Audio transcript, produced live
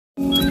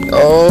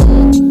Oh,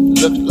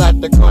 looks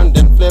like the coin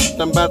done flipped.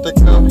 I'm about to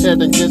go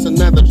ahead and get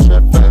another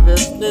trip for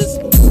this.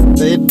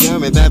 They tell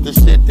me that the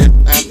shit is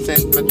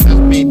nonsense, but trust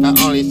me, the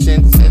only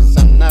sense is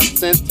some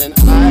nonsense. And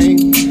I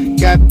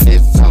got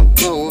this all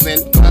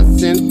moving,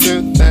 passing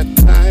through that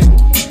time.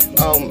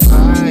 Oh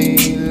my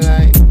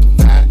life,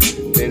 I've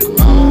been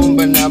wrong,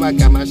 but now I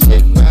got my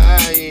shit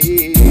right.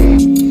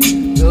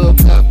 Look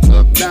up,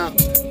 look down,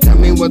 tell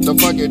me what the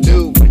fuck you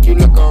do when you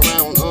look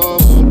around. Oh,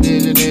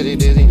 dizzy, dizzy,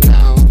 dizzy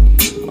now.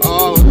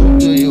 Oh,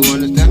 do you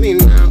understand me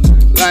now?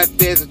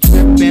 Life is a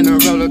trip and a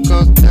roller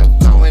coaster,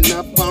 going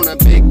up on a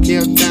big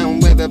hill, down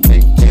with a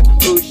big tip.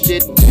 Oh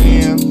shit,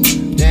 damn,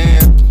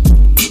 damn.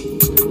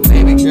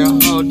 Baby girl,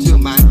 hold to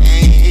my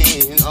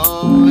hand.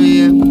 Oh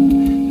yeah,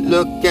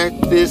 look at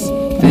this.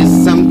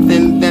 There's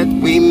something that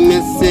we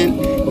missing.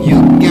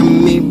 You got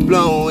me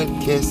blowing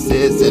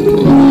kisses, and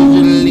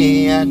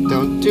usually I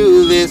don't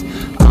do this.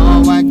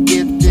 All I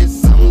get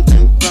is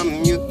something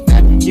from you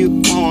that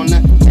you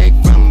wanna take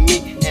from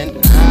me, and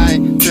I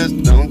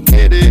just don't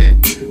get it.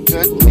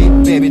 Trust me,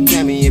 baby,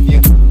 tell me if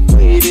you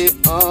need it.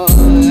 Oh,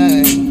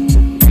 I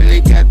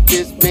really got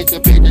this picture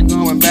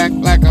going back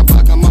like a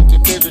fucking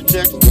multi-picture.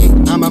 Check me,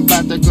 I'm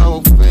about to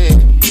go fed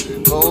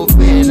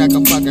like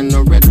a fucking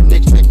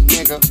redneck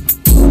nigga.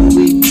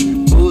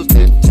 Who's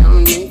that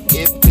telling me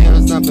if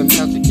there's something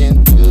else you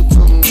can do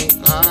for me?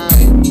 I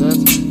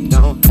just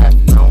don't have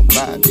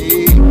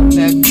nobody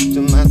left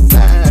to my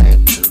side.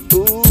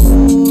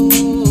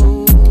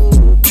 Ooh,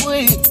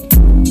 wait,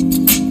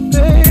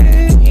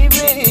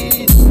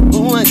 baby,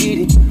 oh I get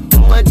it,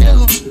 oh I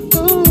do,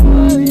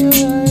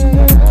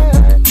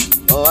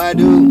 oh I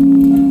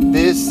do.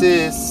 This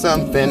is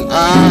something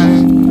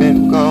I've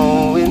been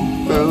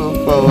going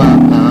through for a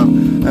while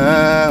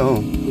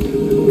now.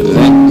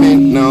 Let me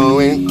know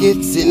and get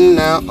it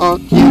now, oh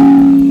yeah.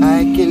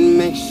 I can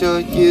make sure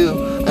you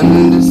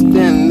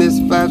understand this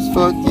vibe's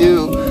for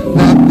you.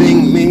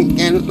 Loving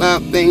me and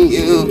loving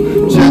you.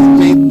 Trust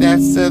me,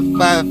 that's a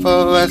vibe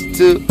for us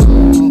too.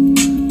 Ooh,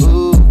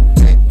 ooh,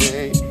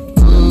 baby,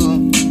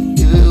 ooh,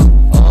 you,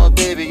 oh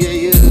baby, yeah,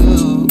 you.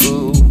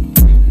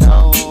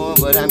 No,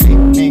 but I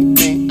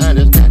mean,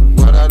 understand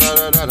what I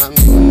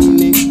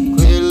mean.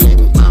 Clearly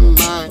my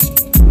mind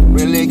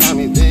really got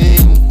me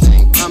thinking.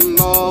 I'm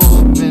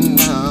open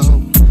now.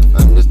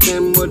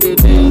 Understand what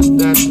it is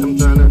that I'm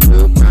trying to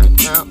do right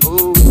now.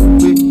 Ooh,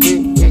 we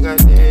got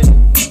it.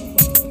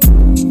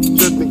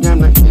 Trust me, I'm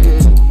not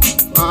kidding.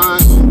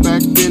 I'm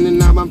back then and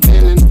now I'm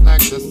feeling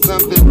like there's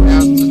something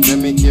else. Just let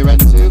me get right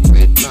to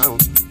it now.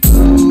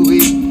 Ooh,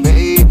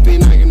 baby,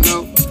 now you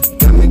know.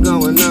 Got me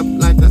going up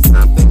like there's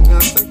something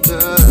else I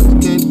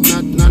just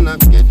can't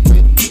get me.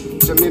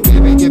 Tell me,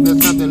 baby, give me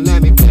something,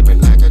 let me flip it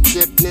like a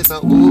chip. So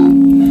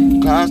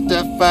ooh,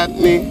 classify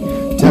me.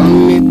 Tell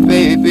me,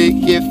 baby,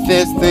 if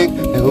there's thing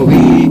that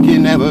we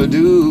can never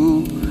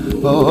do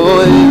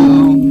for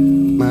you,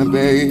 my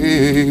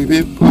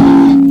baby.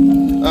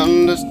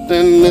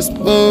 Understand this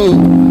move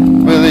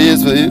really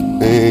is for you.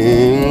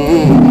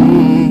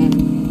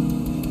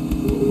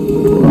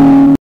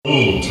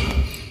 Old,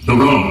 the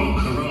wrong.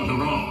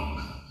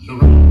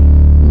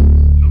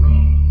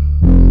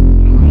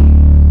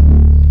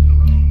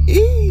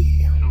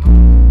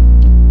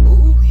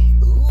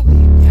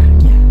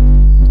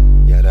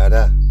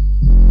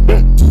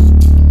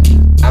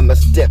 I'ma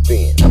step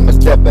in, I'ma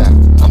step out,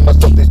 I'ma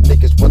show these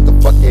niggas what the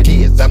fuck it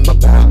is I'm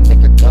about.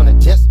 Nigga gonna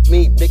test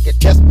me, nigga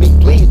test me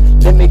please.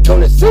 Let me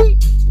gonna see,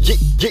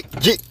 yeah.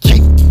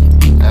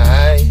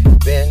 I've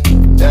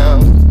been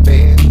down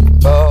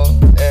before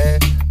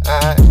and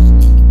I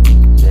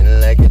didn't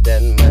like it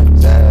that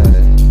much.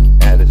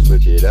 I had to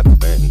switch it up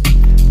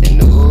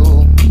and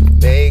ooh,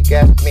 they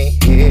got me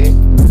here,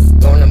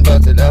 gonna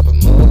bust it up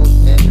and move,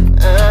 and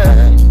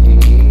I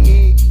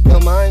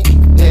don't mind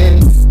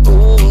it.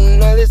 Ooh,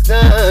 not this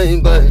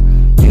time, but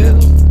you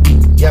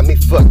got me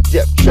fucked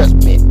up, trust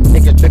me.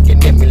 Niggas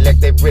looking at me like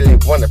they really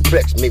wanna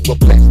flex me. Well,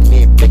 flex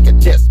me if they can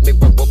test me.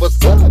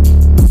 What's up?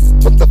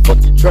 What the fuck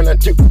you tryna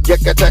do?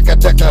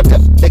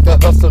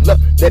 Nigga hustle up,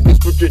 let me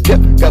screw it up.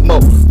 Got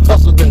more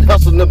hustle than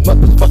hustling, the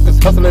motherfuckers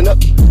hustling up.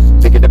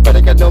 Thinking about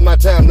it, I know my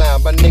time now.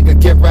 My nigga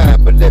get right,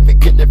 but let me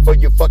get it for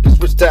you fucking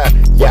switch time.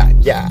 Yeah.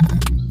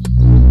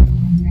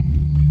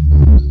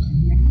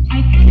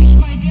 I finished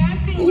my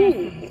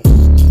dancing.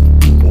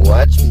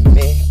 Watch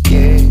me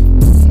get,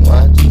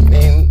 watch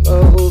me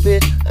move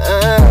it. I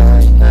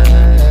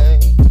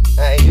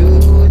do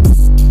it.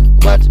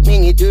 Watch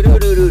me do.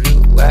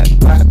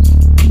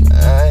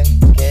 I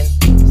can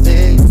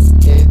say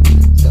it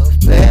so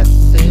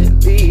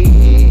placidly.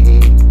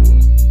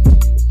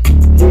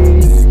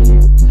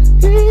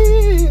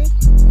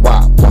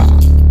 Wow.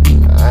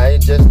 I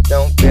just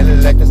don't feel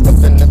it like it's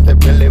something that they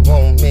really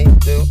want me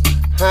to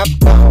hop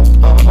on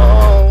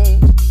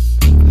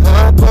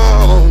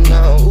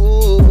now.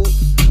 Ooh,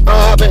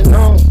 I've been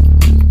on,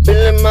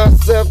 feeling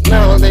myself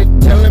now. They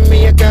telling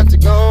me I got to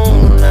go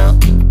now.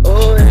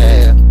 Oh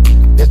yeah,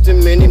 there's too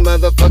many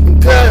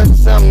motherfucking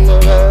cuts.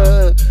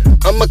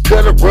 I'ma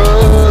cut a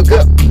rug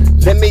up.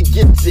 Let me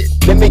get it,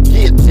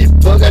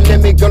 bugger. Let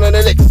me go to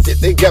the next shit.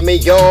 They got me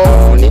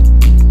on it.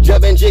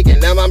 Jubbing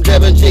chicken, now I'm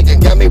jubbing chicken.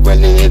 Got me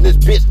running in this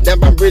bitch, now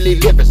I'm really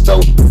living. So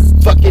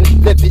fucking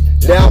flip it,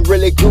 now I'm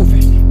really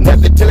goofy.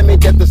 Never telling me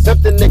that there's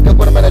something, nigga,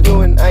 what am I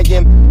doing? I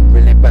am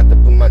really about to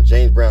put my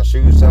James Brown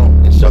shoes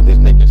on and show these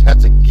niggas how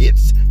to get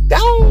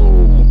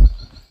down.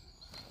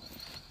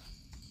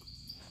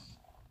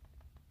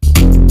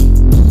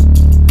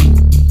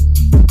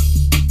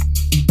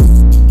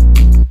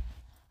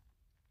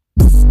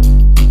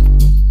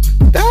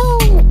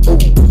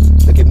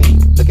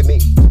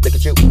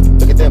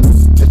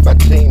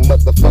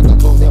 Motherfucker,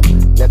 who them?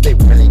 Now they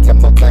really got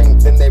my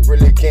things, then they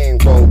really came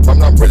for. I'm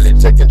not really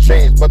taking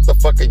chains,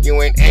 motherfucker,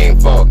 you ain't aim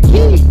for.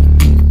 Yeah.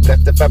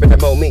 That's the vibe in the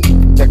moment.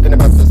 Talking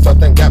about the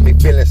something got me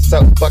feeling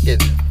so fucking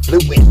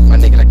fluid. My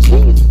nigga like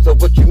cheese. So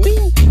what you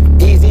mean?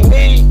 Easy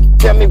me.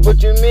 Tell me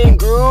what you mean,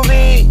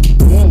 groovy.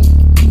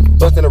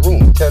 Bust in the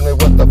room, tell me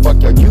what the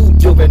fuck are you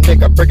doing,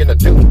 nigga? Breaking the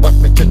dude, watch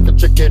me trick the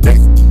chicken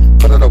dick.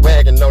 Put on the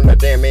wagon on the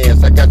damn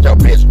ass. I got your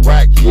bitch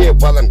right here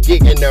while I'm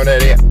gigging on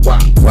that ass. Why?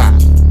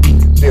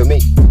 Feel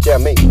me, tell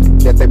me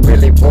that they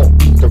really want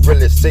to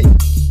really see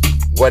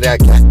what I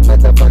got,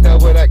 motherfucker,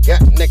 what I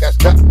got, nigga,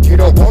 stop. You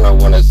don't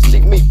wanna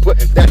see me put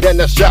that in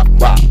the shop.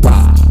 Why?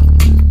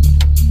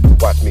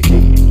 Watch me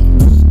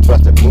dance,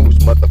 trust the moves,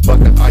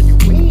 motherfucker, are you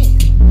in?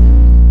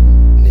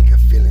 Nigga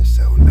feeling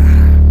so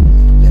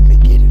live, let me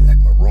get it like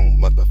my room,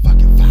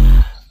 motherfucking 5.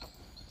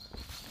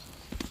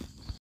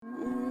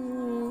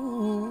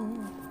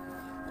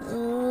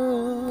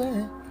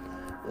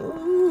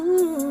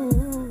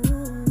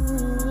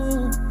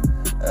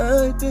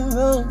 I've been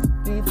wrong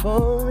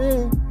before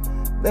it,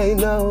 they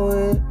know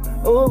it,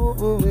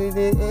 over it.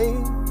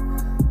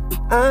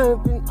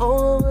 I've been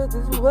over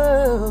this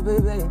world,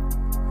 baby.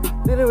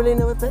 Didn't really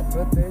know what that,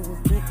 but they just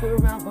stick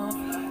around for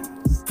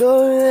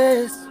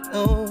stories,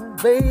 oh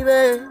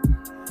baby.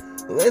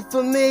 Wait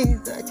for me,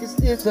 like it's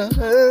just a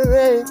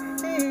hurry.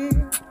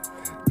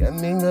 Got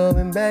me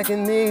going back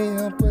and in,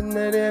 hoping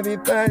that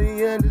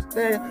everybody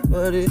understand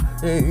what it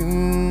is.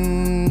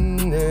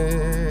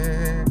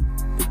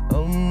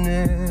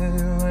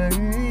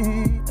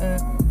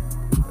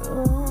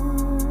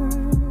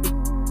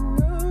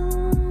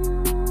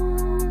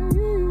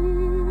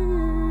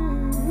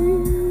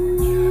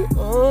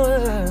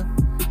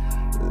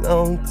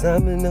 Long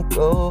time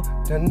ago,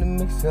 trying to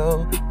make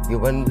sure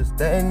you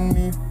understand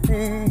me.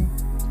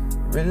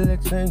 Really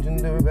changing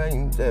the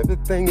range,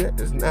 everything that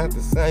is not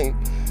the same.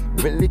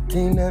 Really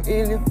can't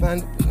really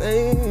find a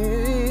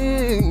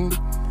place.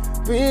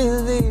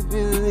 Really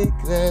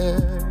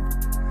glad.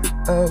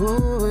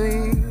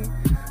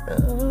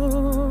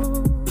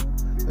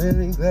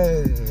 Really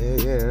glad.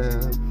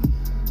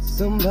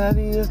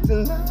 Somebody else to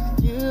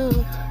love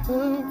you,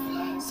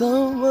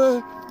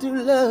 someone to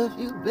love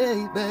you,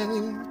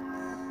 baby.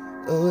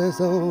 Oh, it's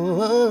someone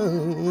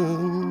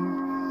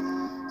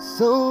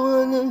to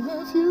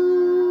love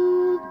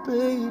you,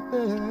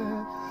 baby.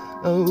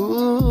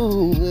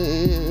 Oh,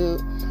 yeah.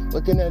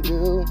 What can I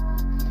do?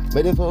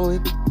 Waiting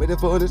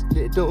for this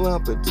little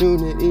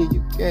opportunity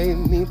you gave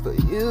me for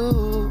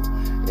you.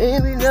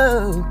 And we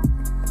know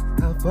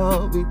how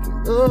far we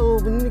can go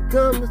when it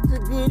comes to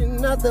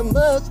getting nothing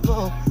much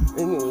more.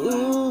 And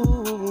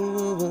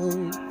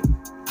ooh,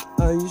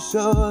 are you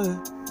sure?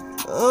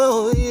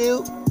 Oh,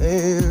 you.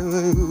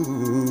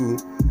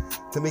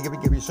 Tell me, give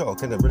me a show,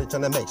 cause I'm really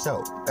trying to make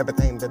sure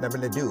everything that I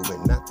really do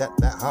and not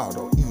that hard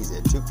or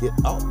easy to get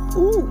off.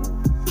 Ooh.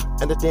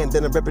 Understand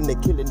that I'm repping and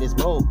killing this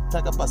mode.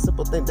 Talk about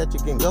simple things that you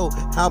can go.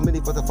 How many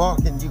for the far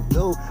can you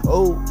go?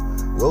 Oh,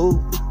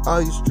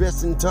 are you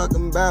stressing,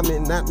 talking about me?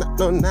 Not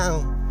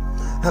now.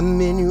 How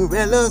many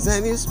rellos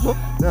have you smoked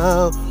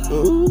now?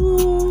 Ooh,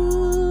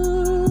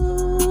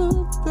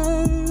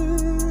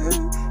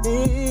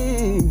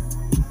 baby.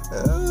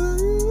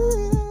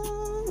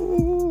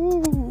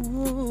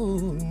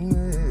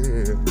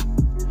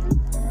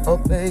 Oh,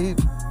 baby,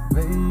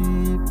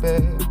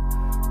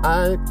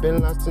 I've been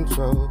lost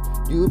control.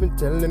 You've been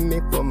telling me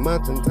for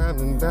months and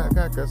times and back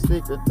I got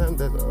secret time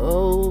that's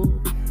old.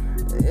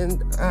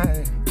 And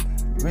I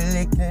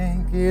really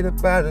can't get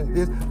up out of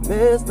this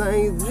mess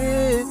like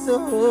this.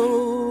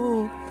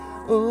 Oh,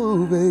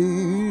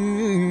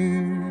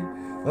 baby,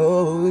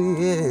 oh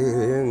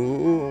yeah.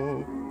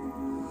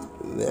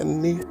 Let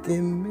me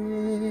get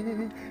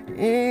me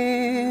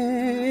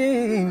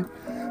in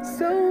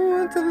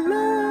someone to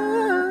love.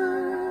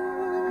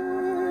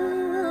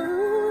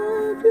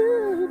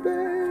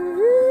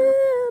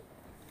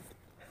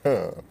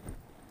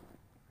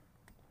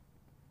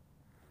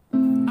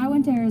 I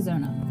went to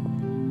Arizona.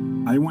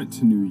 I went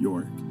to New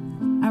York.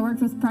 I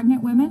worked with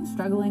pregnant women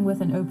struggling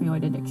with an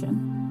opioid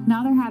addiction.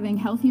 Now they're having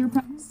healthier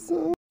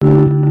pregnancies.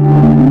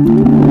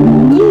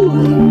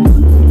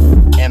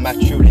 Am I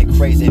truly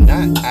crazy?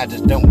 Not. I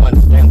just don't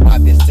understand why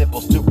this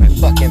simple, stupid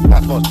fucking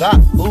thoughts won't stop.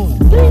 Ooh,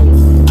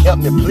 help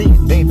me please,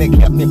 baby,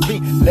 help me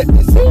please. Let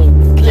me see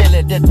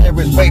clearly that there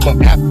is way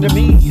more after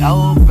me.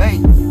 Oh,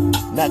 baby.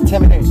 Now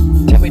tell me that,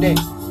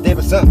 there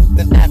was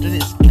something after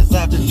this. Cause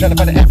I'm just trying to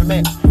find an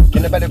aftermath.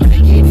 Can nobody really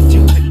get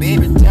into it,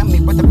 baby? Tell me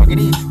what the fuck it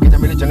is. Cause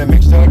I'm really trying to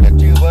make sure that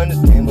you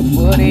understand what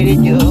what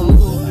did you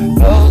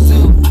go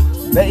to,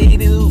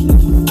 baby?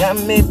 Got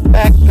me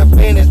back up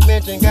in this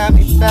mansion, got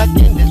me back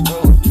in this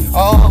room.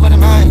 All over the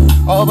mind,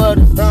 all over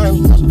the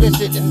time, so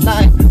explicit in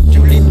life.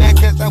 Julie Mac,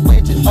 cause I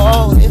waited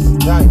all this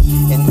time.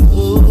 And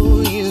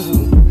ooh,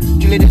 you,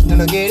 Julie, just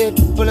don't get it.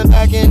 Pulling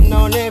back in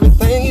on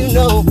everything you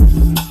know.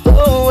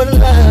 Oh, what a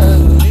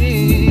love,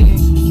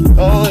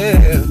 oh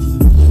yeah.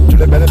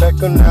 Julie, better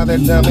back on now,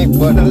 they tell me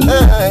what a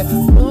lie.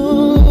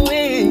 Ooh,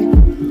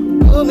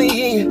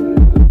 me,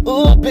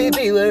 ooh,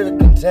 baby, what a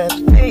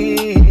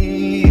catastrophe.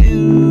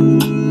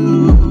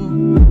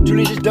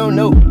 Julie just don't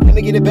know. Let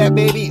me get it back,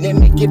 baby. Let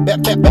me get back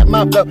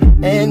my flow.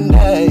 And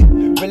I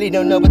really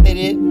don't know what they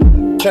did.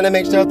 Trying to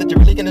make sure that you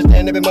really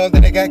understand every moment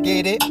that I got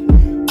get it.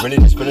 Really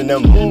just feeling the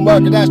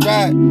moonwalk that I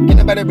stride. Can't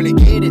nobody really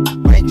get it.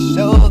 Make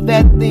sure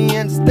that they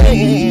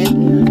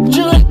understand.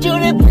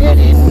 Julie,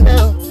 pretty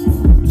now.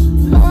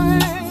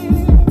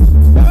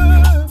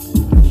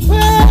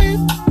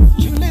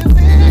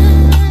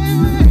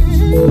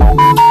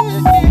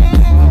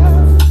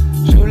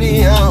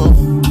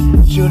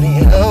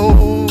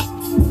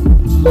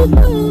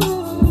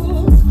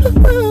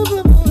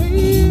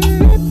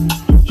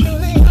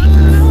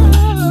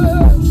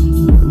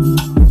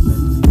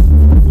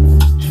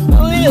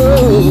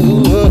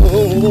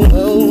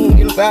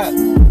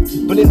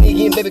 Pulling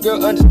me in, baby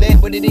girl,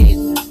 understand what it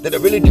is that I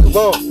really do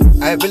want.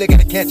 I really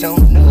gotta catch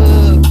on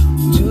up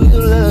to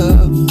your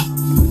love.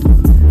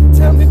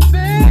 Tell me,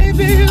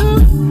 baby,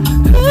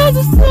 how's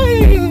the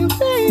same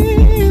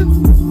thing?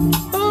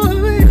 Oh,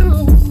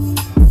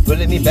 you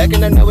pulling me back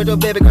and I know it, oh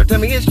baby girl, tell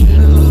me it's true,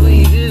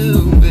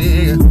 you,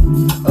 baby.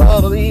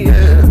 Oh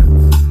yeah,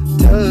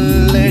 tell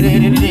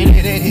you,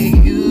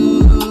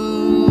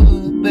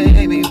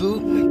 baby,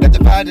 boo. Got the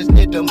fire, just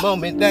hit the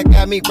moment that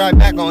got me right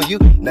back on you.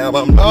 Now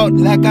I'm lost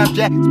like I'm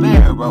Jack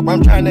Sparrow.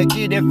 I'm trying to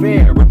get it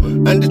fair.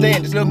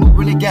 Understand this little move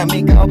really got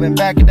me going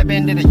back in the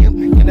bend of you.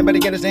 Can nobody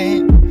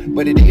understand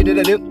what it did that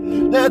I do?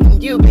 Loving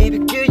you, baby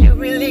girl, you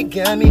really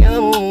got me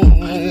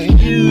on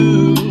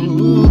you.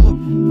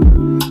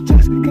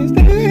 Just can't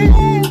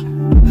stand.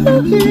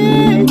 Oh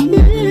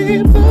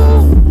yeah,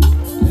 oh.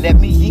 Let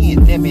me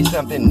in, tell me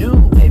something new,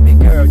 baby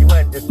girl. You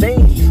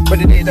understand what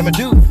it is I'ma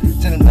do?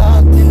 Till I'm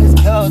lost in this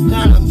cold,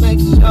 trying to make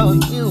sure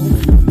you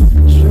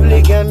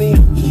truly got me.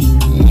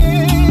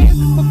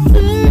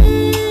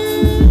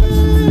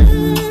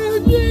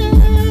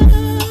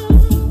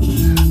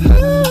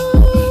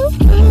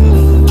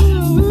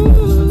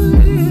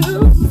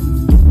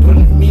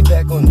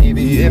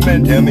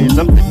 Man, tell me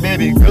something,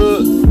 baby,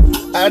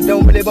 good. I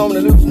don't really want to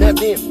lose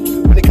nothing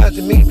when it comes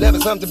to me,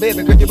 loving something,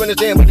 baby, cause you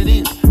understand what it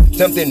is.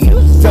 Something new,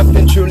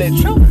 something truly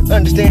true.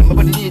 Understand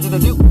what it is that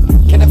I do.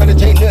 Can't nobody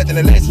change nothing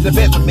unless it's the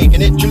best for me,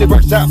 and it truly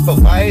works out for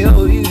I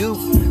owe you.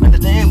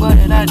 Understand what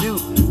did I do?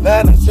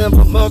 Loving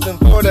simple motion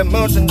for the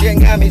motion, then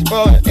got me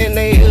spoiled, and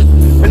they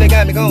really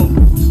got me going,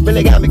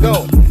 really got me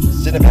going.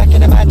 Sitting back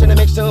in the mind, trying to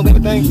make sure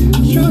everything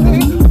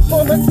truly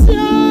for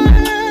myself.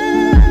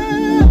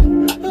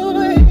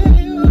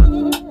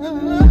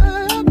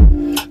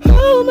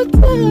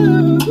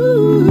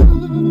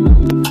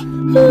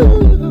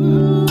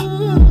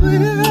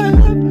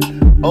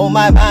 Oh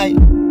my,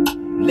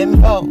 let me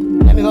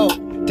go.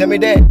 Tell me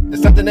that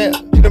there's something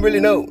else you don't really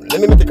know.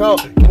 Let me make the call.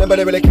 Can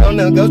nobody really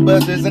count on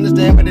Ghostbusters?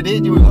 Understand what it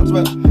is you want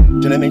well.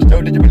 Till I make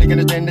sure that you really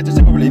understand that you're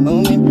super really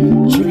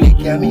moving. Truly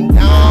coming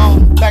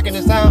down, back in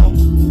the sound,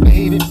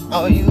 baby.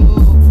 Oh you,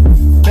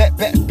 back.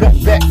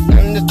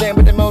 Understand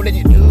what the more that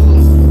you do.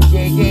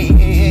 Yeah,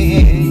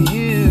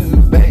 you,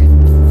 baby.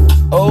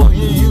 Oh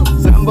you,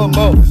 some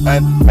more.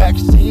 I'm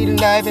backseat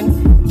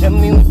driving. Tell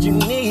me what you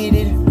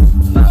needed.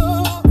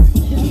 Oh,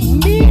 you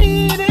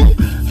need it.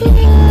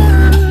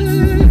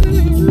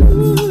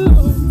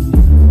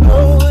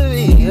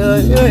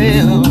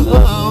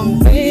 Oh,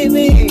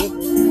 baby,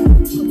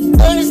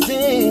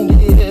 understand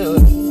it.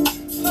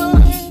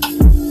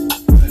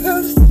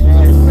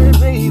 Understand me,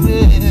 baby.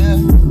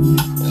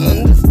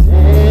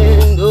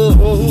 Understand, oh,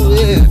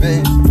 baby.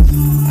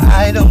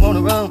 I don't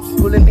wanna run,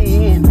 pulling me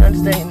in.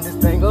 Understand this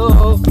thing,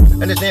 oh.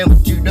 Understand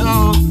what you do.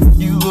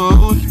 You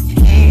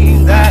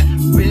that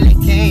really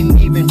can't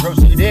even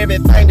proceed.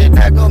 Everything that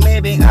I go,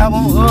 maybe I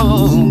won't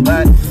hold,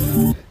 but.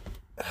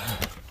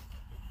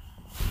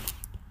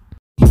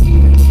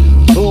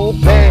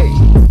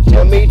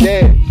 Tell me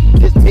that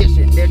this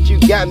mission that you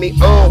got me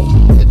on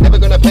is never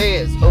gonna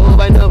pass. Oh,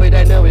 I know it,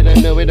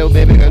 oh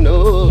baby, I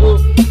know.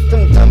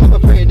 Sometimes I'm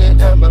afraid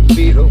that I might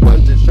be the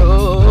one to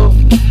show.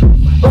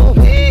 Oh,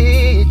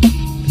 hey,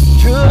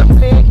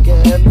 truly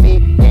got me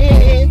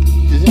in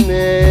this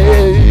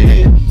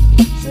man.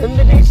 Some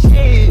of this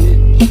shit,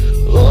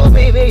 oh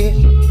baby,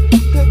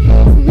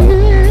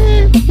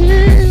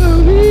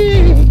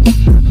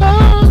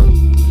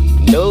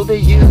 know that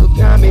you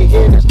got me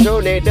in a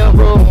tornado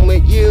room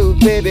with you,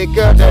 baby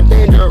girl. That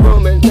danger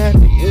room is not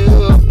you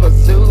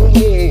pursue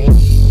me.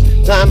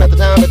 Time after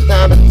time,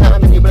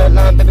 and you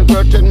bloodline, baby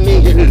girl, to me,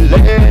 you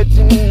led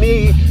to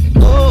me.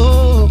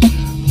 Ooh,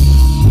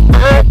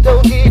 I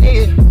don't get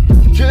it,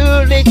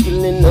 truly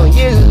feeling on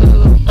you.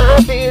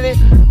 I feel it.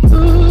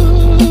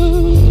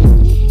 Ooh.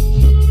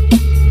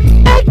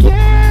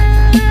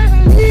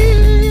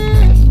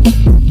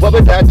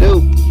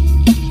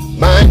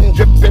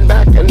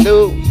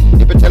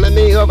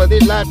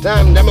 this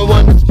lifetime, I'm the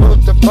one that's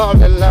supposed to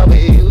fall in love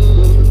with you.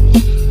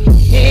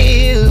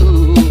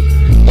 You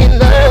in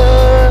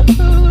love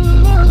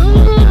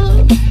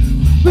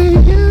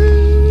with you.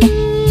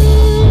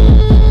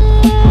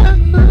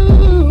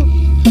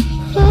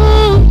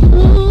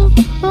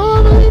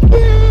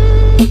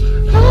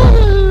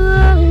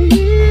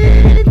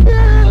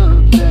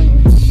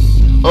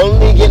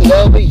 Only in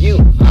love with you.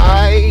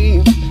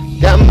 I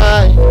got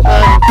my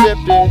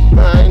unscripted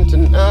mind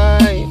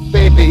tonight,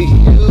 baby.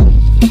 You,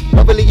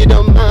 hopefully you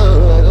don't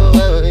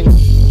mind.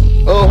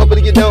 Oh,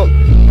 hopefully you don't.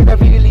 But I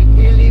really,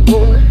 really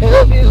wanna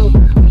help you,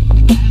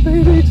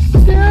 baby. Just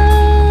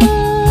tell me.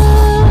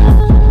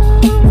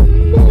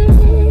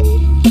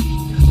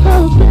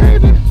 Oh,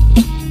 baby.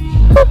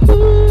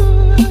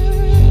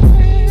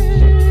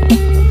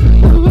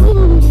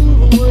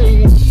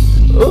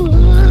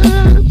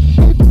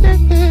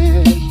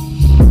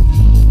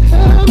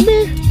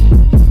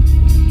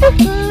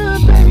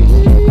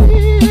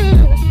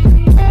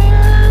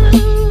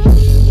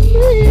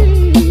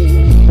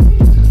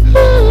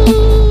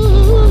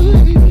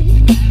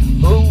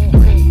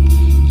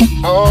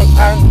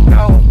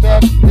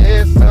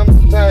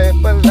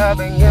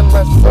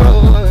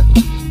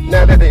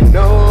 Now that they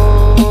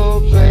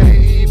know,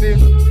 baby,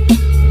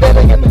 that I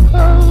am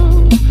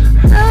home.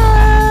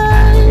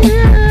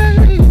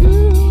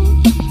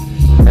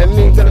 And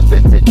me gonna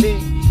specifically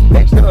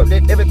make sure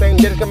that everything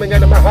that is coming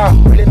out of my heart,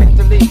 really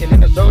mentally and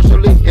in a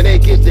socially, and they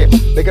get it.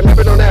 They can rap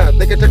it on out.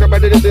 They can talk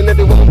about it anything that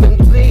they want them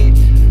to please.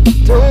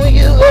 To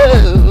you,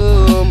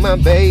 oh, my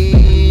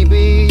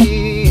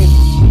baby,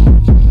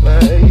 my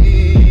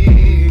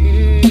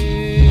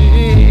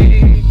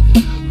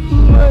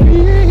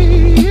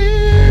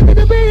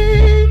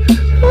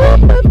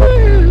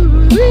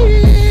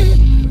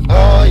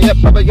oh yeah,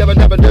 Papa Yabba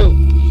Dabba Do.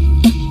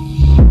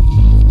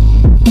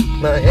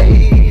 My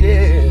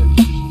lady,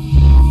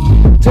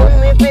 tell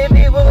me,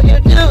 baby, what you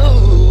do?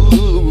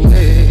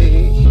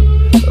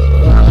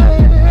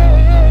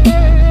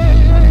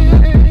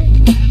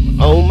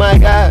 Oh my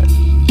God,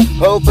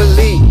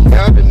 hopefully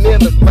y'all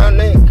remember my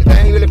name, cause I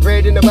ain't really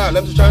prayed in the Bible.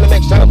 I'm just trying to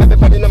make sure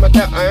everybody know my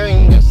time. I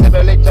ain't just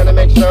simply trying to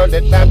make sure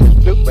that I'm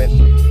just fluent.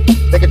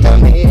 They can tell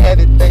me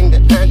everything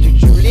that I do,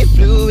 truly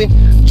fluent,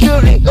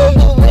 truly on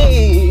the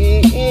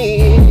wing.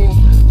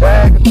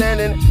 Back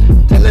then,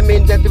 telling me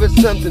that there was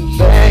something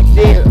back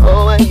then.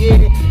 Oh, I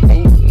get it.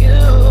 And you,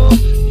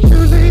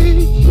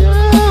 truly,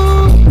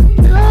 oh,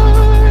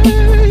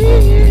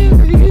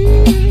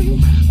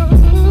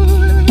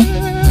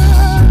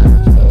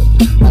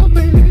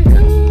 baby,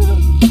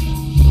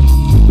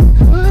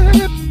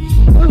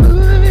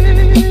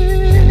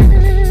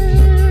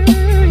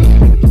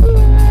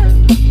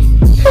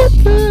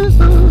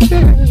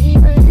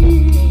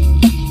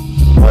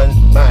 one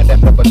mind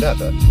after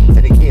another,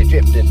 city kid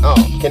drifting off.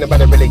 Can't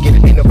nobody really get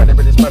it, ain't nobody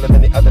really smarter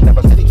than the other.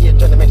 Never city kid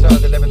trying to make sure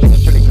that everything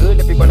is truly good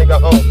if you wanna go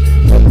home.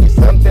 Tell me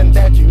something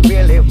that you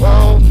really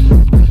want,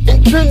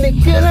 and trying to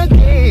get a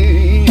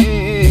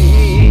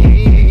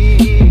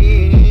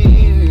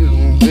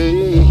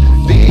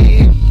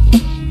baby,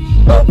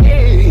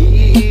 okay.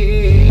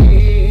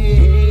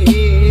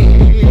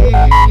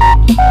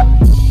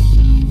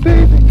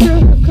 Baby,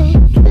 can I come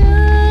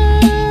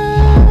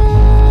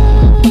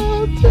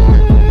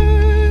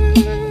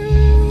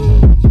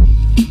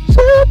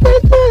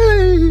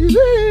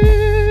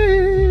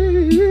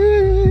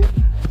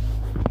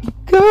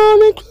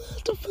coming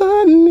close to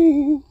find me.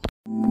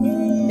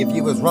 If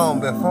you was wrong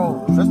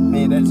before, trust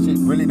me, that shit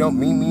really don't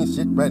mean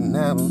shit right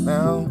now.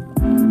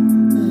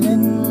 Let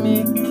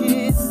me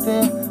kiss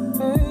that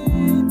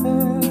baby.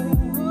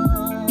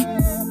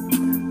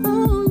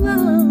 Oh,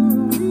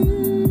 love you.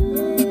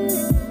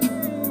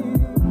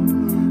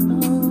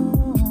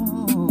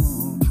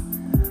 Oh,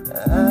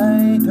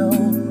 I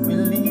don't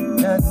really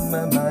got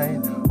my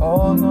mind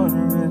all on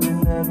really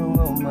never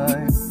on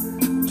mine.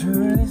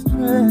 Truly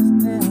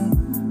stressed and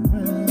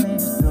really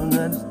just don't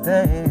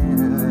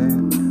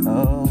understand.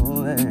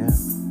 Oh, yeah.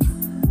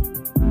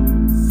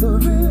 So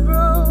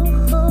cerebral,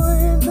 oh,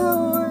 you know,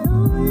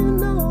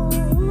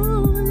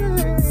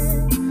 yeah,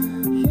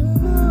 you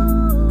know.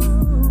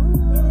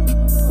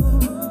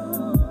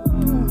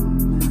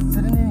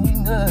 Sitting in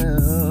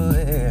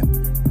yeah.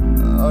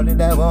 All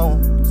that I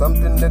want,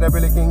 something that I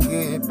really can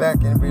get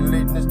back and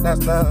really just not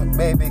stuff.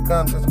 Maybe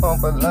comes just home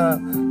for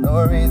love.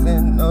 No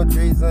reason, no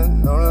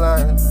treason, no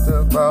lines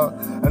to cross.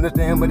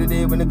 Understand what it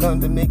is when it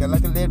comes to me. I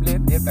like to live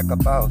like a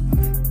boss.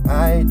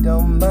 I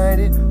don't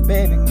mind it,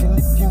 baby, and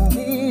if you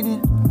need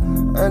it,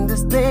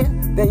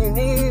 understand that you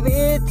need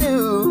it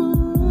too.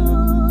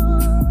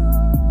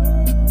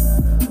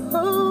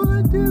 Oh,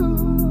 I do.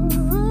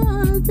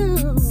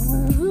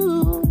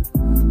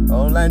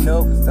 All I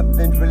know is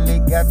something really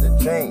got to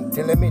change.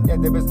 Telling me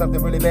that there is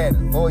something really bad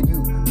for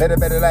you.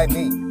 Better like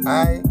me.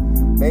 I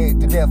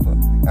made to differ.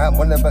 I'm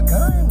one of a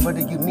kind. What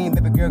do you mean,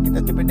 baby girl? Get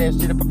that trippin' that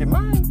shit up off your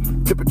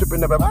mind.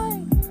 Trippin' up your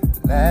mind.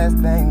 Last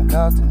thing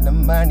costing the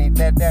money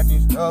that you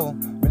stole.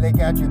 really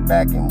got you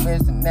back and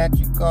wishing that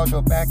you called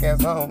your back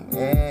ass home.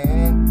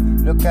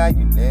 And look how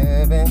you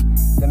living.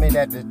 Tell me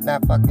that it's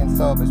not fucking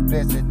so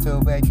explicit to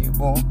where you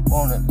won't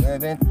wanna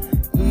live in.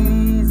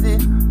 Easy,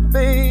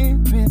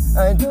 baby,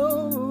 I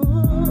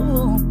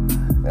know.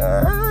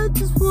 I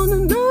just wanna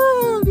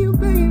love you,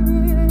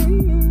 baby.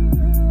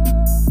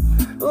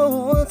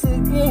 Oh, once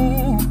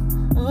again,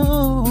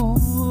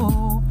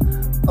 oh,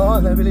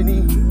 all I really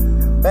need,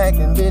 back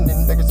and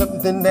bending, back to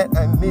something that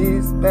I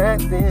missed back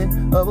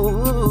then.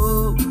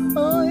 Oh,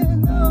 oh, you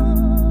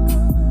know,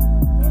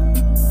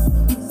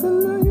 so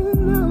now you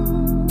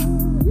know,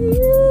 yeah,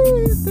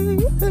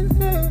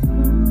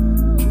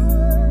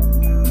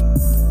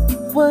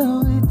 what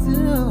we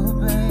do,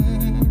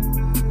 babe,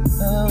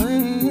 oh,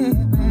 babe,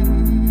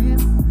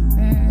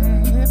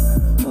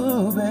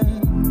 oh,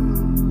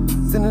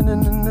 babe, so no.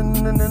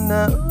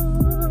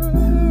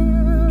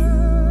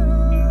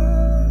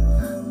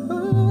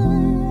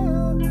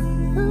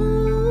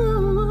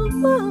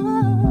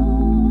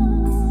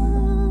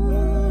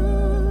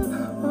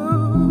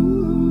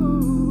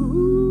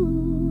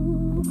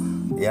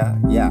 Yeah,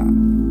 yeah.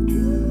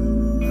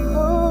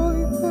 Oh,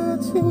 you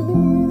thought you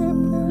needed,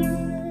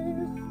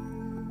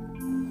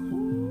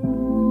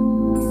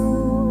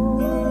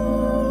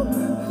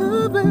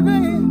 oh,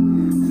 baby.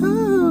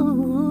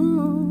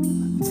 Oh,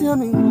 tell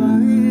me why.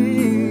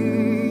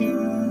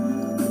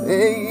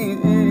 Hey,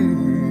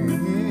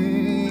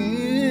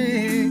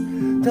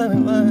 tell me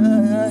why.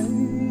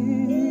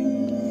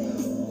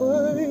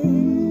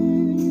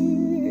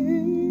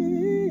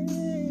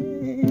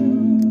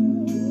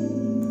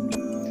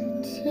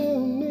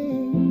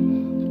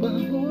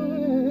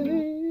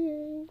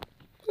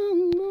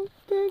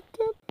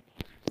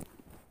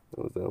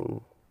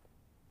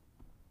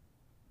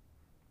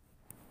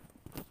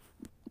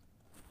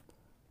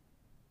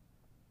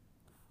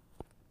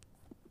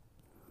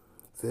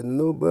 Said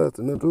no bus,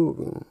 no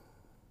talking.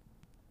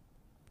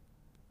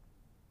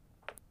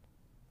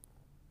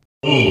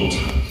 Old,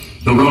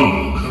 the wrong.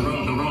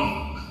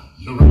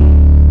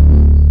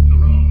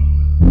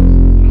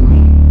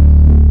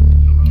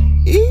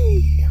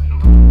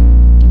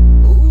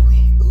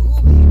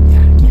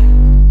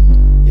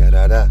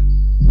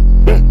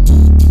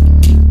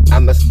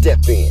 I'ma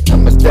step in,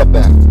 I'ma step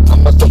out,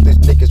 I'ma show these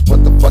niggas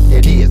what the fuck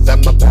it is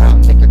I'm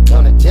about. Nigga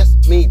gonna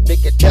test me,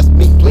 nigga test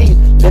me please,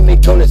 let me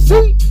gonna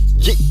see.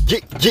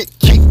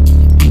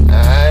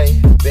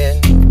 I've been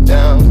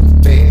down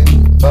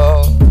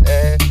before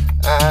and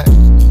I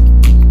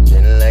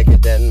didn't like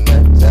it that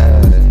much. I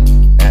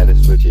had to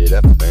switch it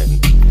up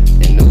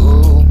and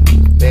ooh,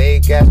 they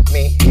got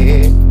me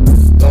here,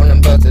 gonna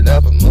bust it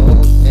up and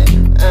move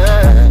and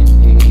I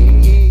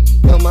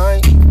don't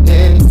mind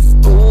it,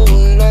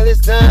 ooh, not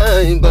this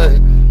time, but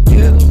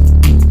you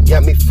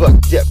got me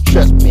fucked up,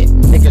 trust me.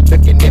 Niggas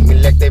looking at me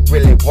like they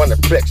really wanna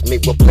flex me.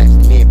 Well, flex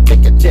me and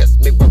pick a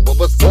test me.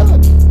 What's up?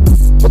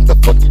 What the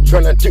fuck you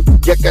tryna do?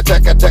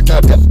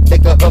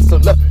 Nigga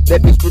hustle up,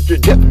 let me switch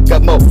it up.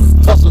 Got more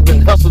hustle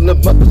than hustling, the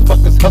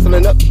motherfuckers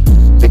hustling up.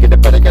 Thinking the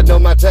better, I know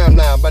my time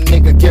now. My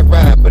nigga get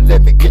right, but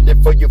let me get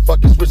it for you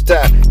fucking switch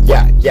time.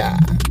 Yeah.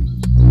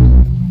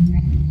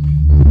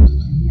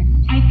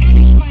 I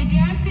finished my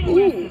dancing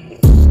lesson.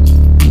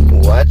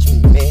 Watch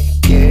me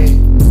get,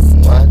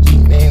 watch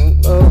me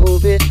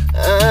move it.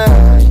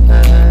 I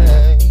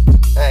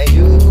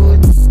do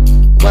it.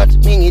 Watch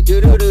me do.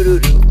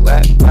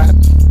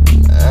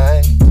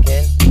 I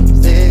can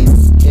say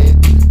it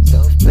so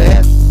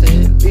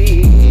blessedly.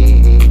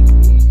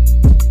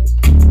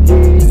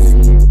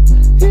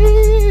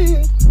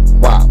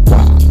 Wow.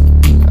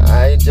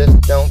 I just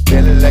don't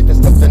feel it like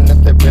it's something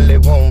that they really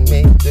want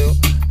me to.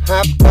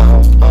 Hop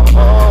on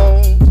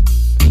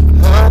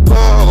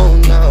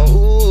now.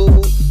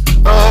 Ooh,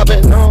 I've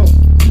been on,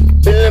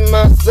 feeling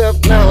myself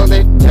now.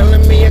 They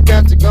telling me I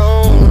got to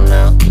go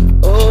now.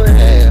 Oh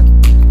yeah,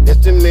 there's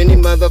too many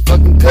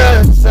motherfucking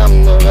cuts.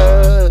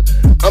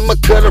 I'ma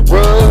cut a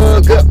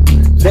rug up.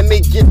 Let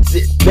me get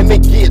it.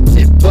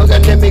 Bugger,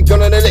 let me go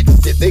to the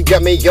exit. They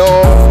got me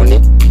on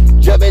it.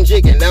 Jumping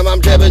chicken, now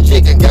I'm jumping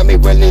chicken. Got me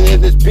running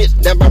in this bitch,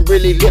 now I'm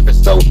really living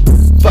so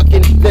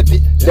fucking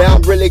livid. Now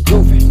I'm really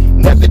goofy.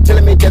 Now they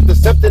telling me that there's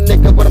something,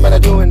 nigga, what am I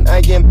doing?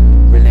 I am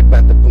really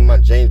about to put my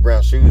James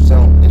Brown shoes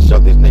on and show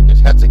these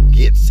niggas how to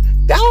get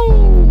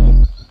down.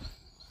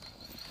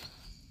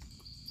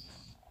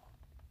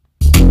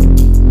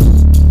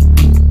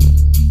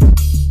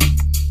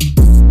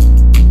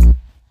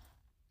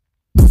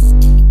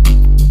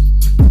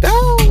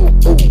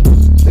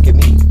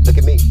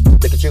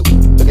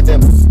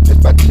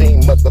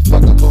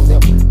 Motherfucker, hold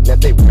them. Now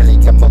they really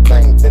got more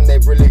things than they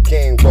really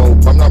came for.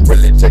 I'm not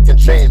really taking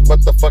chains,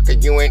 motherfucker,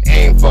 you ain't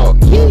aim for.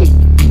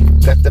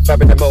 Got the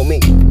vibe in the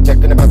moment.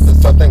 Talking about the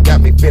something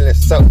got me feeling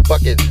so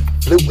fucking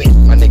fluid.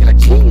 My nigga like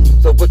cheese.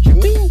 So what you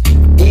mean?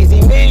 Easy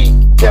me.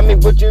 Tell me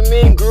what you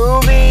mean,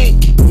 groovy.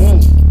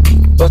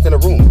 Bust in the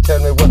room, tell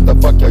me what the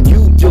fuck are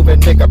you doing,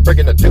 nigga?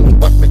 Breaking the tune,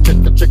 watch me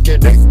get the tricky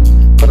thing.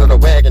 Put on a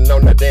wagon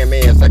on the damn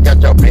ass. I got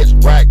your bitch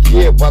right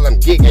here while I'm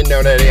gigging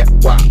on that ass.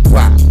 Why?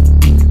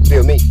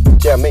 Feel me?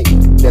 tell me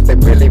that they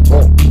really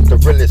want to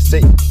really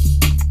see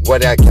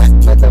what I got.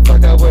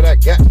 Motherfucker, what I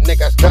got,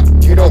 nigga, stop.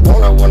 You don't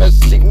wanna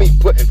see me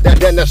put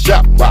that in the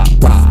shop. Wah,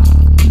 wah.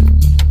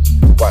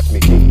 Watch me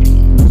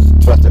in.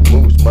 Bustin'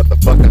 moves,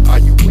 motherfucker, are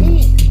you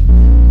in?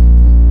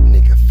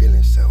 Nigga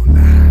feeling so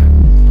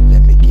live.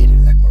 Let me get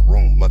it like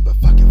Maroon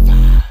motherfucking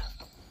 5.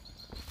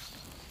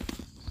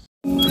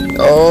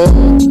 Oh,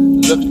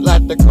 looks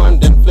like the coin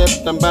done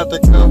flipped. I'm about to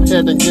go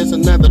ahead and get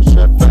another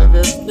trip for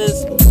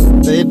this.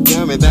 They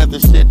tell me that the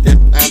shit is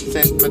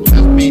nonsense, but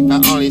trust me, the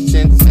only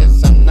sense is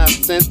some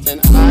nonsense.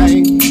 And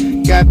I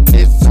got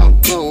this all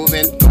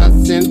moving,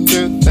 passing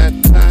through that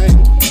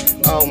time.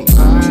 Oh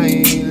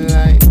my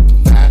life,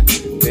 I've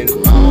been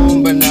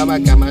wrong, but now I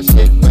got my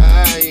shit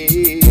right.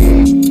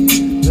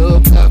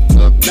 Look up,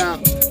 look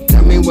down,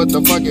 tell me what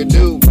the fuck you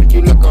do when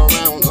you look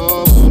around.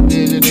 Oh,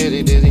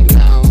 dizzy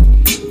now.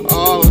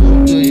 Oh,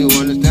 do you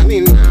understand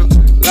me now?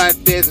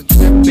 Life is a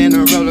trip and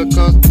a roller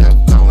coaster,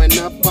 going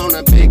up on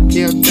a big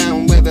hill,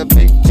 down with a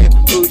big tip.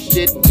 Oh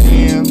shit,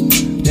 damn.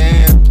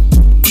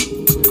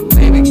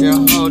 Baby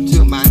girl, hold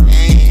to my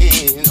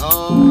hand.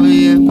 Oh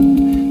yeah,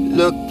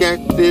 look at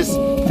this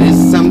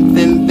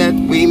something that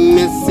we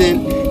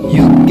missing.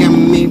 You got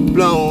me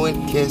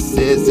blowing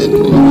kisses, and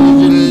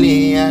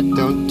usually I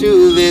don't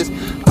do this.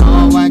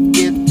 Oh, I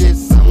get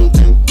this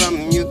something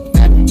from you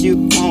that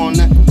you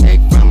wanna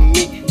take from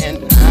me,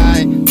 and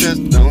I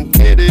just don't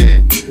get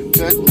it.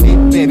 Touch me,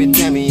 baby,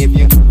 tell me if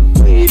you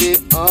need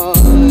it. Oh,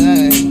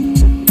 I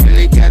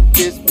really got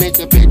this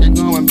picture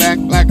going back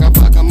like a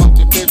fuck. I'm up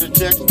to picture,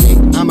 check me.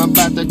 I'm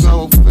about to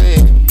go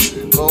fed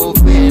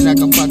like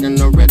a fucking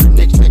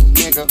redneck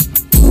nigga.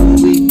 Ooh,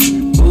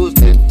 who's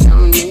that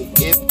telling me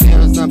if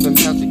there's something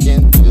else you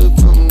can do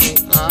for me?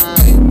 I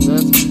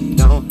just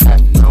don't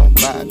have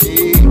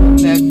nobody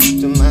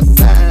next to my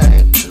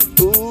side.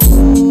 Ooh,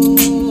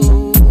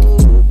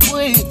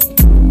 wait,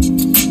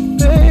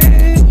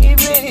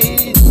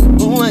 baby,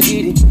 oh I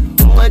get it,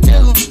 oh I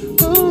do,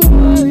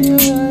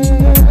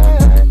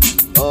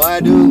 oh I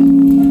do.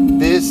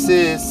 This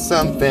is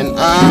something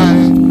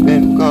I've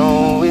been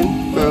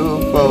going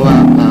through for a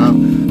while now.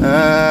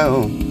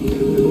 Oh,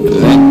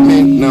 let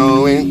me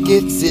know when it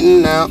gets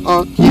in now.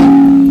 Oh yeah,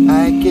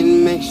 I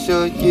can make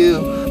sure you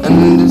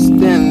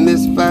understand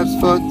this vibe's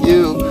for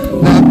you.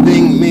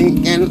 Loving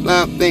me and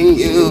loving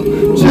you.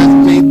 Trust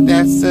me,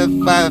 that's a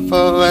vibe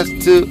for us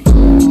too.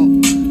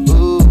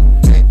 Ooh,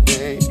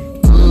 baby,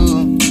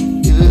 ooh,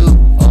 you,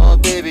 oh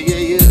baby, yeah,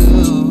 you.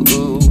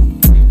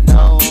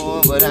 No,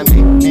 but I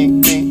mean,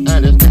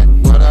 understand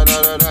what I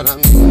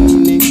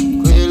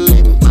mean.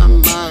 Clearly, my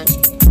mind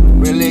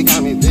really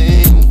got me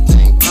thinking.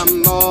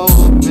 I'm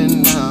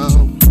open now.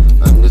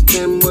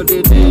 Understand what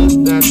it is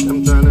that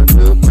I'm trying to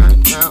do right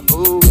now.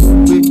 Ooh,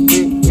 we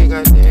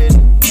got it.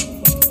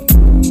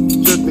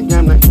 Trust me,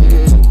 I'm not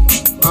kidding.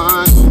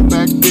 I'm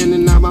back then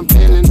and now I'm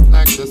feeling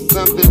like there's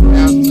something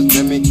else. Just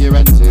let me get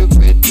right to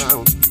it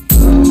now.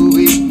 Ooh,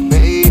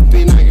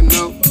 baby, now you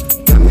know.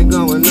 Got me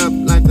going up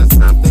like there's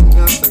something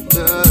else. I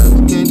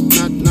just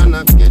can't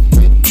not get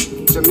rid.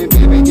 Show me,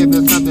 baby, give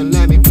me something,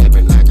 let me flip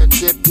it like a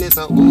chipness.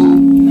 So,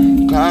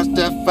 ooh,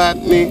 classify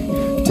me.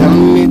 Tell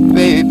me,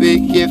 baby,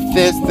 if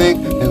there's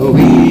thing that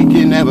we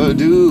can never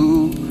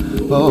do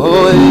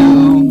for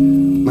you,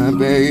 my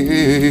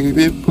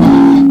baby boy.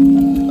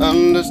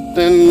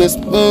 Understand this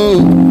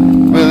boo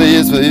really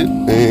is for you.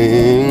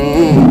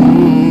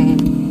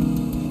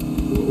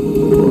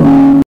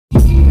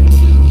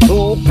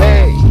 Ooh,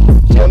 babe,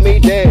 tell me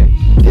that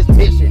this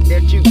mission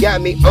that you got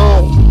me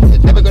on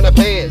is never gonna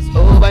pass.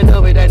 Oh, I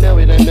know it,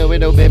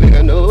 oh baby,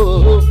 I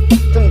know.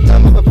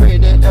 Sometimes I'm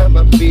afraid that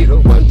I'ma be the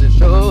one to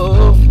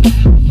show.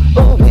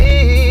 Oh,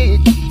 it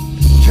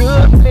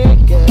truly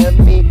got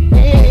me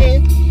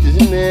in this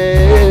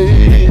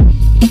mess.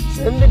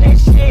 Some of that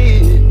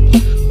shit,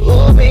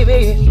 oh baby,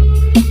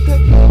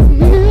 that got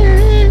me.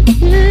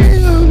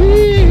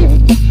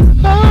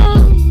 Oh,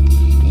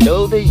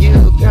 know that you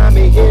got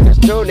me in this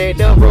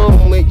tornado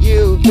room with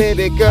you,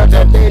 baby girl.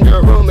 That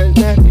danger room is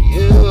not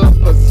you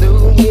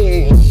pursue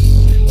me.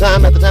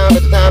 Time after time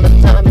after time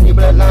after time in your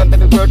bloodline,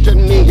 baby girl, trust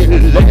me, you're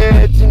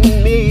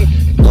letting me.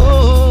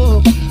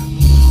 Ooh,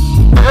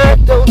 I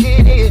don't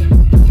get it,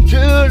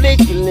 truly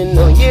feeling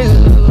on you.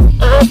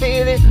 I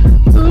feel it,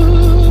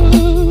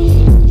 ooh,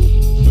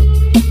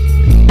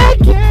 I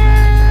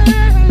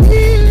can't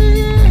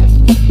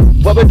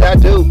it. What would I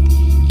do?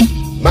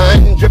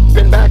 Mind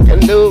dripping back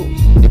and new.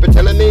 You've been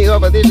telling me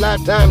over this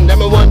lifetime that I'm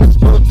the one that's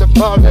supposed to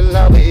fall in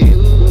love with you.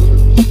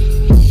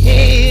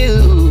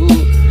 You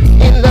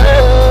in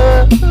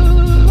love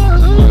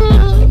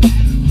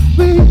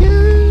with you.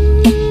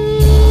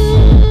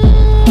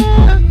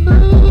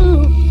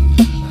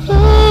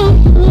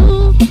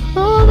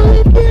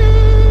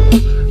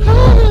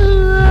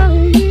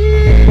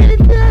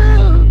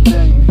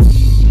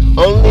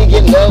 Only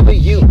in love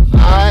with you.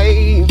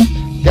 I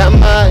got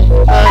my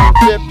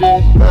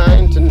unscripted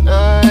mind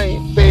tonight,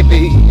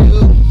 baby.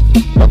 You,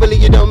 hopefully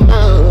you don't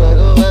mind.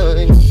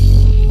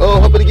 Oh,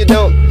 hopefully you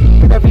don't.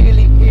 But I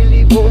really,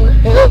 really wanna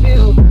help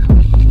you,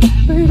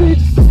 baby.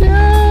 Just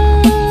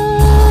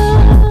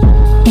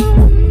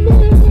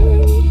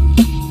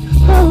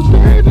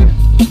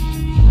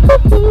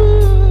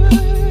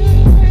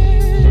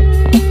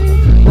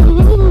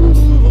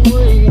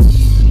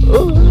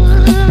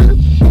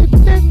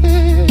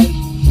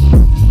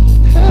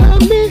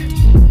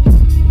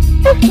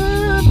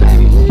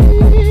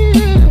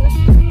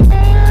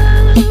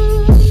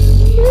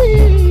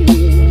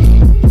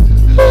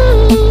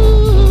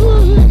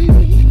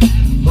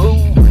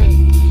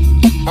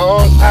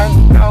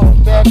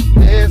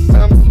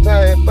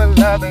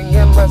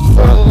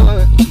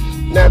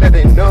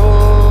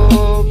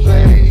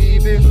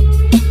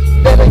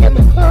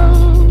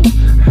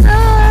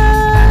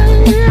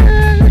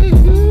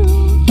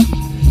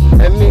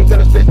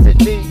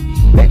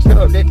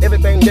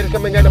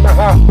coming out of my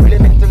heart, really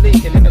mentally,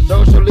 and in the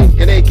socially,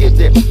 and they kiss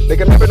it. They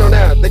can rap it on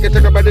out, they can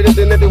talk about it and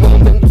then they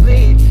won't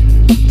complete.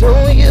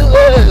 Don't you,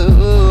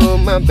 oh,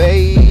 my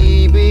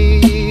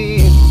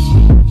baby,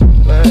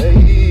 my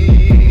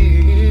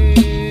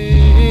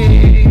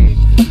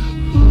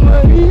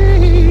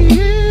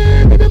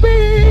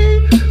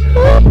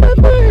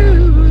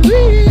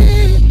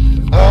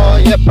oh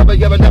yeah, Papa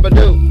Yabba Dabba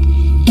Do.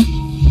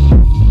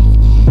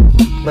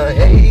 My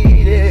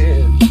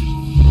lady,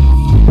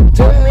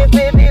 tell me,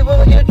 baby,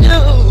 what you do?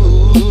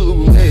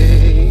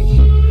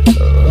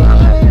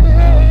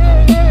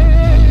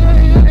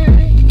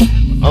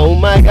 Oh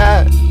my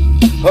God,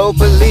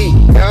 hopefully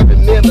y'all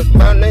remember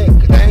my name,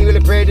 cause I ain't really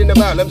prayed in the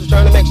Bible. I'm just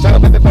trying to make sure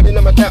everybody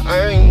know my time.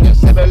 I ain't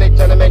just simply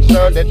trying to make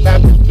sure that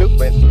time is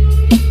fluent.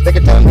 They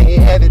can tell me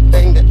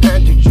everything that I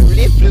do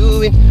truly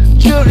fluent,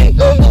 truly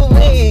on the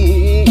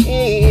wing.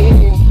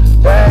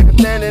 Back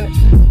then,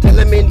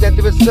 telling me that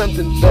there was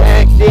something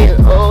back then.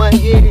 Oh, I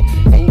get it,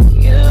 and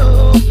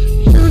you,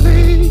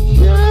 truly,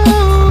 you.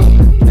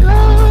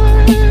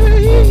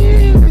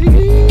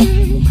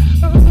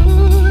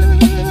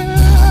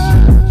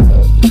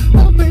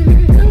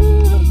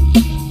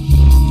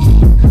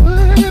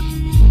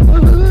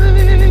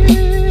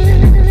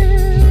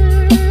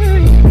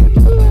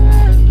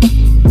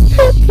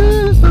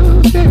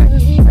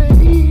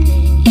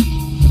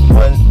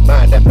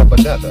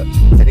 Another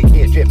city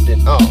kid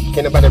drifting off.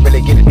 Can't nobody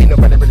really get it. Ain't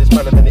nobody really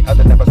smarter than the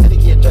other. Never city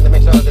kid trying to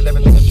make sure that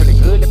everything is truly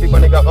good. If you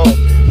wanna go home,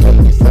 tell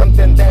me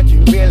something that you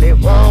really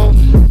want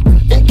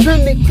and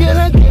trying to get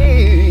a give,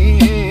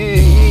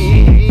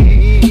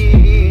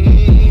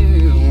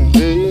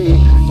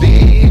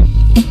 baby.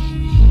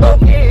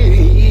 Okay.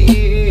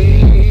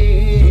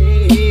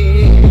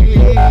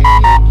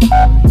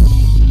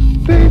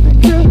 Baby,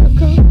 girl,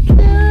 go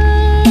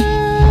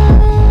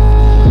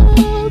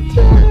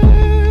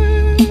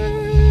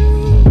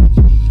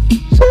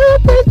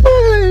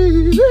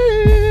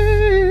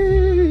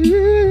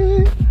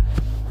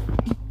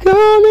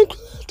coming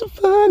close to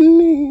find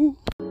me.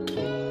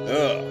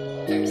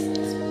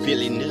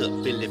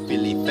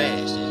 Philly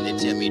fashion. They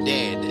tell me,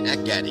 Dad, that I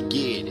gotta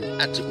get it.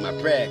 I took my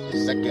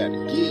practice, I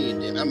gotta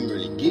get it. I'm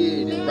really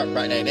getting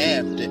right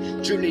after.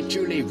 Truly,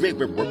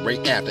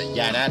 right after.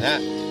 Yada.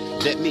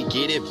 Let me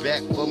get it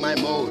back for my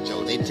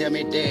mojo. They tell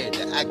me, Dad,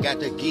 that I got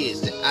the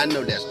gist. I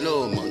know that's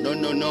slow-mo.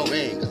 No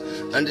anger.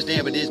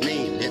 Understand what this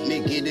means. Let me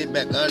get it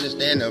back.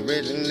 Understand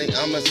originally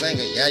I'm a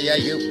singer. Yeah,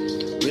 you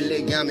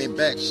really got me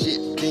back. Shit,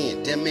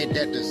 then tell me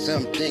that there's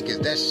something, cause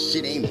that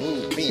shit ain't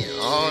moving.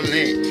 All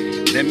in.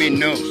 Let me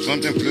know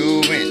something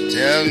fluent.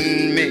 Tell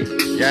me.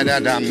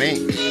 Yada, me.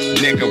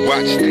 Nigga,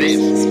 watch this.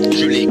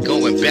 Truly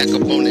going back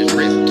up on this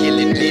riff.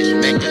 Killing this.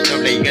 Making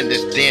sure they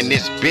understand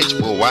this bitch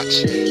will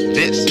watch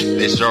this.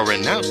 They sure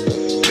enough.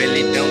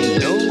 Really don't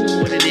know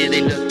what it is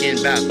they looking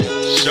about.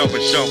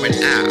 Showing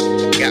out.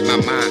 Got my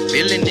mind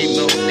feeling they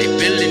move. They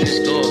feeling the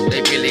score.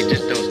 They really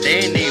just don't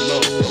stand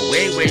anymore.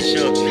 Way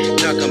short.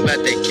 Talking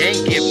about they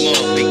can't get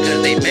more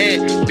because they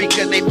mad.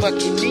 Because they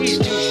fucking needs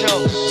too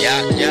short.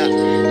 Yeah.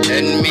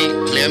 Let me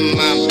clear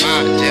my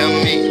mind. Tell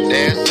me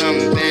there's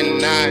something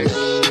nice.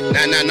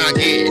 Nah,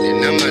 get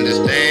it. I'm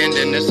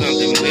understanding there's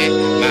something with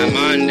my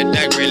mind that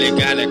I really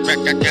gotta crack.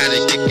 I gotta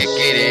get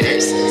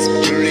it.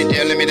 Truly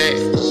telling me that.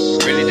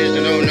 Really just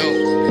don't know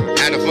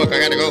how the fuck I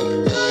gotta go.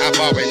 How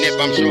far and if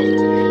I'm sure.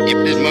 If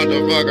this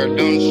motherfucker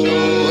don't show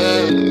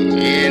up,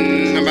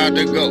 and I'm about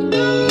to go.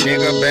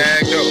 Nigga,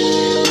 back up.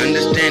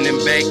 Understanding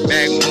back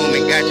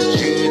movement. Got you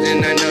choosing,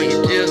 I know you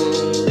do.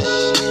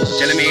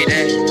 Telling me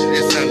that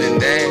there's something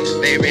that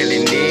they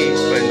really need,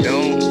 but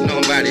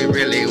nobody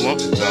really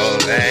wants. So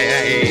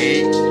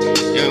hey,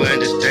 you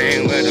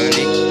understand what I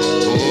need.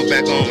 Pull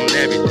back on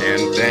every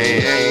damn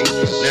thing.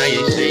 Now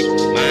you see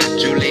my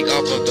Julie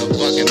off of the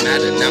fucking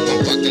matter. Now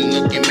I'm fucking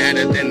looking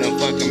madder than the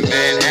fucking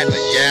man at the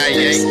yeah.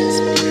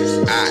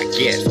 I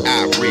guess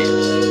I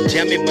real.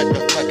 Tell me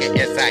motherfucker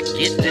as I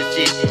get this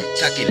shit.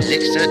 Talking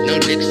licks up,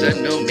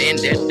 no man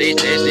that they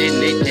tell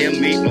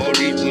me all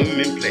these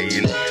women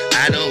playing.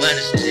 I don't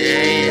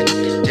understand.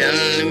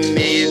 Telling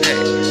me that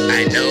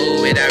I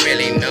know it, I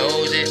really know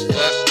it.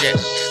 Fuck that.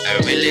 I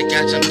really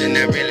got something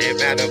I really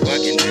gotta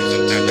fucking do.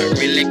 Sometimes I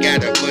really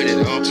gotta put it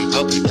on.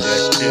 Oh,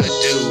 just to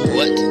do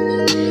what?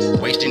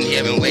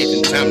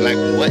 Wasting time like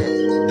what?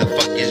 The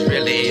fuck is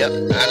really up?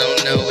 I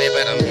don't know it,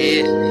 but I'm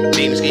here.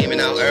 Beam scheming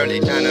out early,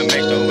 trying to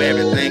make sure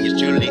everything is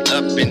truly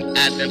up and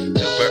at them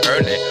super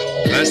early.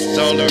 Blunts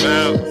all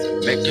around,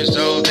 making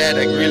sure that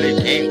I really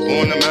can't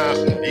point them out.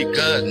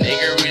 Because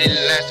nigga really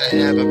likes to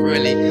have a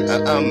really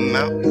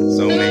amount.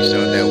 So make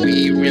sure that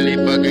we really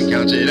fucking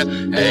count it up.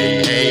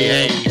 Hey,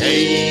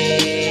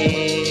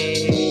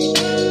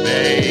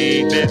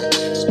 baby,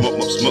 smoke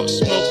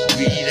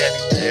weed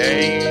every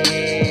day.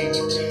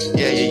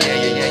 Yeah,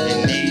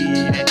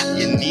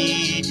 you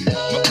need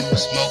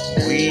smoke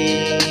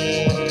weed,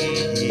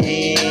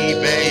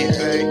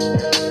 baby.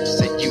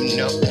 Say you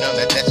know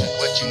that's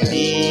what you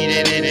need.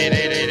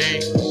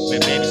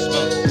 Baby,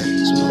 smoke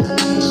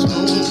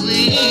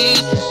weed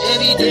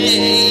every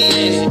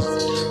day.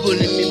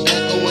 Pulling me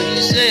back on what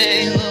you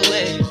say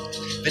away.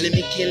 feeling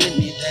me, killing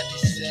me that they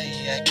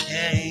say I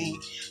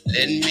can't.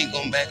 Letting me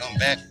go back on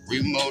back,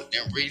 remote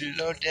and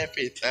reload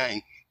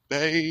everything,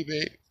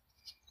 baby.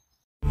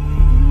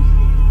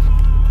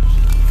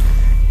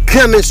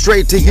 Coming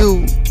straight to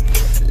you,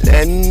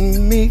 let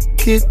me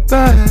get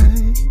by,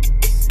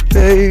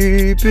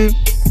 baby.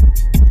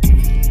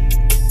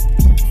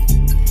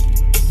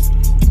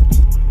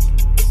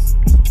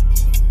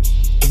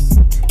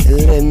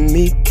 Let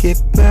me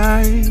get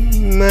by,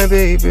 my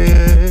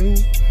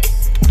baby.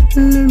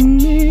 Let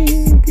me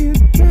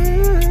get by.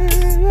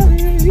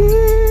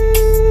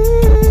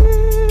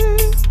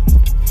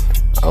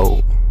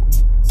 Oh,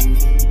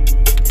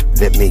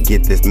 let me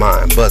get this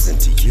mind buzzing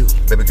to you,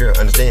 baby girl.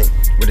 Understand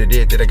what it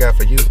is that I got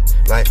for you.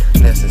 Like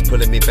lessons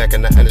pulling me back,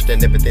 and I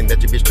understand everything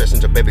that you be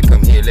stressing. So baby,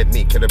 come here, let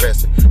me kill the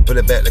rest. Pull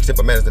it back like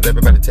simple matters that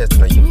everybody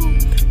testing on you.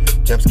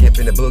 Jump skip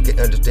in the book and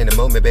understand the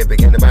moment, baby.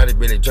 Ain't nobody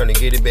really trying to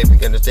get it, baby.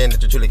 Understand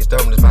that you truly get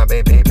stoned is my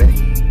baby, baby.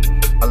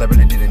 All I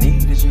really didn't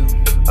need is you.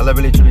 All I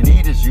really truly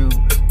need is you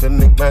to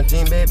make my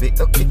team, baby.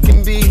 Oh, it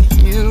can be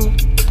you,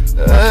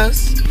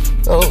 us,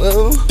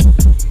 oh,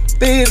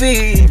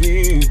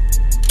 baby.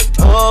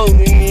 All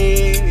we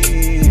need,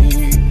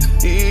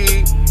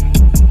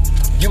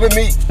 you and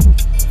me.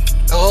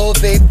 Oh,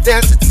 baby,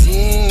 that's a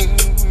team.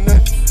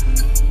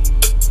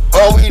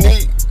 All we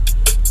need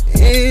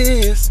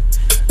is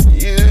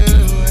you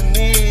and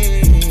me.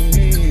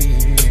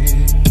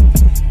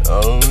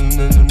 Oh,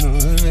 no.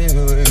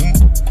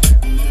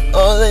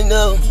 All I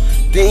know,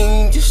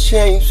 things just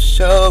changed,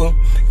 so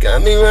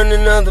got me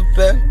running on the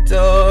back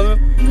door.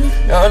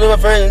 All of my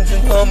friends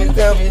and homies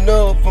that we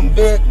know from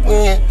back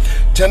when,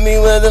 tell me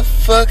where the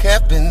fuck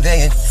happened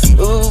then.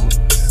 Ooh,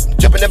 I'm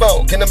jumping the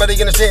ball, can't nobody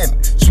understand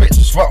me. Switch,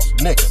 swap,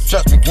 nigga,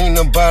 trust me, ain't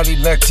nobody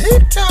like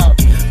TikTok.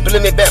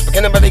 Pulling me back, but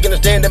can't nobody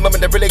understand the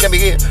moment that really got me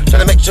here.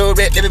 Trying to make sure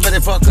that everybody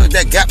fuckers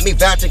that got me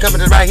vouching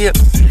coming to right here.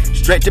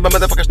 Straight to my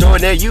motherfucking store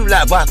and there you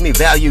like, watch me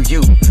value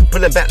you.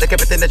 Pulling back like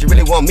everything that you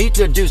really want me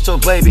to do, so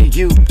baby,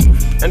 you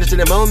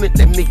understand the moment,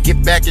 let me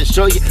get back and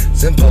show you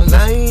simple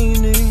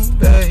lining,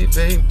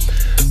 baby.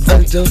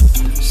 I don't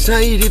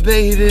say it,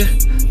 baby,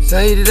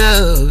 say it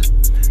out.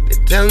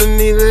 They're telling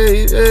me,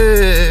 baby,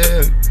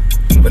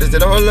 what is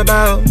it all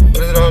about? What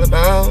is it all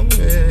about?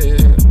 Yeah.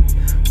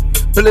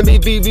 Pulling me,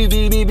 be.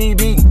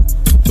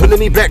 Pulling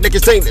me back like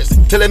you're stainless,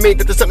 telling me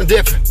that there's something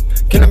different.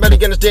 Can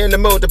nobody understand the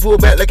mode to pull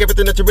back like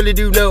everything that you really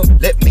do know?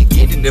 Let me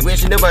get it, the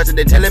wish and the watch, and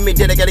they're telling me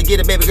that I gotta get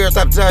it, baby girl,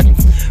 stop talking.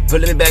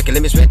 Pulling me back and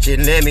let me switch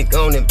it, let me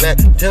go and back.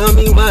 Tell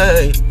me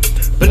why.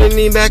 Pulling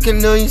me back and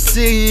know you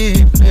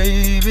see,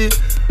 baby.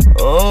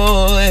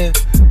 Oh, and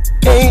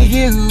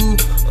you,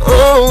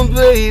 oh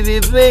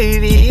baby,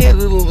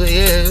 you,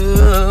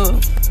 yeah.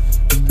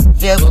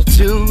 Level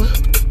 2,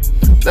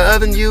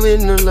 loving you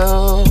in the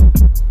law.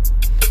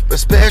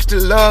 Respect the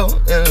law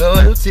and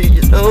loyalty,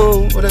 you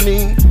know what I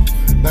mean?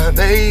 My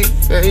baby,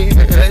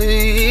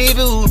 baby.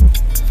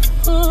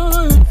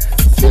 Oh,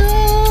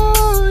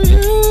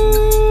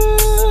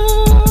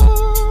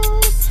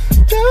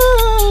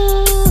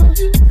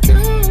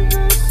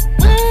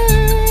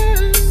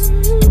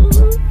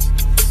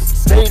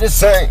 stay the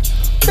same,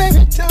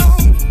 baby,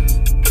 don't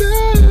go.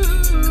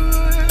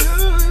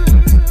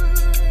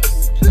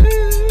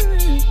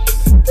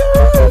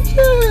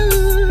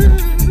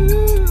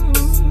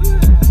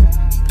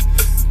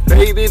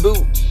 Baby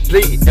boo,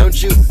 please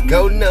don't you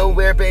go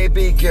nowhere,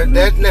 baby girl.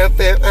 That's not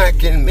fair. I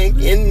can make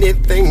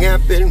anything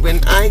happen when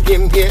I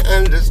am here.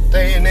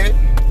 Understand it.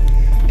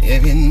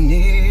 If you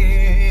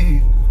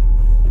need,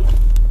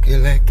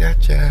 girl, I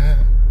got ya.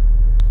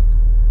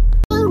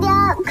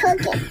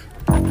 Cooking.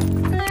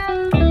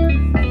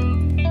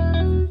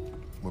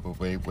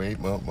 Wait,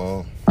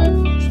 more.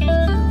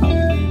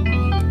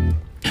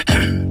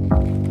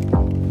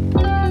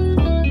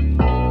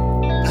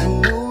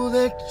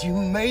 You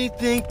may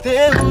think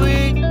that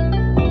we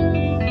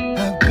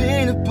have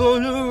been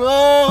upon the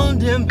wrong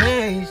damn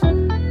page.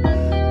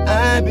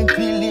 I've been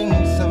feeling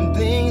some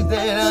things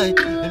that I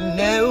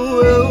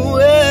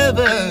never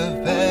ever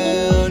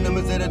felt.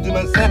 I'ma say that to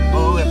myself,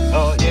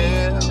 oh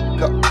yeah.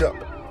 Go.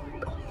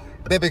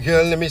 Baby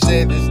girl, let me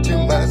say this to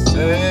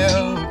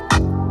myself.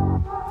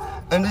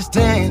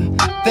 Understand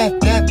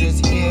that is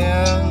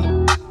here.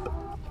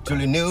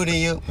 Truly new to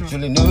you,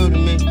 truly new to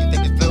me. You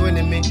think it's fluent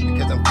in me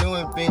because I'm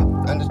fluent in.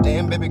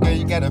 Understand, baby girl,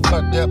 you got it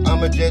fucked up.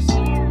 I'ma just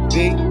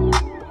be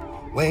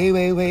way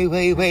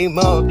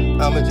more.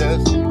 I'ma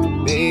just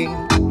be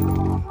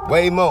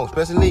way more,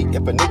 especially if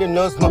a nigga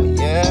knows more.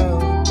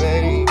 Yeah,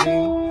 baby.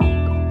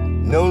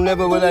 No,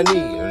 never will I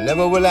need,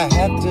 never will I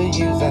have to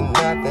use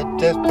another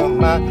test for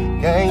my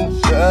game.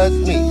 Trust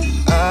me,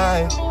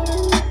 I'm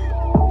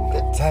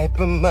the type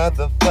of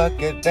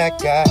motherfucker that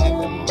got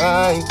in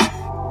mind.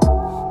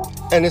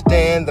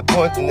 Understand the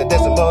points and the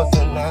decimals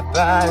and I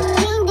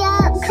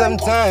vibe.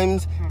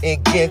 Sometimes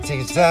it gets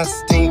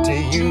exhausting to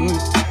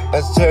use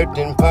a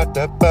certain part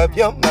of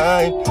your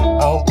mind.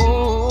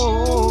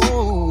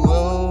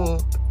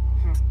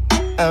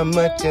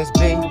 I'ma just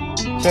be,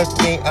 trust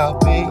me, I'll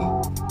be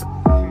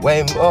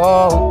way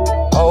more.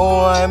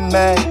 Oh, I'm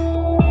mad,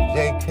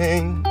 J.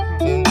 King,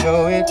 you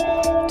show it.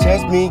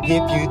 Test me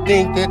if you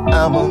think that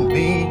I'ma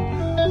be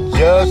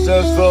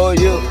just for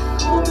you.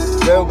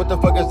 Girl, what the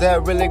fuck is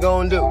that really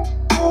gonna do?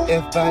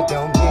 If I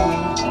don't mean,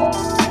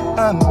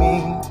 I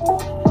mean.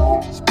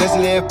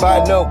 Especially if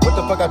I know what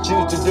the fuck I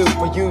choose to do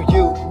for you.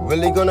 You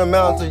really gonna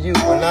amount to you.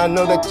 And I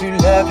know that you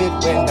love it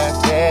when I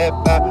step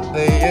out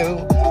for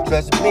you.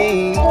 Trust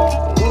me,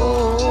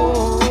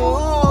 ooh,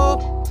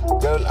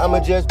 girl, I'ma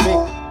just be.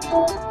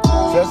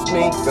 Trust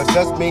me, girl,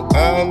 trust me,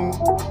 I'm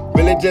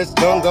really just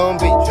gonna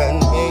be.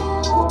 Trust me,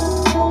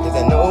 cause I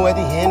know at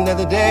the end of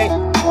the day,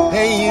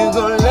 hey, you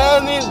gon'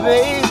 love me,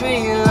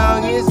 baby,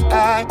 long as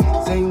I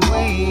say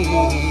we.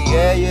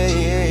 Yeah, yeah,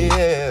 yeah,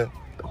 yeah.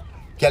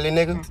 Kelly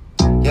nigga,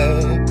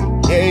 yeah.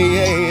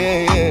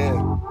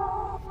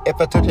 If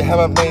I told you how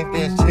I made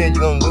this shit, you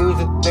gon' lose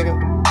it, nigga.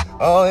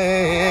 Oh,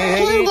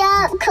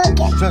 yeah.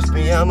 Trust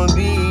me, I'ma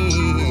be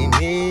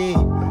me.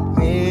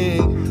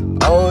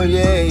 Oh,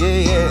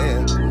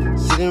 yeah.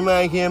 Sitting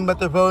right here, I'm about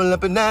to roll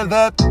up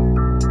another.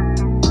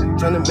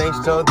 Trying to make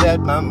sure that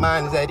my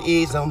mind is at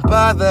ease, don't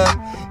bother.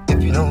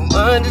 If you don't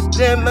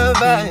understand my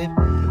vibe,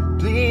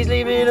 please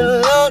leave it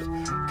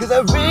alone. Cause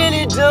I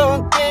really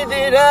don't think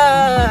that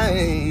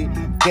I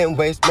can't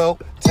waste more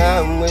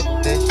time with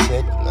this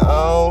shit,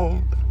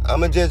 no.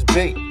 I'ma just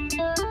be.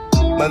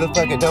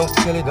 Motherfucker, don't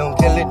kill it,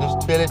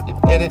 just feel it,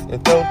 hit it,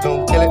 and don't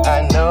kill it,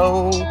 I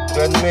know,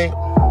 trust me.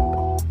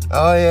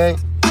 Oh yeah.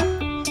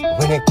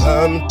 When it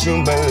comes to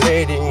my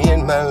lady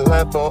in my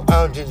life, oh,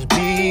 I'll just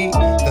be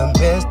the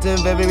best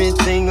of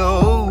everything,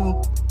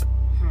 oh.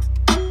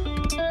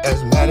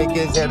 Asthmatic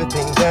is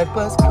everything that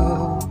was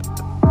cool.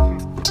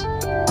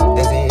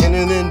 At the end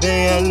of the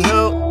day, I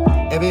know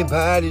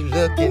everybody's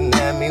looking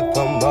at me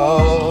for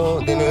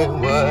more than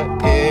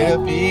what it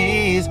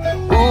appears.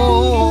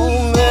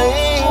 Ooh, man.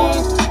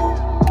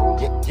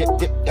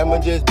 Yep, I'ma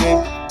just be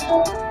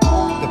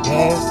the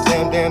best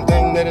damn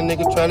thing that a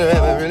nigga tryna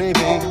ever really be.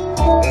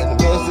 As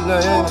best as I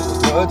am, as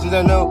much as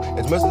I know,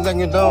 as much as I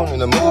can do,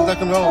 and as much as I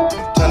can roll.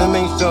 Tryna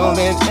make sure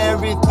that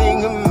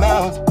everything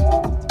amounts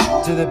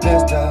to the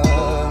best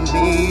of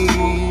me.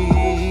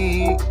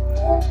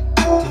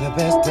 To the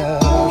best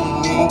of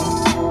me.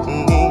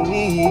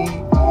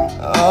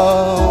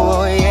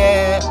 Oh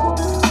yeah.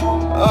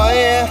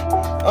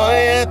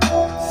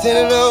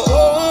 Sitting on,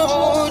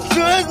 oh,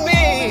 trust me.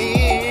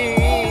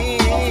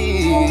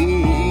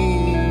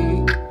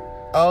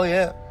 Oh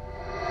yeah.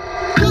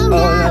 Oh,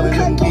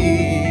 loving me.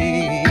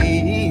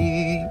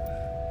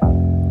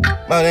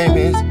 My name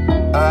is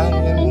I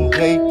am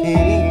J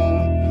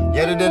King.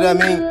 Yeah, that I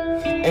mean.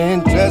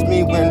 And trust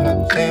me when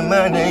I say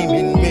my name,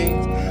 it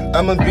means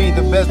I'ma be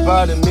the best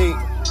part of me.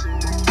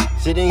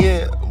 Sitting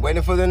here,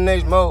 waiting for the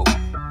next mode.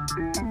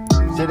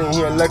 Sitting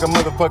here like a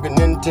motherfucking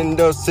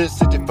Nintendo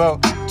 64.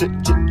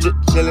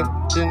 Chillin'.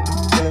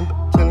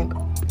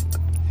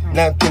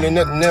 Not feeling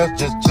nothing else,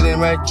 just chillin'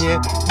 right here.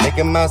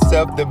 Making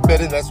myself the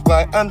better, that's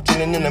why I'm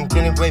chillin' and I'm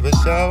killing flavor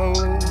show.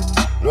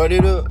 Load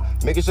it up,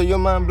 making sure your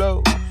mind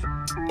blows.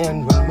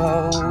 And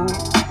remote.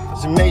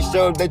 So make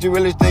sure that you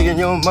really stay in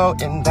your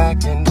mode and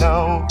back and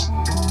don't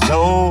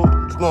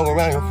smoke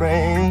around your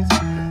friends.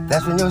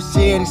 That's when your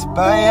shit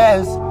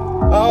expires.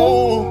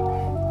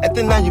 Oh, at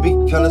the night you be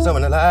calling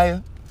someone a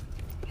liar.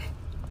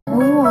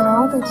 We want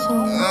all the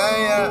change.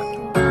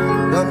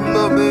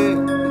 Bumblebee,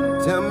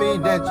 tell me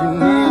that you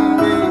need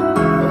me.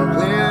 I'm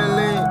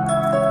clearly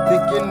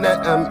thinking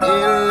that I'm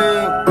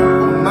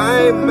ailing.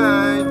 My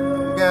mind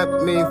got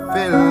me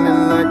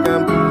feeling like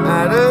I'm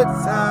out of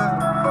time.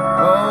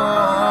 Oh,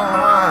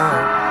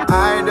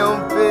 I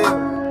don't feel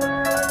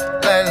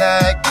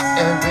like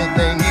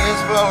everything is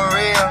for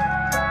real.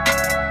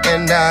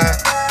 And I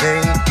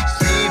can't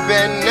sleep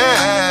at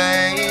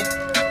night.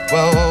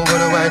 Well, what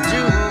do I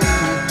do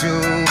to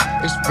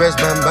express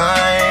my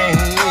mind?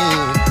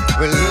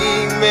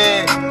 Relieve me,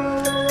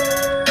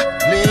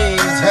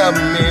 please help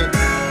me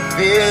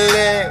feel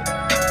it.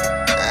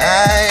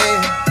 I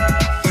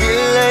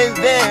feel like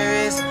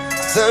there is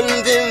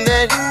something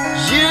that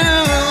you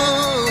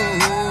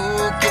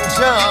can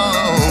show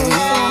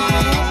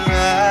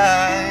me.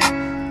 I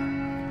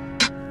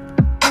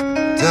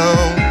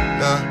don't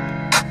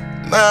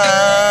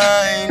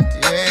mind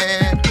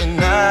it,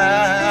 and I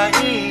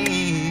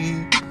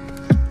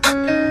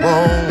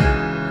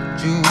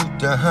want you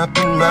to hop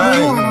in my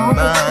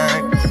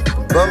mind.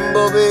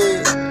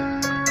 Bumblebee,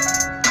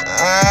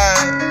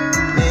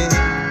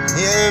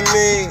 hear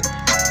me.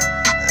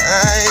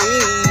 I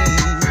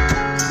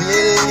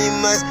clearly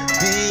must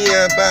be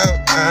about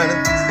out of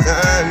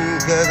time,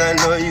 cause I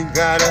know you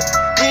gotta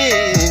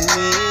hear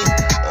me.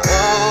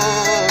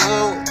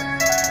 Oh,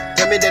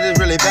 tell me that it's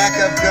really back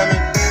up coming.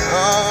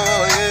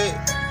 Oh yeah,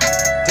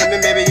 tell me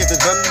maybe if the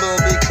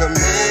bumblebee coming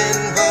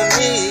for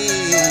me.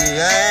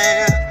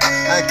 Yeah,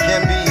 I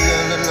can't be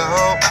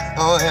alone.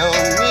 Oh help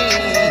me.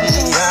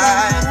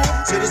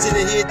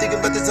 Sitting here thinking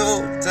about this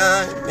whole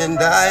time, and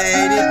I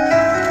hate it.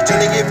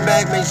 Trying to get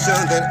back, make sure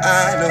that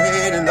I don't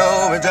hit an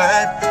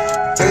overdrive.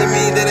 Telling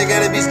me that I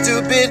gotta be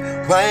stupid,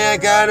 why I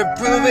gotta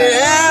prove it?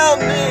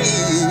 Help me.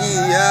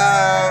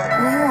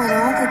 We want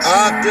all the change.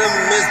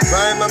 Optimus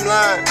Prime, I'm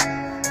lying.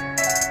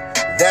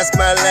 That's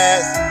my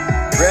last.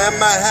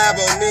 Grandma have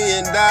on me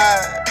and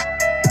die.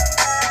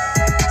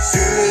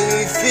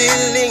 Truly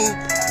feeling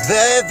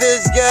that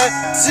there's got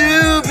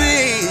to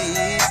be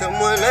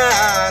someone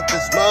out to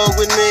smoke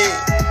with me.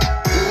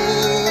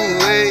 Ooh,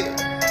 wait.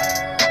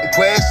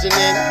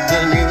 Questioning,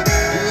 can you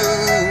do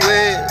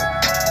it?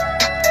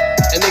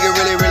 A nigga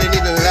really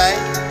need a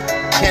light.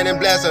 Cannon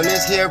blast on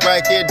this here,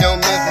 right here. Don't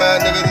miss my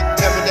nigga.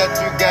 Tell me that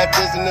you got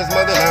this in this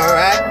mother,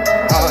 alright?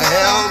 Oh,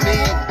 help me,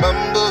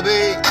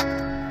 Bumblebee.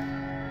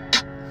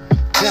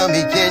 Tell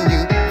me, can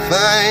you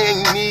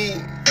find me?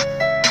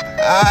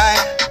 I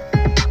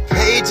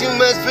paid too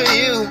much for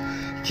you.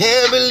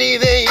 Can't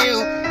believe that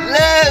you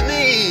love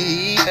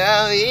me.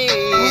 Oh,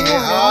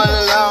 yeah, all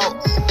alone.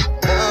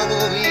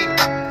 Bumblebee.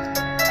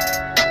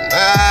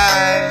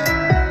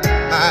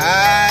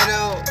 I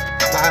know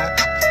my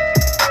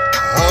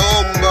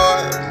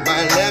homeboy,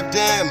 my left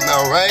hand, my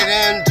right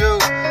hand too.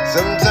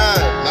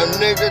 Sometimes my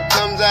nigga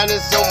comes out in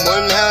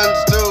someone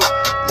hands too.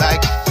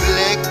 Like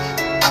flick.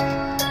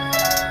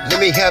 Let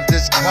me have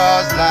this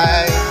cause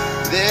like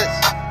this.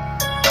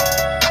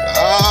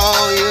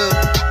 Oh, you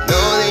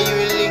know that you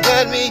really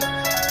got me,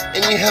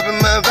 and you helping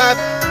my vibe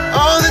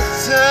all the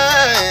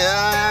time.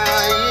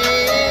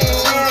 Yeah.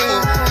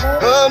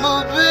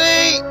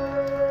 Bumblebee.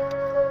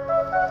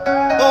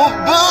 Oh,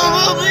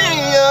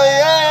 Bumblebee, oh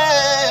yeah.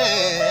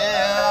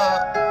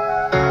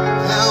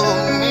 Help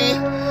me,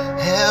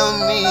 help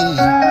me,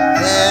 I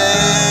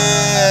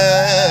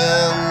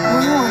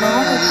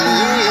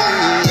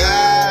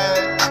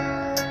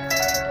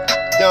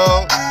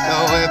don't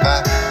know if I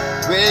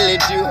really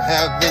do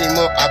have any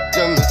more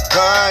Optimus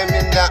Prime,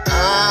 and that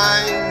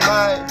I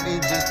might be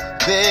just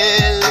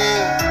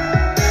feeling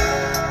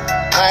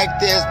like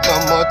this. No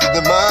more to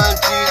the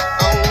munchies.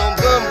 Oh no,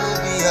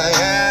 Bumblebee, oh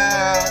yeah.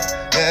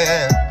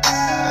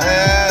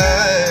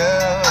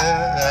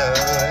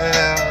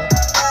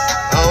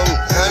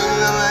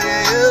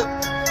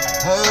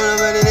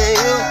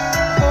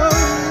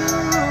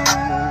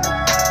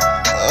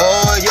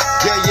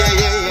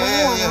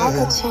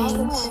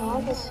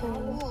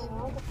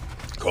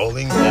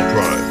 Calling all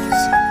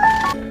primes.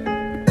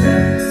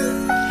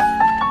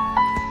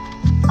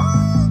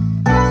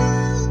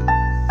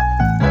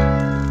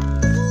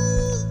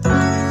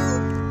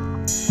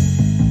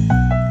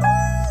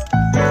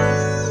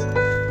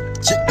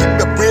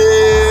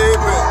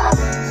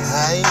 I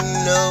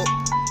know,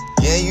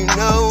 yeah, you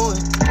know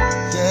it,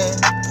 yeah,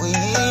 we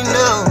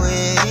know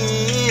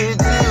it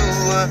too.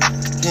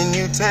 Can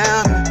you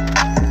tell me,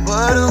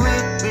 what are we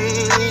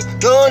really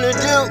gonna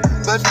do?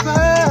 But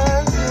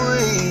first we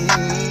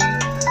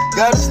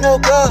gotta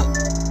smoke up,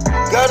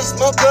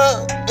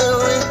 and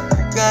we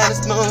gotta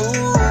smoke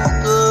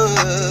up.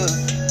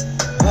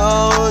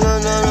 Oh,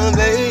 no,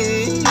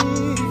 baby.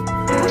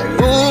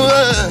 Ooh,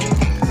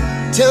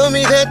 tell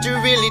me that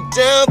you're really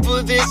down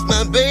for this,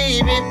 my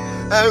baby.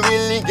 I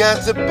really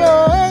got to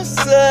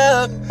bust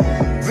up.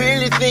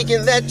 Really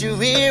thinking that you're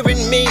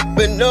hearing me,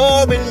 but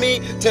ignoring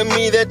me. Tell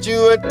me that you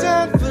are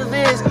down for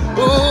this.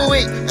 Ooh,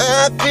 wait,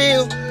 I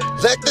feel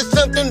like there's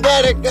something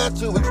that I got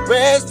to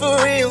express for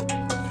real.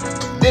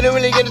 Didn't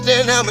really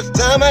understand how much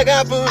time I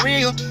got for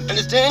real.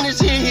 Understand this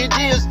here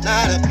just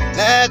not a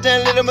last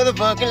damn little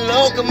motherfucking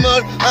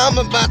locomotive. I'm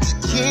about to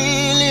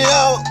kill it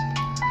all.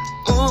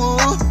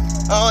 Ooh,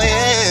 oh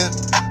yeah.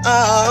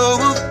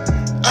 Oh,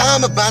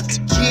 I'm about to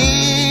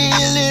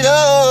kill it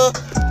all.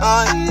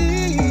 Oh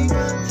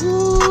yeah.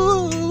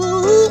 Ooh,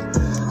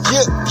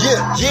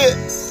 yeah.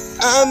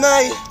 I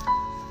might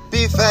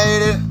be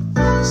faded,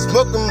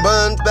 smoking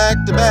buns back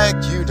to back.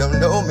 You don't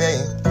know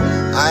me.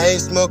 I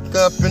ain't smoke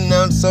up and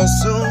down so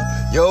soon.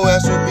 Your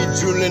ass will be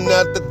drooling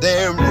out the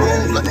damn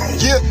room. Like,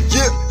 yeah.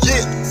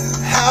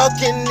 How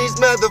can these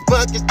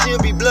motherfuckers still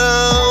be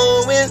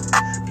blowing?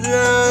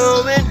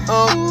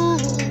 Oh,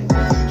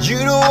 you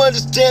don't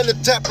understand the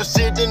type of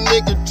shit that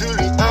nigga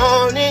truly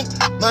owning.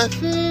 My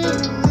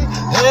feelings.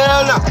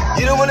 Hell no,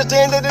 you don't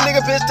understand that the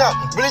nigga pissed off.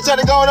 Really trying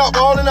to go off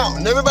all and on.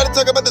 And everybody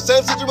talk about the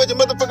same situation,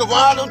 motherfucker.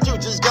 Why don't you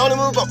just go and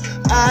move on?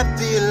 I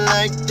feel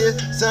like there's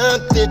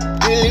something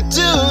really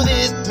to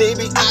this.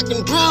 Maybe I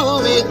can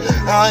prove it.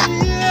 Oh,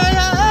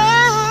 yeah.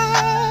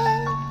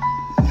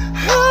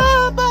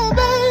 Oh,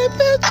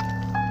 baby.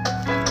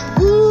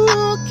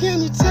 Ooh,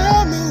 can you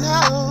tell me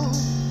now?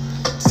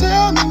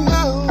 Tell me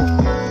now.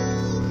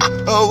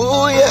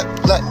 Oh, yeah.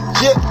 Like,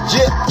 yeah.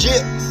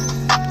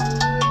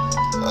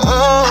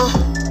 Oh.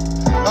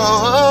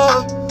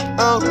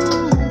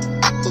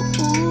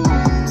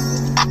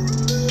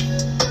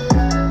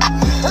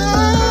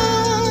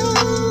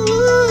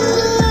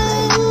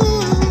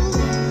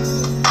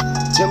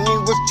 Tell me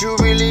what you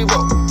really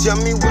want. Tell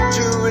me what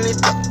you really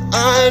thought.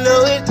 I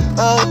know it.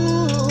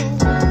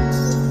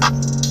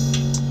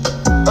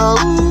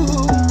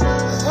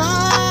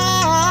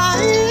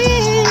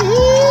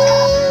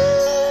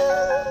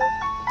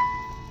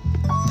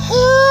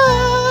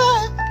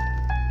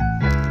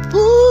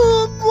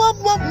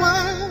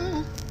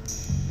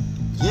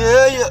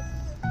 Yeah.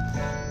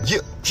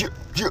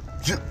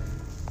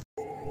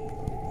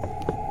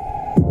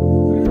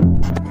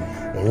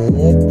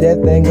 Let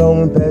that thing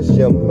go and pass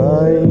your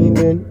mind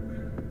in.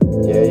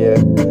 Yeah,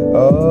 yeah.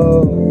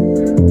 Oh,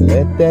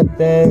 let that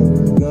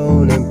thing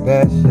go and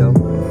pass your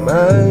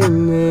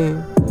mind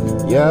in.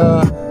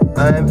 Yeah,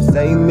 I'm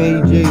same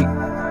AG.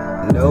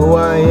 No,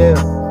 I am.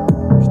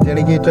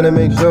 Steady here trying to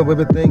make sure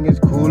everything is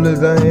cool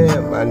as I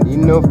am. I need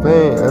no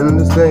fan,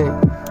 understand.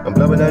 I'm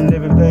blowing on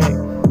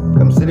everything.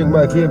 I'm sitting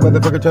right here,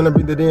 motherfucker, trying to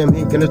breathe the damn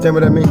heat. Understand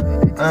what I mean?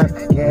 I'm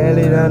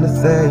carried on the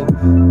same,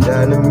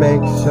 trying to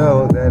make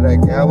sure that I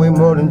got way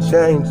more than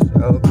change.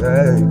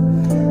 Okay,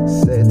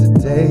 said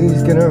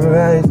today's gonna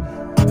rise.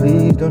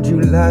 Please don't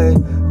you lie.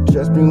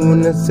 Trust me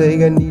when I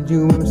say I need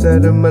you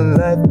inside of my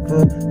life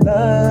for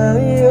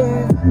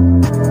life.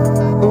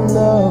 Oh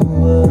no,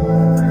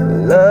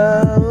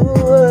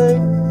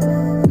 life,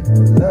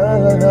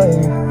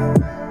 life.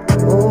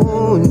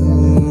 Oh yeah.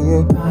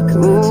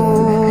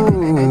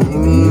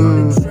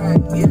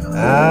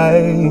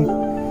 I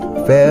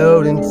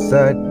fell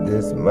inside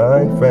this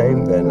mind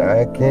frame that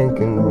I can't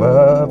come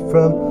up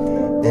from,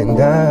 and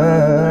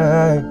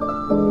I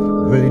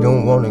really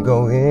don't want to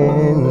go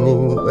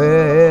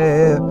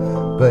anywhere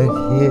but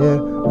here.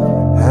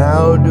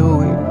 How do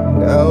we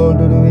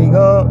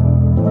go?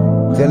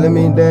 Telling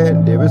me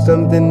that there is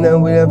something that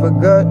we have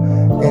forgot,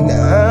 and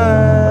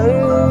I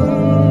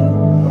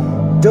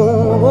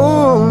don't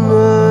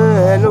wanna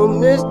have no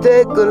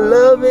mistake of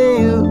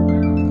loving you.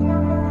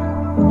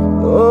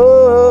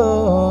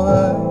 Oh,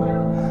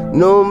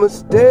 no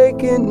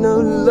mistake in no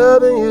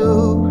loving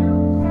you.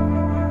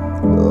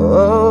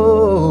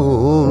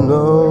 Oh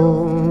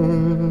no,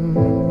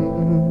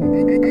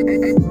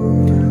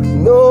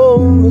 no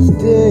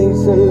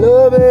mistakes in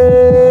loving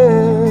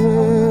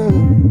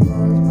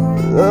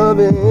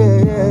you.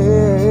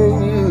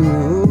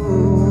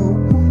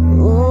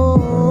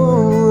 Ooh,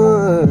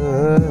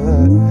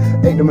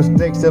 ain't no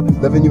mistakes of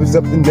loving you is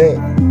something that.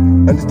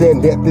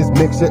 Understand that this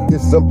mixture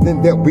is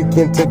something that we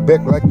can take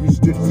back, like you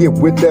stood here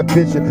with that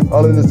picture,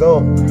 all in the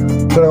zone.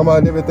 Talking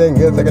about everything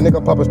else, like a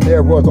nigga pop a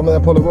steroids on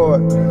that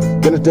Polaroid.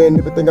 Understand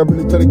everything I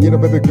really try to get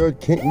up, every girl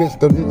can't miss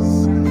the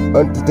list.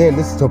 Understand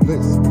this is so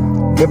bliss.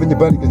 Loving your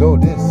body is all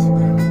this.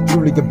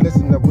 Truly a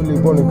blessing, I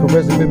really want to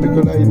caress it, baby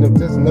girl, I ain't no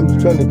testing. I'm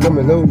just trying to come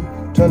and know,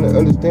 trying to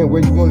understand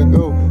where you want to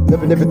go.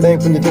 Loving everything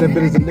from your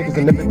credibilities and niggas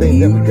and everything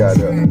that we got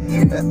up.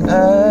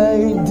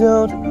 I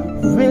don't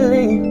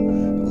really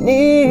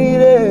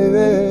need it,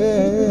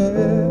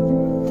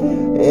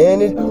 and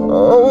it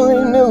only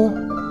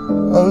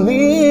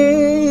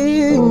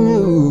you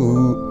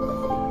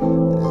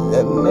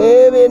that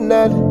maybe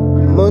not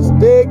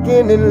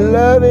mistaken in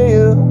loving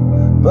you,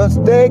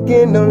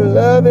 mistaken in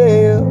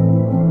loving you.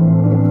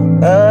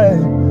 I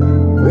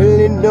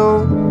really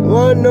don't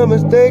want no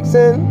mistakes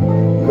in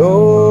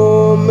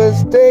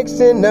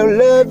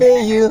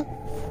loving you.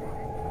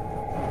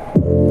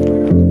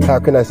 How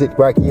can I sit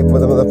right here for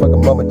the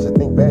motherfucking moment to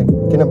think back?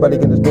 Can nobody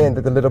understand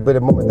that the little bit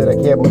of moment that I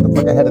care,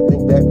 motherfucker, had to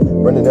think back?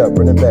 Running up,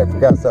 running back,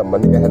 forgot something, my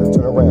nigga had to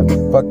turn around.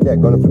 Fuck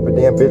that, gonna flip a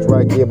damn bitch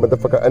right here,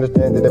 motherfucker,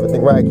 understand that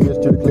everything right here is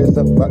truly clear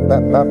stuff, pop,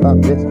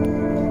 bitch.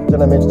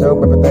 Tryna make sure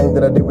everything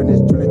that I do in this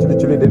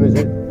truly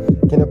legit.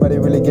 Can nobody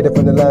really get it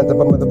from the lines of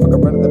a motherfucker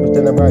brother that be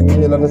standing right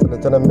here, honestly,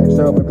 tryna make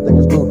sure everything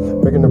is cool.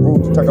 Breaking the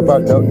rules, talk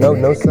about no,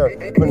 sir.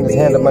 Putting his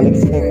hand up, my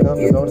niggas can't come,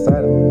 there's no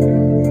inside him.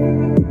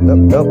 No,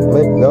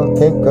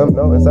 can't come,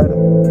 no inside him.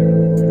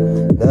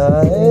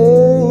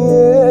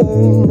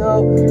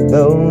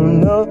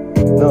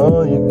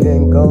 No, you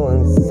can't go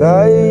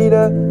inside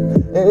her,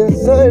 hey,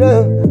 say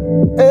that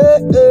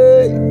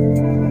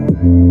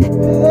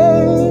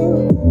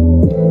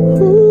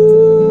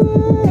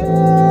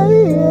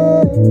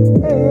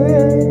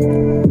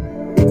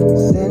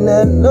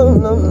no.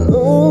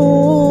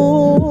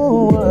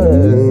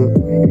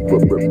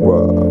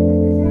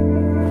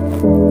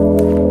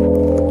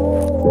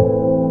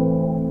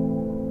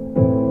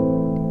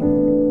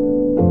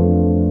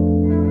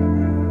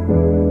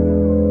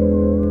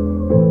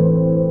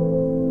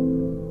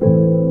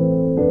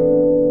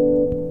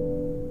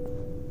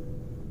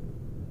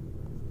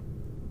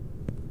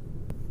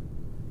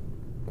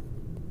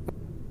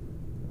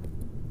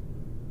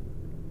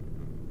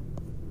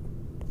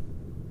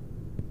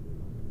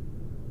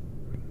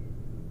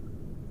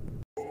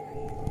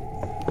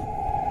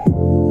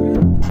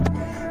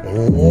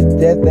 Let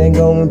that thing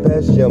go and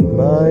pass your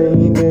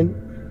mind in.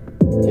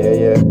 Yeah,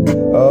 yeah.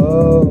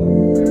 Oh,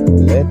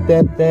 let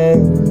that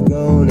thing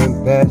go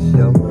and pass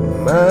your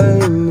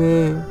mind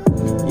in.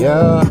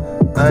 Yeah,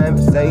 I'm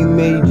same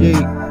AG.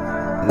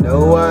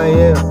 No, I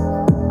am.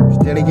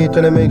 Steady here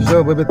trying to make sure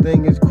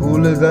everything is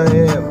cool as I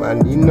am. I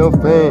need no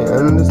fan,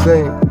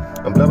 understand.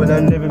 I'm blowing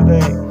on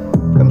everything.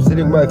 I'm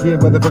sitting right here,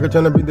 motherfucker,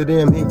 trying to breathe the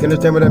damn heat.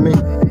 Understand what I mean?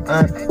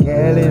 I'm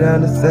carried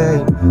on the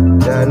same,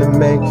 trying to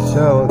make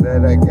sure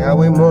that I got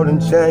way more than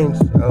change.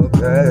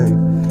 Okay,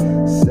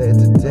 said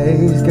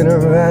today's gonna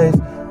rise.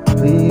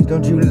 Please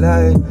don't you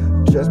lie.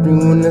 Trust me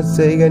when I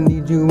say I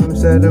need you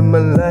inside of my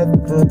life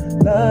for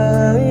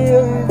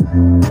life.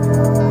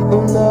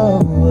 Oh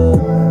no,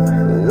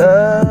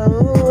 life.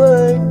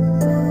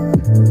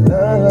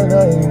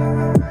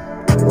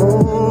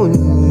 Oh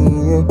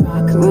yeah.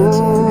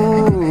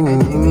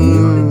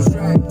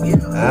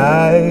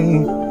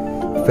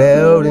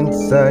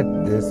 inside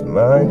this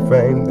mind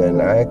frame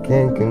that I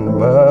can't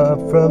come up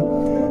from.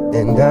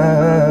 And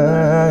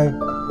I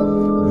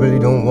really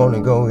don't want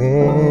to go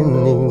anywhere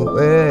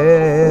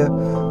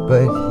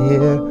but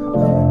here.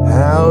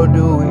 How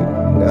do we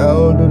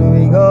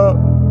go?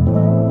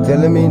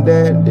 Telling me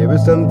that there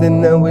is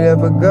something that we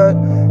never got.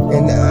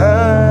 And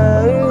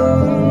I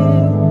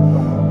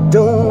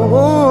don't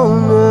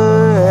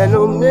wanna have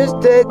no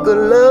mistake of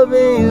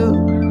loving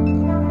you.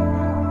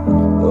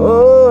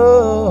 Oh,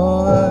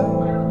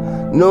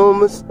 no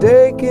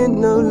mistake in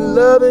no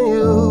loving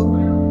you.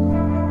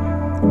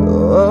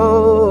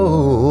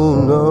 Oh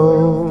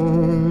no,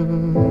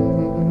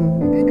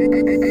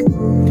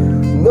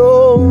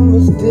 no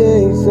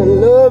mistakes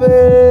in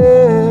loving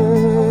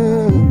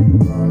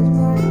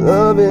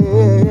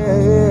you.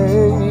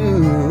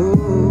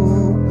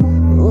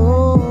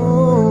 Ooh.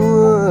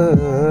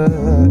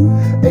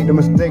 Ain't no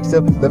mistakes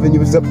of loving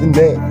you is something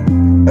that.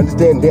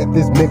 Understand that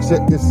this mixture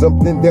is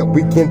something that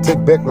we can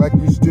take back, like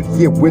you stood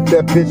here with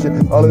that picture,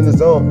 all in the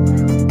zone.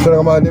 Talking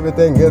about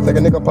everything else, like a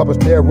nigga pop a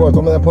steroids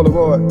on that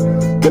Polaroid.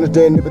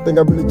 Understand everything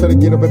I really try to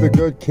get up, baby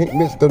girl, can't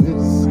miss the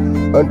this.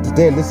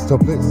 Understand this is so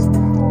bliss.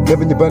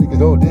 Loving your body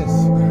is all this.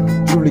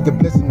 Truly a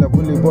blessing, I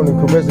really want to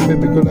caress it,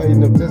 baby girl, I ain't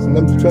no testing.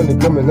 I'm just trying to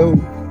come and know,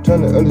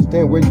 trying to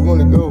understand where you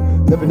want to go.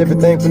 Loving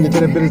everything from your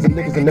credibility and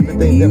niggas and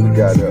everything that we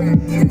got up.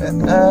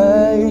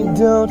 I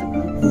don't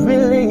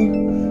really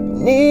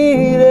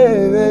need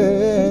it,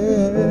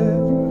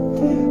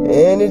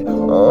 and it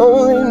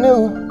only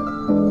knew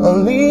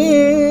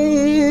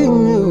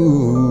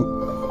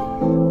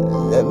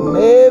that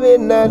maybe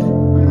not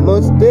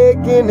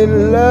mistaken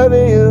in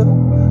loving you,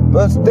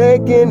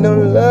 mistaken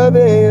in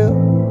loving you.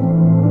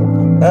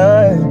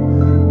 I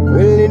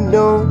really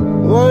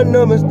don't want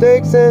no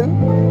mistakes in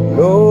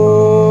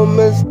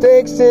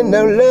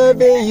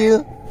loving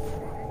you.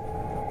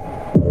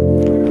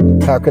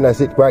 How can I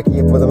sit right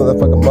here for the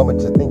motherfucking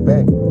moment to think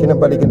back? Can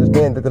nobody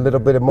understand that the little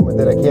bit of moment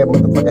that I had,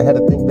 motherfucker, had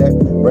to think back?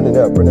 Running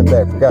up, running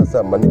back, forgot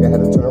something, my nigga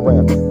had to turn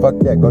around. Fuck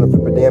that, gonna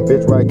flip a damn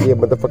bitch right here,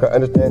 motherfucker,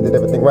 understand that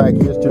everything right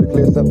here is truly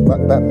clear, something, pop,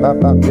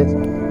 bitch.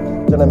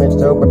 Tryna make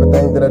sure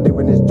everything that I do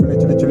in this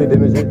truly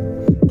legit.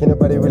 Can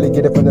nobody really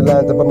get it from the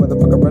lines of a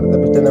motherfucker brother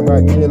that be standing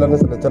right here,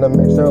 honestly, tryna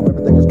make sure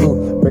everything is cool.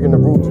 Breaking the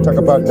rules, talk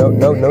about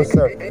no,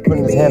 sir.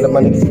 Putting his hand up,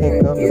 my niggas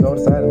can't come, there's no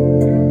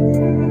deciding.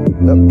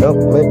 No,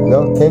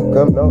 can't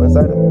come, no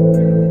insider.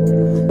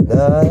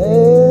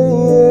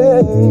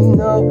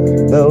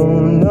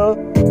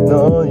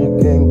 No, you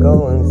can't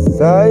go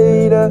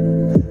inside her.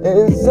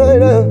 Hey.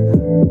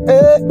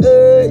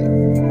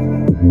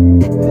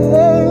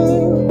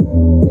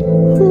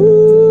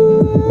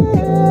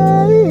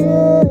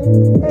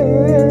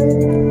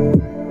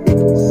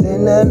 Say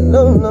that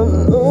no.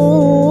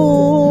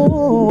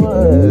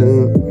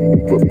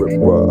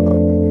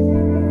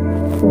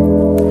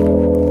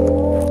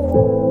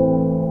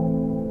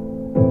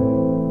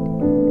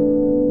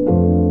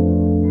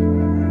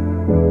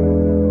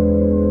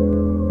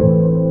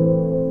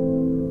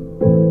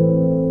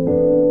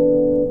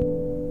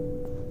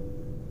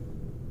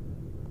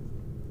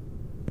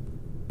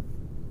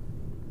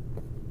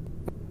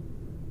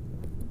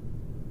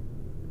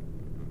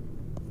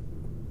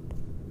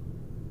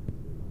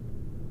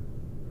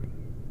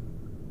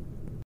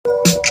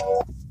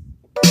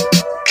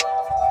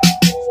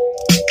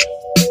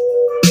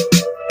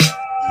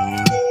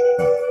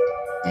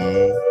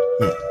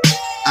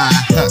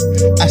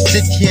 I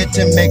sit here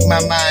to make my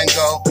mind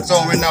go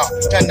soaring off,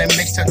 trying to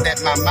make sure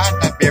that my mind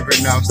not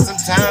veering off.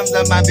 Sometimes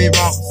I might be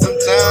wrong,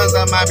 sometimes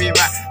I might be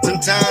right,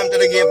 sometimes I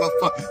don't give a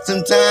fuck,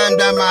 sometimes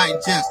I might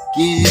just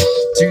give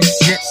two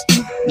shits.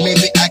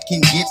 Maybe I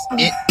can get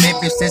it.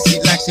 Maybe says she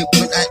likes it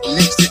when I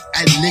licks it.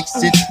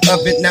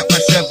 Of it, now I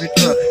shove it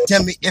up.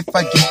 Tell me if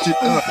I get it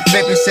up.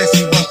 Baby says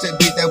she wants to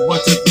be that one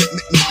to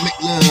make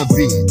love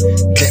it.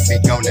 Let me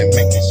go and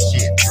make this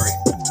shit drip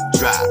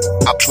dry.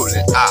 I pull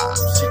it out.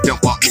 She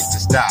don't want me to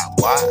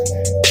stop. Why?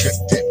 Drip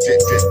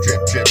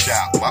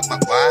down.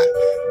 Why?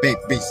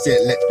 Baby said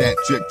let that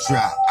drip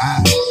dry.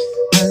 I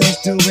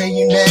like the way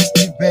you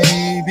nasty,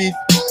 baby.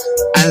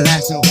 I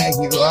like the way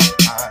you are.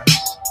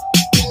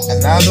 I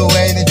love the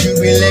way that you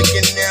be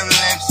licking them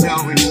lips,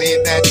 showing me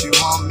that you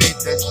want me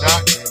to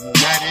start getting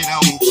ready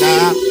on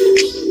top.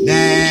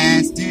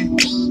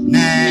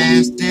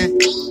 Nasty,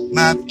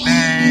 my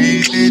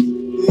baby,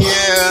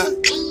 yeah.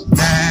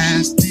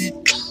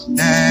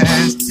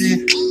 Nasty,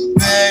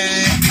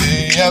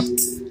 baby, yep.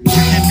 You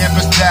can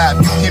never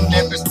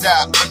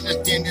stop.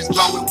 Understand this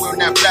moment will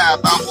not fly.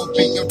 I will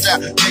be your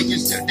job,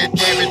 making sure that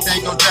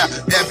everything gon' drop.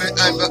 Never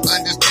ever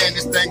understand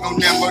this thing gon'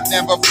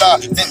 never fly.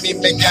 Let me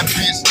make that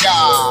bitch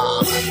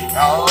stop.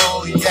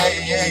 Oh yeah.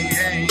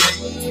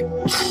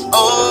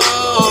 Oh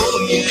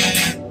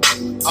yeah.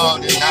 All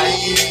the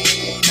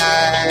night.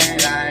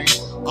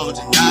 All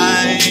the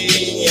night.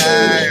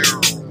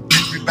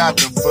 About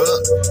to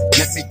fuck.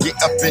 Let me get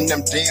up in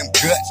them damn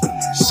guts.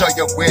 Show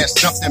your ass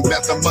something,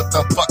 better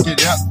motherfuck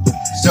it up.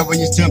 Showing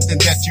you something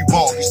that you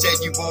want. You said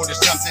you wanted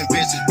something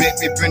vicious,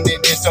 baby. Bring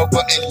it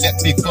over and let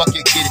me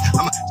fucking get it.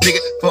 I'ma stick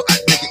it before I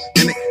lick it.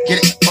 Let me get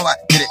it before I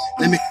get it.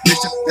 Let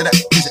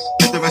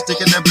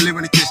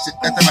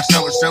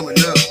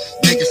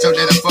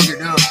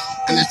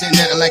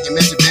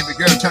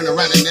turn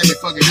around and let me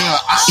fuck it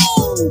up.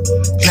 Oh,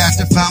 got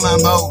to find my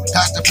mode,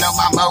 got to flow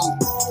my mode.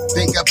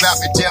 Think about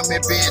me, tell me,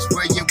 bitch,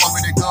 where you want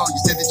me to go. You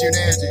said that you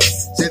nasty,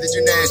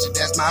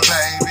 that's my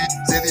baby.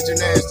 Said that you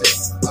nasty.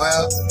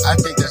 Well, I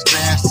think that's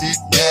classic,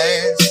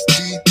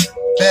 nasty,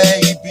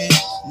 baby,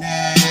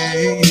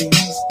 nasty,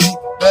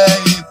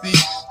 baby.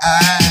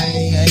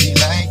 I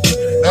like it,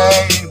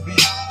 baby.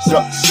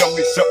 Show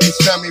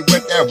me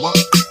what that one.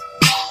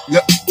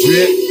 Look,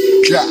 drip,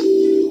 drop,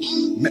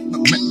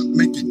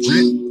 make it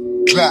drip,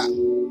 drop.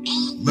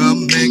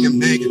 Mama,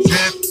 make it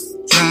drip,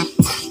 drop,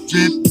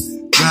 drip,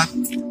 drop,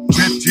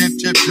 drip, drip,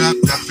 drip, drop,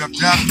 drop, drop,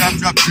 drop, drop,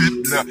 drop, drip.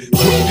 Look,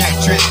 whoop that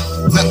trick,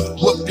 look,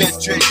 whoop that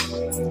trick.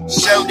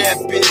 Show that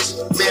bitch,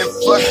 man,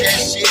 fuck that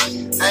shit.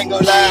 I ain't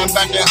gon' lie, I'm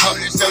about to hold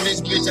it. So this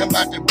bitch, I'm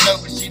about to blow,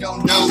 but she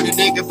don't know. The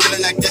nigga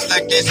feeling like this,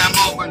 I'm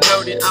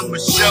overloaded. I'ma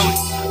show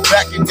it,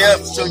 back it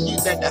up, so you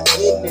that the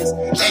business.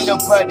 Ain't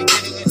nobody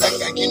getting it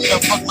like I get it.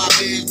 Fuck my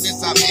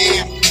business, I'm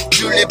here.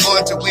 Truly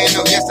born to win,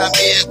 oh yes, I'm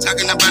here.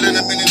 Talking about it,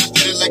 I'm in the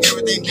street like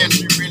everything that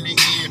you really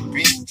is.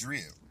 Bitch,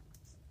 drill.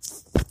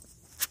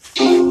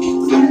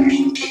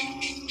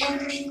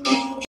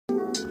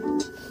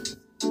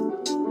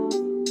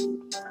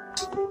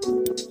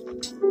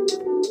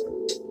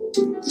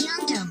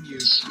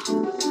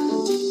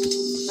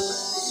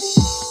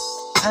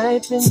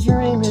 I've been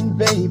dreaming,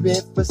 baby,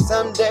 for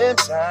some damn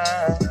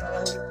time,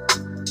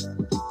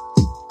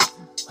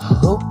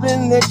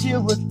 hoping that you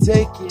would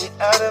take it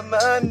out of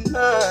my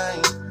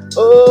mind.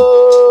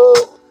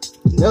 Oh,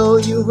 no,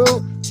 you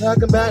won't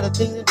talk about the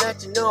things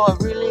that you know I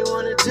really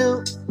wanna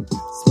do.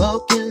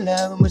 Smoking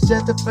love was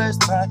just the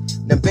first part.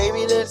 Now,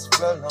 baby, let's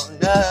roll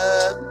on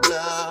up,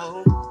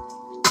 no.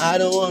 I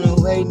don't wanna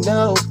wait,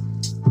 no.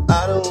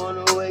 I don't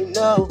wanna wait,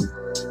 no.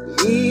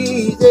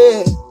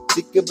 Easy.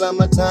 Think about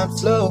my time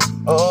slow.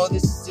 All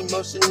this is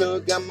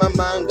emotional, got my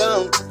mind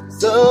gone.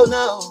 So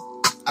no,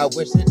 I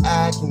wish that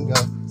I can go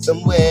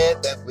somewhere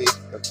that we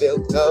can feel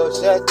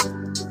closer.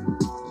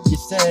 You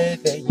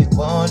said that you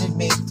wanted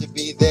me to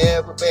be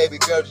there, but baby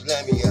girl, just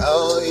let me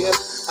hold you.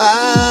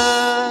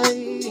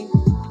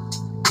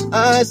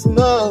 I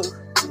smoke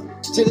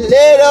to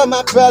let all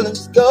my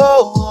problems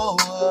go.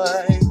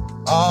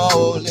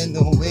 All in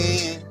the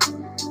wind,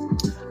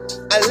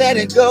 I let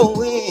it go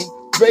in.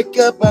 Break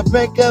up, I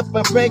break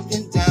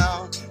it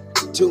down.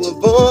 To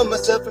avoid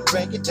myself and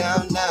break it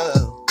down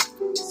now.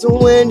 So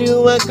when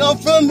do I go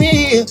from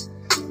here?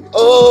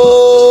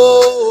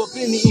 Oh, up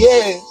in the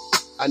air.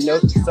 I know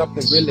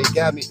something really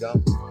got me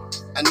gone.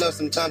 I know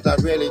sometimes I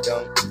really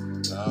don't.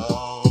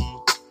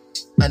 No.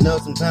 I know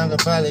sometimes I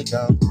probably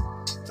go.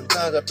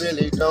 Sometimes I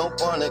really don't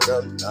wanna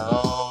go.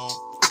 No.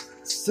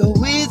 So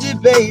easy,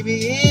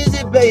 baby,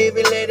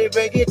 let it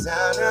break it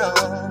down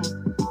now.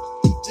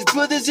 Just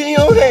put this in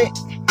your hand.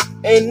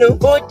 And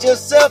avoid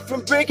yourself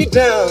from breaking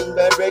down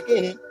by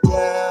breaking it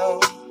down,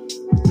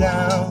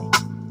 down,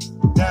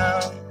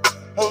 down.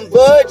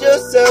 Avoid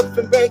yourself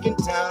from breaking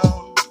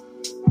down,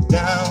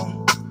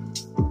 down,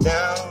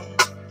 down.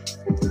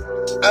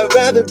 I'd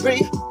rather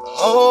breathe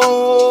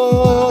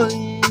all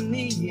in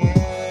the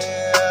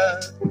air.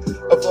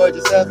 Avoid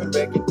yourself from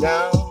breaking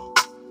down,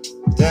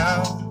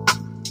 down,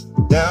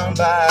 down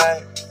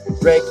by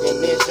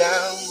breaking it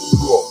down.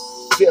 Whoa.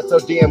 Feel so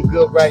damn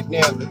good right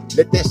now.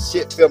 Let that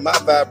shit feel my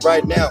vibe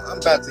right now. I'm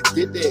about to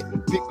get there.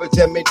 People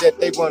tell me that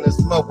they wanna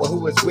smoke, well,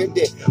 who is with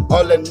it?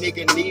 All a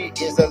nigga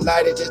need is a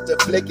lighter just to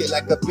flick it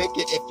like a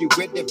picket. If you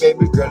with it,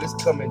 baby girl, it's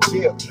come and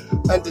chill.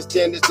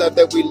 Understand this love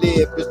that we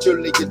live is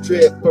truly a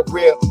trip for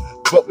real.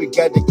 But we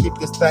got to keep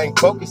this thing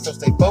focused, so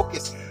stay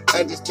focused.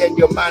 Understand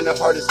your mind and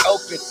heart is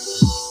open.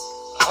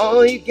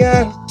 All you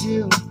gotta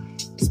do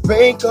is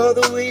break all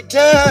the way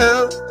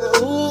down.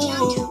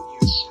 Ooh.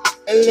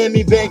 And let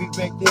me, baby,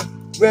 break this.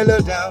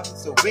 Rello down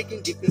so we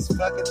can get this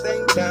fucking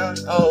thing down.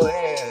 Oh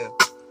yeah,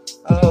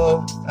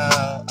 oh,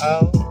 oh,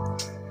 oh.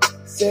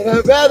 Said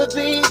I'd rather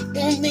be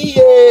in the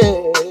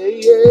air,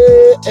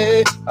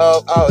 yeah.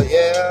 Oh, oh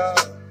yeah.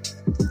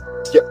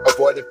 Yeah,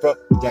 avoid it from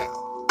down,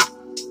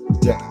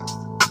 down,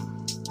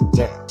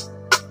 down.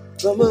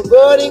 From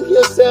avoiding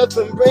yourself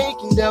and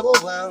breaking down. Oh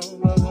wow,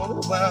 oh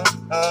wow,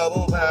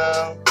 oh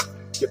wow.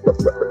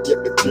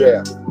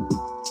 Yeah.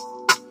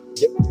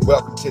 Yeah.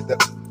 Welcome to the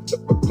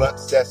blunt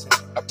session.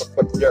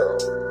 Girl,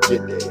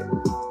 get there.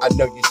 I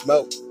know you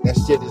smoke. That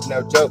shit is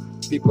no joke.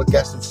 People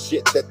got some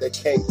shit that they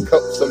can't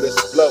cope, so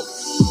let's blow.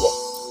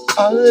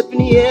 All up in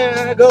the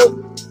air I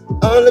go.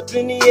 All up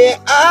in the air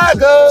I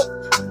go.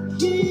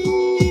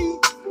 Yeah,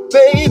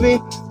 baby,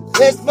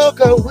 let's smoke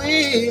a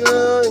weed.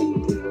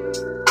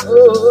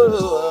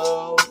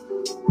 Oh,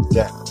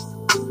 down,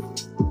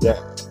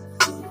 down.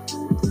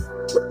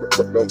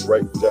 Don't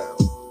break down.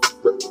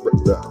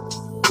 Break down.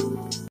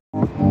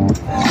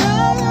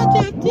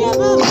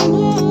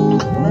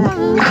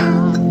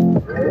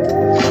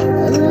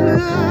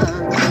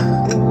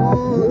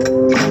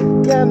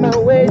 Got my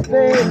ways,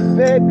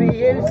 baby,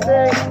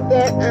 anything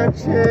that I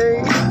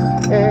change.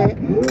 Hey,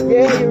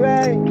 yeah, you're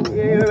right.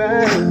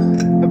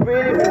 I've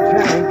really been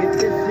trying to get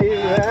this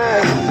shit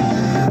right.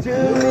 To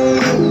me,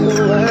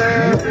 to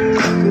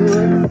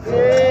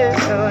understand.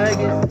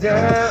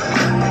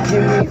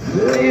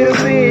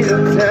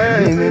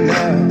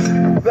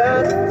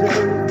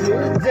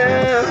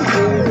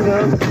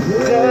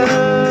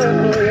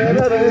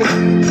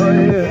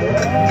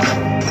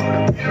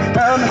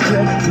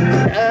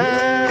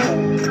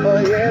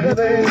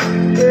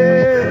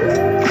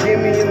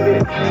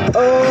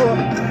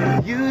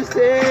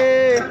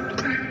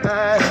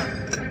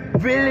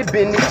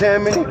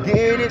 determined to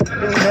get it,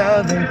 and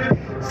now they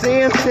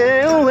say I'm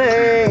staying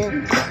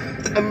away.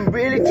 I'm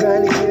really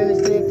trying to get in and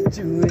stick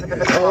to it.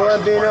 Oh,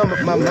 I've been on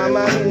my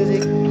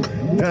music,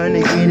 trying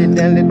to get it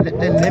done,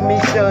 let me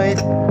show it.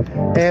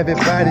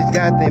 Everybody's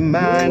got their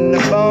mind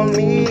upon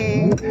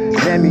me.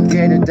 Let me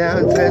get it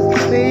down,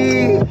 trust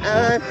me.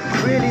 I'm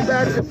really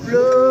about to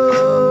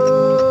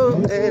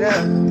blow it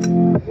up.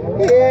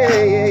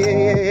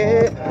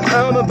 Yeah.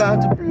 I'm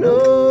about to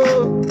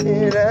blow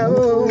it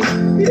out.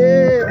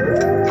 Yeah,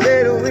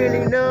 they don't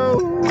really know.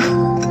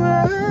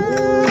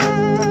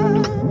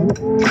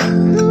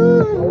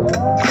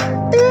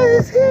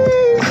 Is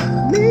it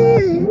me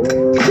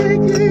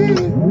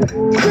checking?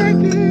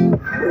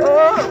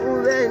 Oh,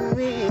 let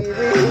me be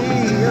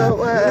your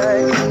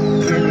wife.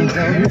 Really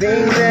don't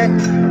think that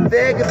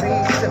there could be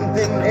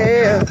something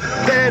else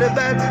that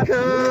about to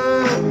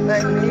come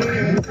like me.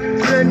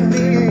 Could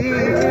be.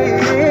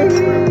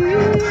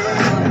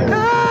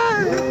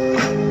 I'm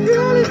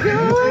really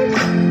going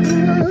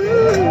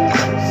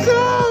so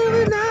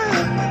now,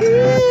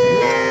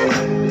 yeah.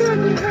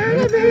 Nothing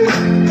hurt me,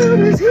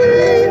 come is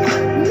here,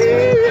 me.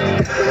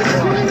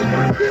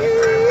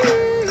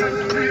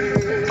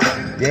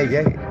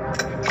 Yeah.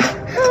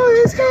 How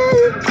is it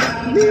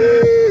me?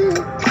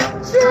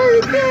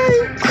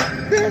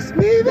 That's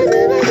me,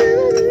 baby.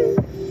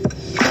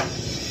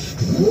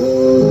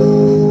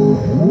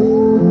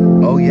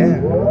 Oh yeah.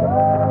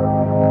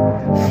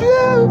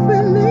 Flow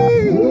with me.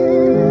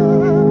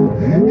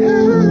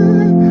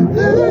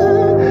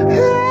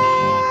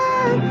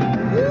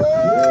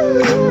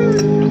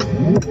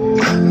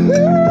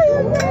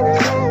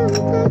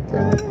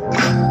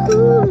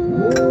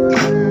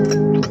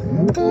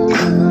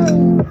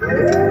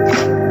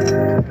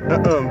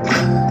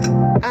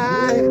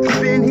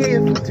 I've been here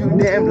for too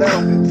damn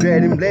long,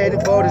 dreading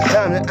blading for this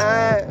time that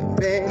I've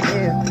been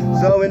here.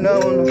 So and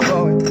on the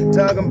phone,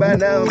 talking about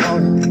now I'm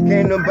on it.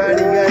 Can't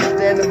nobody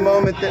understand the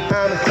moment that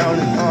I'm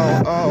starting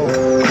on.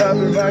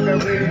 Poppin' rock, I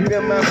really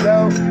feel my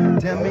flow.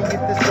 Tell me if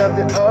there's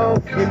something,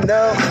 you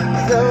know,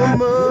 some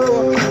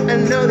more. I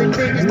know they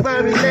think it's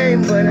probably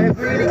lame, but I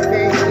really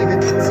can't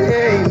even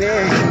say it.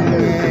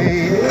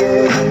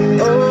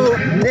 Oh,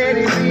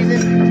 steady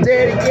reason,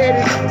 steady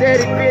getting,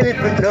 steady feeling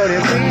for no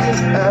damn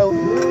reason. Oh,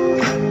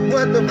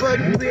 what the fuck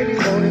you really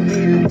wanted me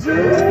to do?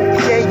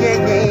 Yeah, you.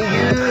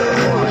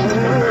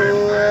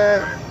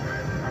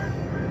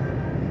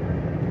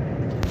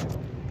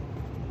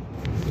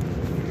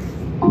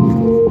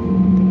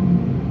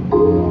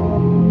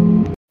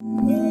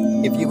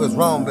 If you was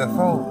wrong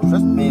before,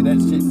 trust me, that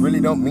shit really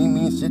don't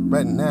mean shit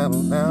right now.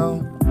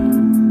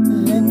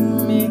 Let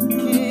me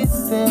kiss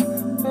that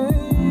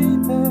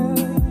baby.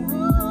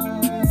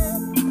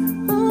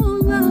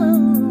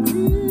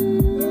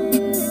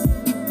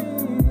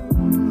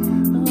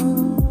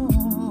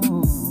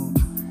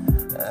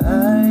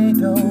 I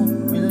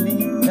don't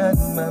really got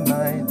my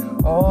mind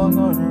all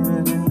on the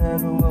rhythm, I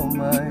don't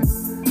mind.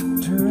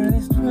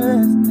 Truly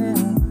stressed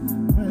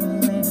and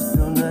really just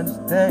don't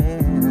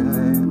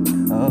understand.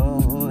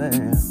 Oh,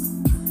 yeah.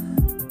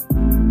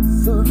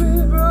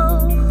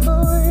 Cerebral, you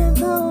know,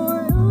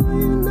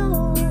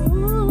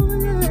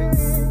 yeah.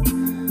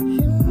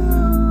 You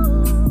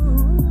know,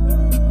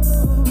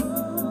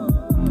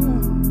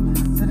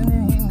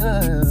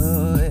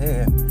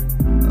 yeah.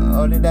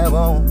 All that I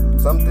want.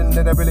 Something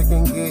that I really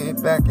can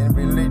get back and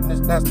religion is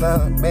not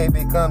love.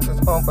 Maybe comes as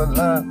home for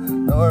love.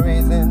 No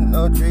reason,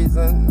 no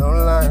treason, no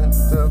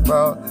lines to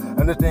cross.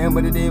 Understand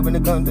what it is when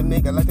it comes to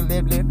me. I like to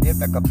live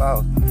like a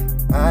boss.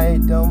 I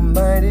don't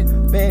mind it,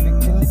 baby,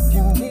 till if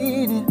you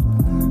need it.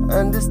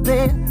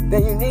 Understand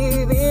that you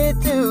need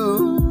it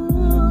too.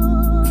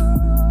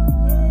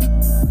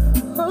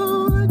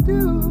 Oh, I do.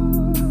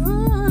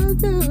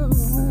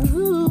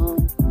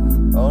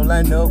 All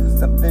I know is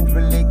something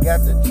really got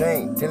to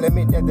change. Telling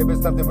me that there is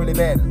something really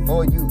better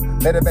for you.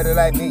 Better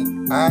like me.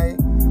 I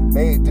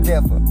made to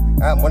differ.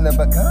 I'm one of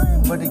a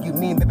kind. What do you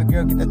mean, baby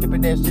girl? Get that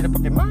stupid ass shit up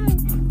off your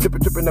mind.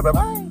 Trippin' never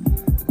mind.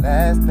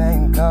 Last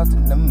thing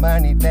costing the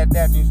money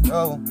that you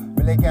stole.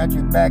 Really got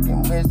you back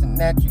and wishing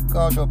that you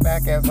called your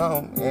back ass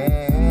home.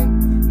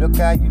 And look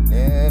how you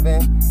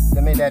living.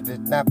 Tell me that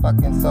it's not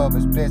fucking so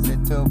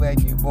explicit to where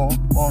you won't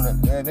wanna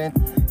live in.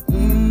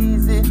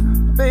 Easy,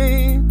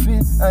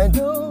 baby, I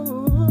know.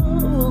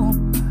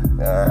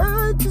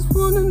 I just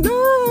wanna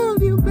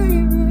love you,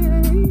 baby.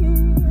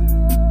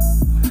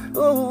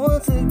 Oh,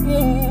 once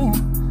again,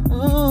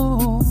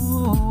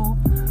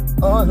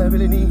 all I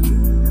really need,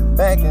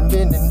 back and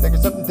bending, like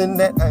it's something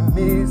that I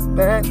missed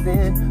back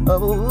then.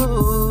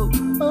 Oh,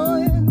 you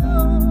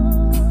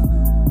know,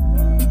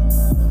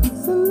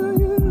 so now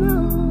you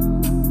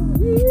know,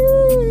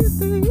 yeah,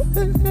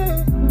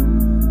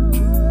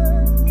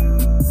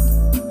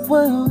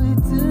 what we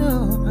do,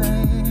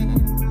 babe?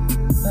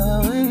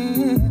 Oh,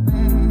 babe.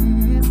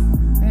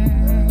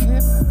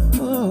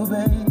 Oh,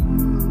 babe.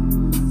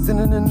 So,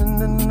 no.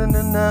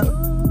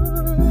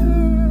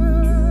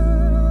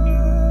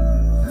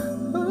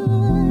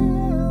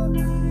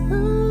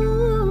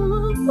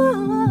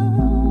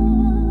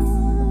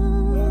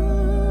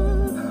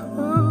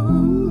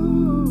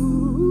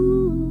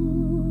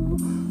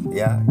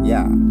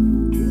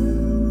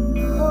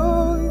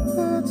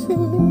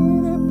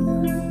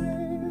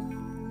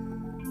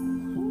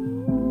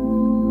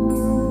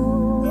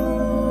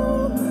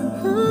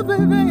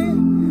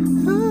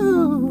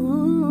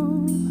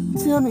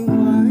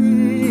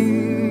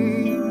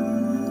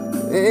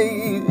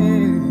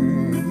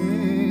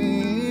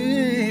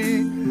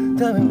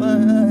 tell me why.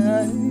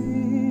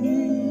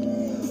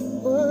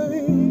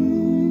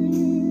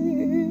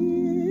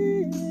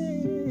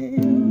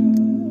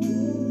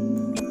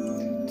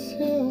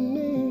 Tell me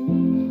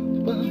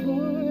why.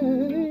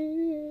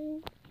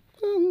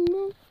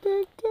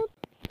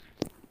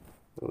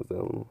 What was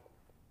that one?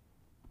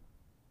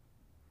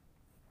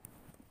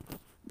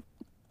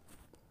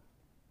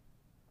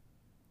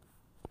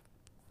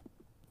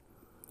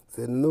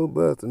 Said no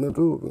bus, no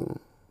talking.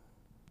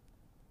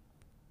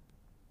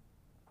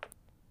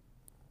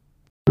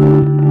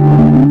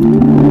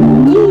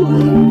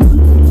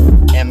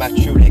 Am I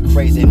truly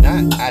crazy?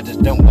 Not. I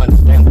just don't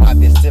understand why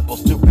this simple,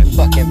 stupid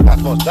fucking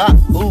pop won't stop.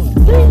 Ooh,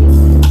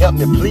 help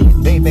me please,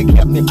 baby,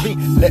 help me please.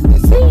 Let me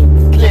see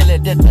clearly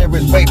that there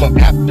is way more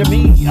after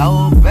me.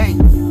 Oh,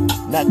 baby.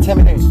 Now tell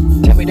me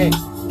that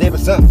there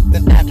was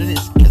something after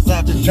this. Cause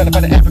I'm just trying to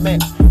find the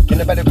aftermath. Can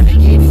nobody really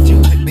get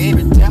into it,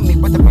 baby? Tell me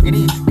what the fuck it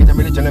is. Cause I'm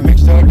really trying to make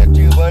sure that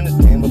you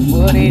understand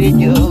what it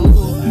is.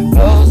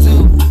 Oh,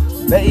 so,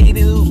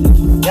 baby,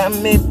 got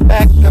me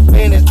back up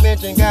in this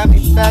mansion, got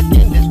me back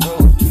in this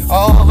room.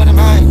 All over the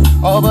mind,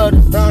 all over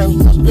the time,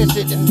 so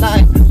explicit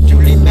tonight.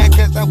 Julie mad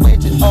cause I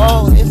waited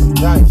all this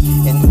time.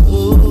 And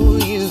ooh,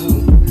 you,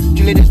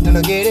 Julie just don't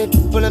get it.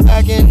 Pulling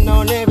back in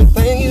on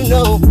everything you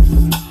know.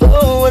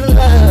 Oh, what a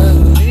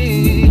love,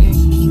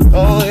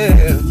 oh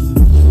yeah.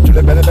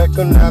 Julie better back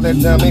on now, they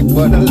tell me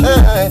what a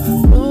lie.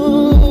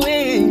 Ooh,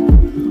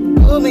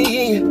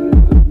 me,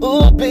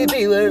 ooh,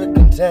 baby, what a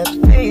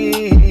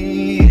catastrophe.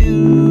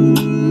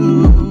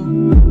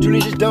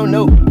 Julie just don't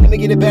know. Let me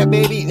get it back,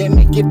 baby. Let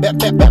me get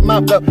back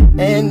my flow.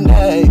 And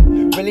I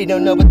really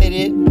don't know what they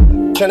did.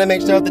 Trying to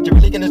make sure that you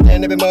really can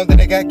understand every moment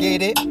that I got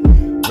get it.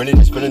 Really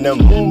just feeling the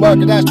moonwalk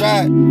that I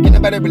stride. Can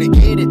nobody really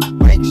get it?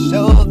 Make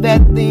sure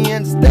that they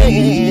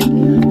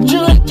understand.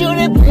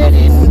 Julie,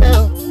 pretty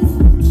now.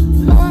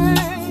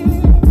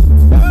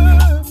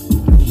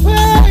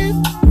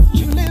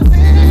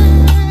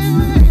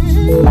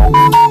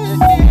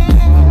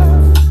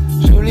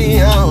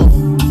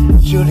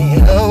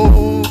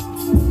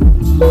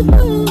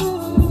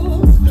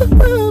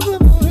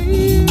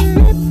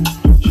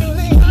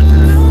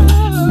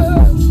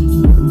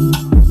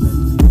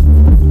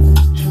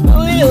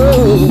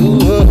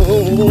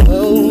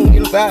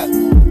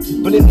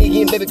 Pulling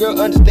me in, baby girl,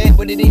 understand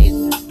what it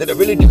is that I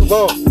really do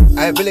want.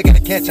 I really gotta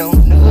catch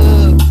on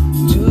up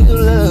to your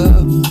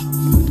love.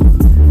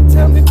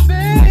 Tell me,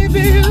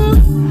 baby,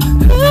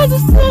 how to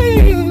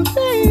say,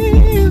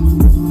 babe,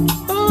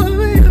 oh,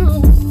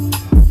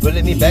 you.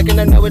 Pulling me back and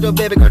I know it, oh,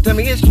 baby girl, tell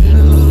me it's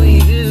true,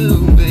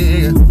 you,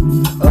 baby.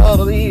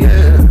 Oh,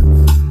 yeah.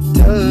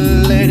 Tell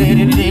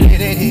you,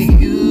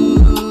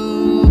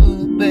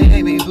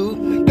 baby, boo.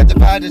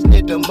 I just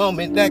did the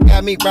moment that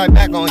got me right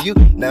back on you.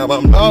 Now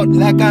I'm lost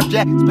like I'm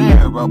Jack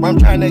Sparrow. I'm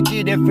trying to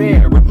get it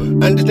fair.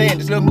 Understand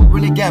this little move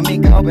really got me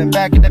going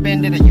back in the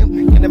bend of you.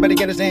 Can nobody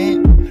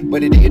understand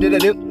what it did that I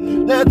do?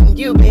 Nothing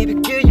you, baby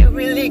girl, you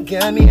really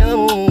got me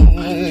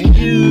on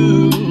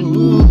you.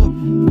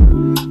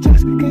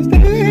 Just can't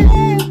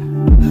stand.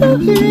 Oh,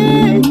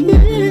 yeah.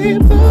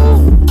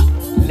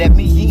 Let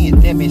me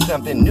in, tell me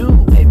something new,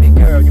 baby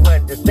girl, you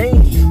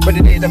understand what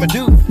it is I'ma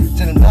do.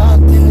 To the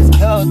north in this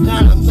cold,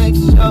 trying to make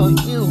sure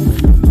you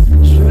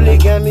truly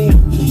got me.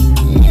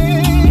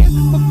 Yeah,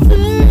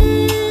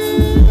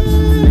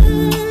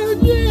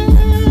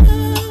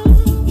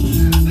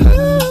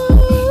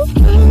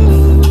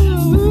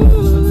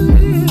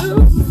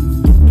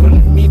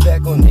 putting me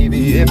back on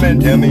TV, man,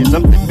 tell me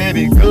something,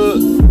 baby,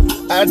 good.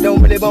 I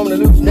don't really want to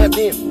lose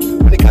nothing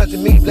when it comes to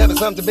me, loving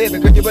something, baby,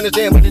 cause you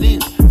understand what it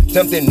is.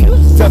 Something new,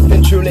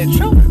 something truly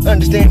true.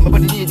 Understand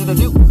what it is that I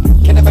do.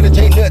 Can't nobody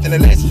change nothing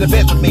unless it's the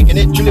best for me. And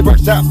it truly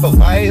works out for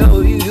I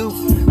owe you.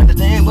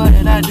 Understand what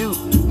did I do?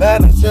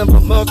 Live and simple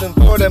motion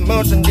for the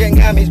motion. Then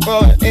got me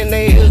spoiled in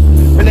the hood.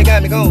 Really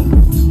got me going.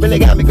 Really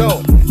got me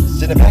going.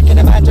 Sitting back in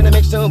the mind trying to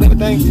make sure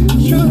everything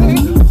truly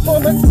for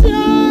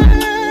myself.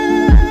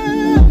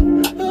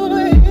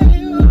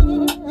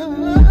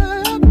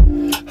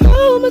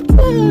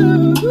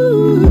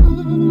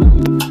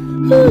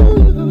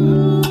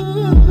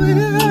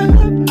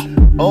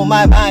 Oh,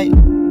 my time.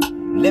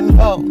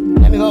 Oh my,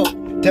 let me go.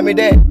 Tell me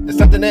that there's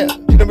something else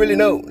you don't really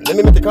know. Let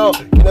me make the call.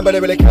 Can nobody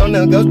really count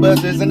down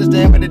Ghostbusters?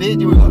 Understand what it is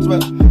you were once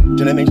about. Trying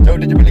to make sure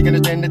that you really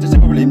understand that you're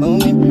super really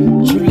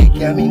moment. Truly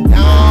got me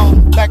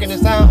down, back in the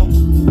sound,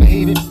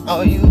 baby.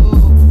 Oh, you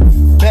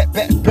back.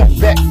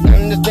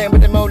 Understand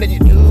what the more that you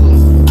do.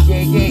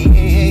 Yeah,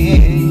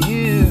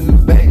 you,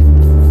 baby.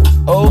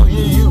 Oh,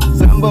 you,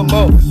 some more.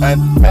 I'm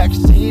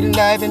backseat and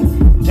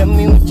diving. Tell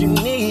me what you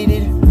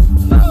needed.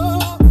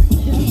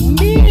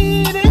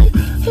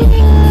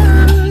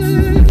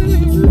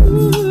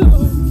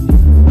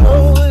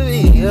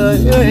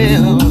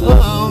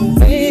 Oh,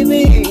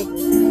 baby,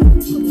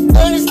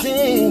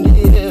 understand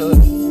you.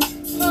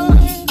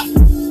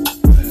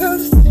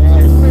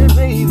 Understand me,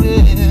 baby.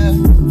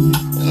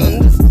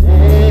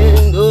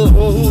 Understand, oh,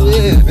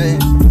 baby.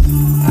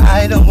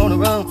 I don't wanna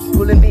run,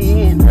 pulling me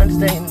in.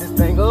 Understand this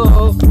thing,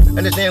 oh.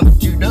 Understand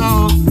what you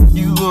know.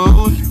 You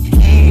own,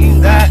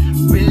 I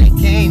really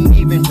can't.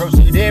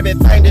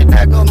 everything that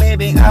I go,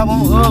 maybe I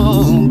won't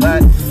hold,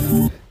 but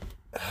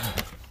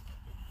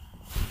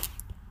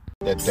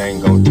that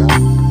thing gon' drop.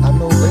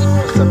 I'ma wait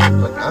for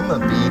something, but I'ma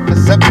be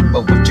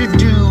perceptible. What you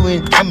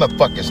doing? I'ma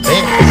fucking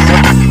stand for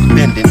something,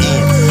 bending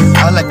in.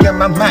 All I got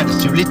my mind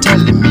is really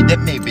telling me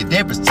that maybe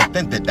there is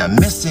something that I'm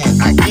missing.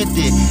 I get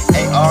it,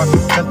 AR,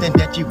 something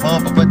that you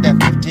want, but with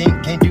that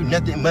 15 can't do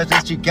nothing much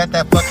unless you got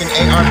that fucking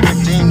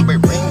AR-15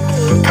 with ring.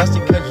 Plus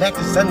you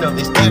collectors, I know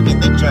they stacking,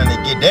 they trying to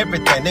get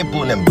everything. They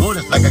pulling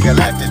bullets like a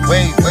galactic.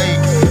 Wait,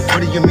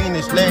 what do you mean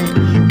it's late?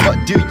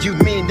 What do you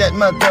mean that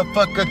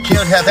motherfucker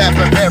killed half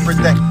of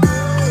everything?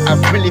 I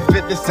really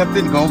feel there's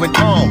something going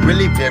on,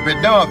 really very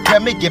dog. Tell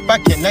me if I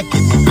cannot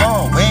get me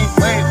wrong. Wait,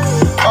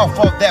 off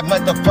of that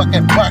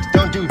motherfucking box,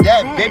 don't do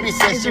that. Baby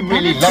says she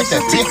really likes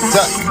that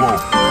TikTok. Whoa.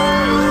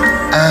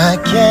 I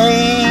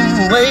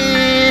can't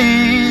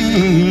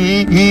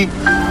wait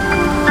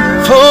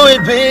for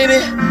it, baby.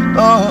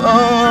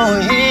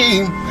 Oh,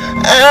 yeah.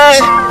 I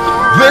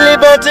really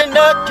about to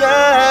knock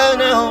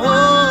out.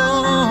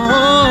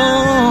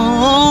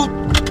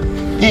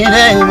 It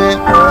ain't me.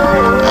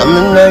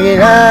 I'ma knock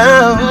it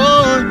out.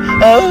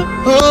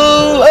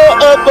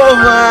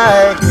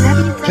 Alright.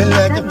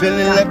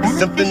 Feeling like there's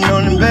something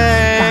on the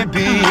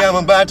baby. I'm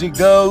about to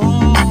go.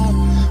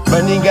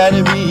 Money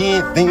gotta be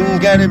in, things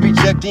gotta be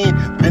checked in.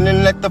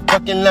 Feeling like the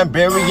fucking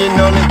librarian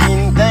on the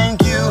thing.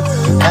 Thank you.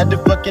 Had to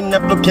fucking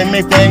upload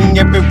everything.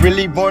 If it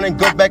really wanna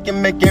go back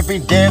and make every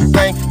damn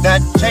thing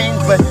not change,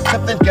 but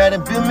something's gotta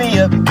build me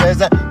up.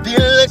 Cause I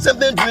feel like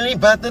something's really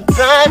about to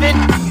thrive it.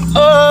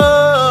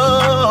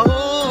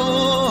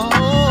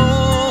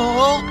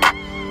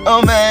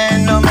 Oh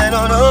man, oh no.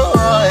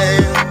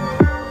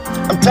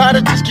 I'm tired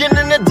of just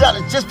getting the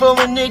dollars just for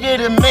a nigga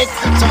to make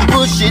some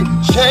bullshit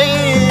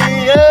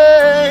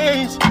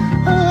change.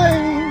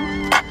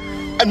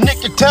 A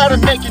nigga tired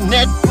of making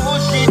that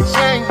bullshit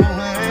change.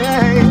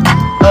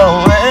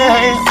 Oh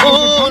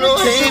no,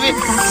 baby,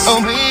 oh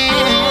baby,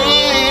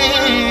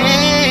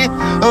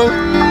 oh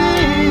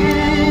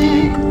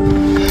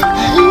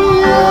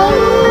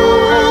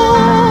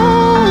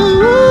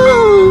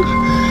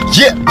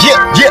yeah.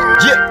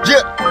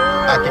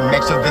 I can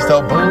make sure this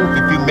all move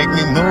if you make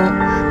me move.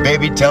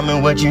 Baby, tell me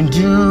what you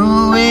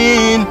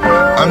doing.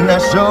 I'm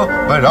not sure,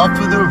 but off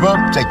of the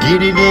ropes, I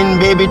get it in,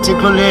 baby,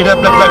 tickle it up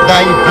like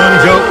how you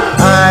joke.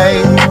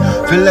 I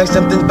feel like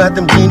something's about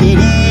to get it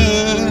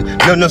in.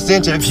 No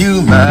sense of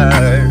humor.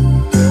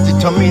 She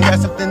told me that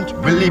something's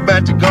really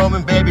about to go,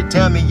 and baby,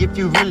 tell me if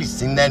you really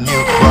seen that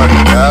new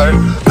bodyguard.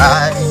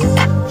 I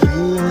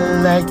feel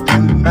like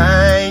there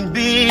might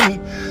be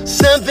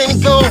something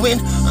going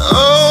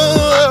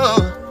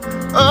on.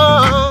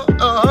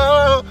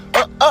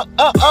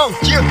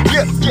 Yeah,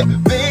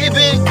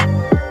 baby,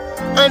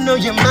 I know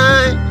you're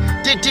mine.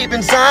 Deep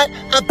inside,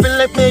 I feel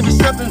like maybe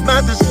something's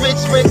about to switch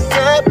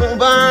type of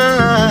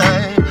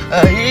mind.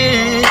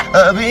 Yeah.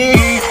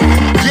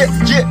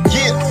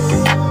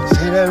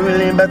 Said I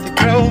really about to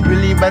grow,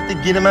 really about to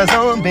get in my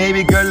zone,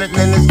 baby girl, let's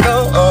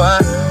go. Oh,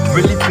 I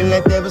really feel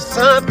like there was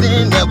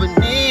something that we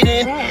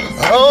needed.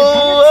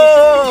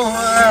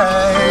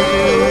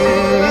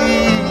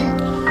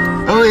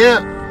 Oh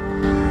yeah.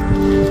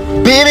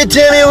 Baby,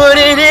 tell me what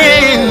it is.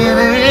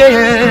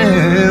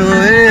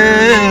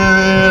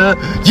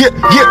 Yeah.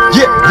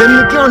 Let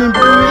me go and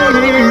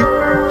breathe.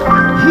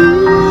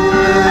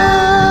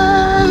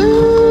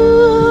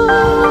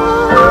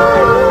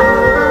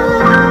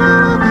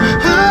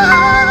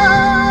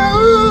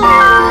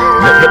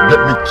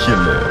 Let me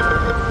kill it.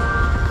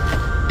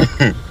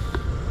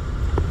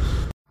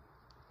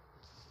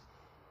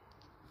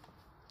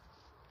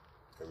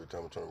 Every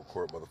time I'm trying to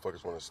record,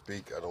 motherfuckers want to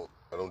speak. I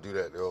don't do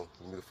that, yo.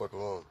 Leave me the fuck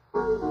alone.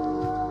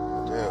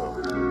 Damn.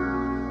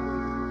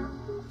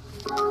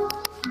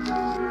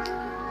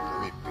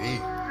 Let me be.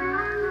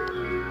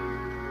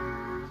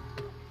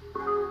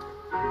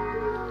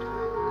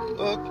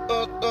 Let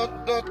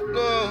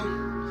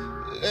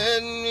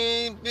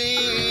me be.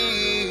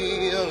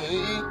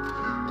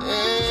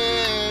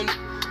 And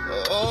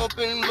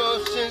open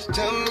motions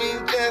tell me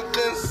that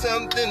there's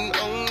something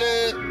on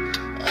it.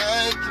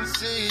 I can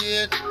see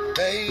it,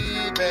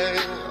 baby.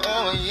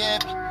 Oh yeah.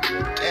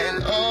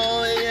 And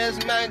oh yes,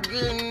 my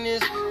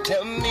goodness.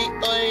 Tell me,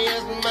 oh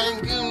yes, my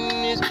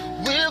goodness.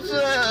 We'll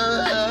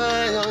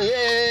fly, oh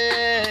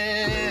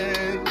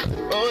yeah.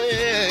 Oh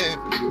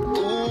yeah.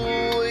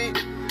 Ooh,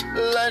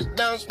 lights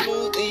down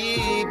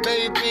smoothly,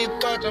 baby,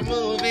 watch a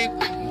movie.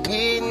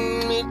 With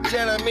me,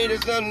 telling me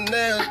there's something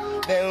else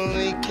that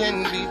we can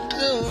be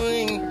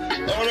doing.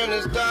 All on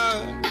the star,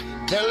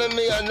 telling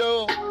me I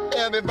know.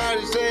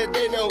 Everybody said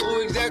they know who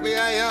exactly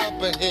I am,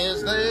 but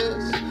here's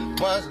this,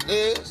 watch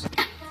this.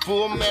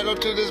 Full metal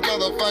to this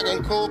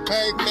motherfucking cool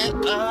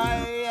pavement.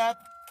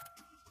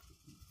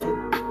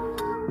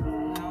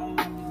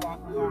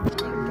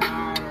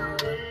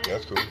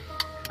 That's cool.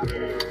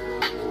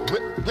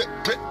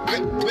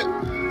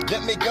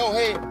 Let me go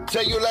ahead,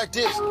 tell you like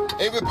this.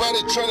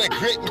 Everybody trying to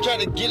grit and try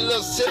to get a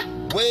little sip.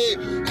 Way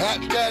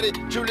hot got it,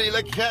 truly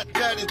like hot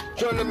got it.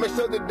 Trying to make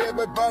sure that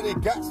everybody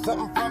got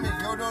something from it.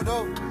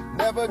 No.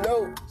 never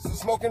know. Some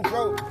smoking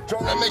pro,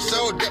 trying to make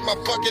sure that my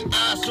fucking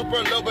eyes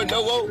super low, but no.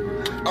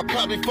 I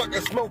probably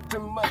fucking smoke too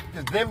much,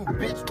 cause them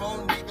bitch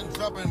won't even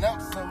dropping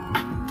out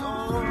some.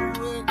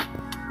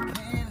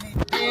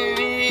 It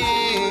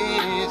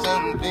is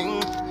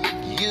something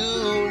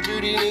you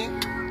truly need,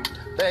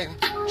 babe,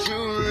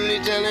 truly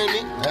telling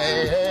me,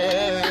 hey,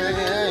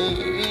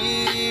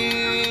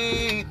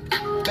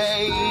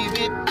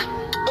 baby,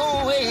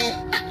 oh yeah,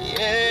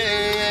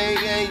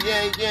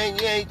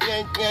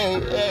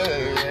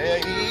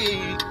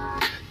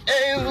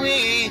 and we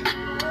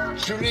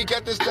truly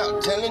got to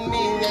stop telling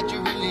me that you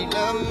really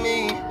love me.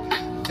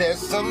 There's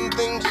some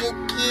things you're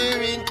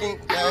hearing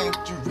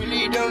that you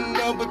really don't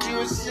know, but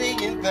you're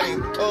seeing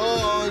things.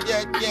 Oh,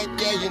 yeah,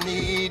 you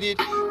need it.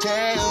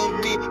 Tell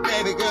me,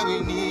 baby girl, we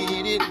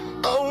need it.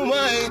 Oh,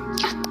 my.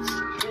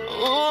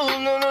 Oh,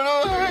 no.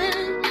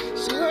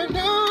 So I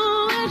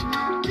know it.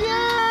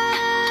 Yeah,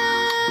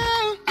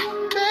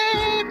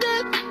 baby.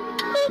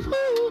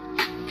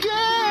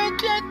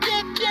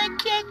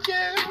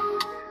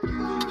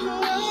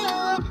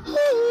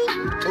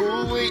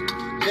 Oh, wait.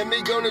 Let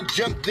me gonna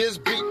jump this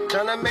beat.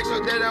 Tryna make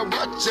sure that I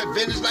watch it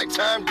finish like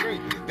time 3.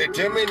 They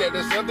tell me that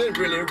there's something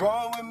really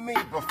wrong with me,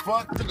 but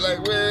fuck it,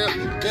 like, well,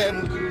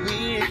 then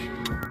we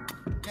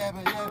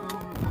yabba,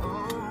 oh,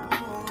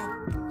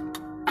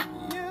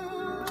 you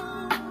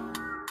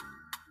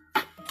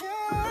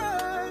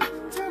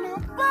got to know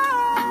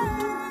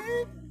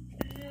why.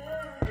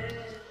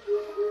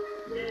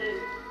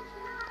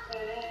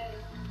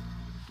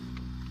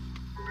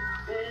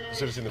 You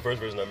should have seen the first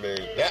version I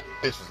made. That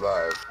bitch was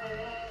live.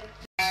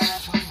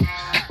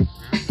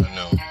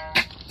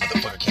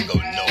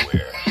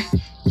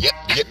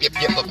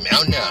 Yep, up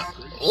now.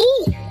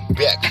 Ooh,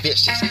 back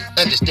vicious.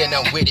 Understand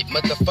I'm with it.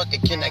 Motherfucker,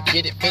 can I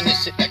get it?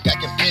 Finish it like I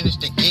can finish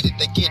to get it.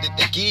 They get it.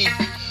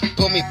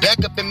 Pull me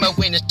back up in my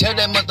winners. Tell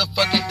that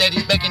motherfucker that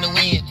he's back in the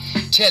wind.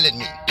 Telling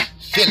me,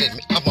 feeling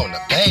me, I'm on the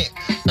bag.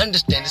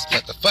 Understand this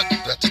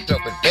motherfucker, got to throw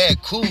it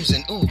bad. Cools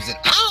and oohs and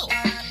ow.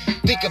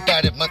 Think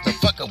about it,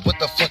 motherfucker. What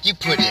the fuck you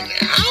put in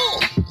there? Ow.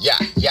 Yeah.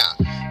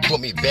 Pull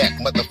me back,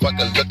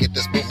 motherfucker. Look at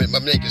this movement. My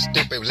nigga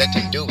stupid. Let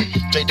him do it.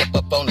 Straight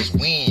up on his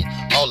wind.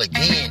 All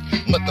again.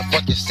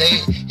 Motherfucker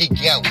saying he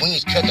got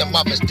wings, cut them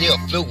off and still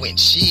fluent.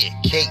 Shit,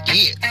 can't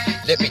get.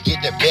 Let me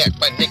get that back,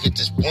 my nigga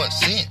just 1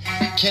 cent.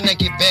 Can I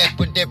get back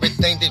with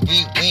everything that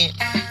we win?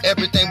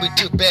 Everything we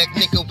took back,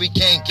 nigga, we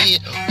can't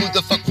get. Who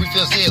the fuck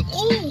refills it?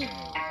 Ooh.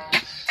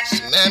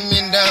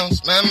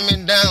 Smack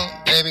me down,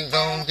 baby,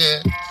 gon'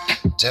 get.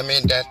 Tell me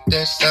that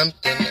there's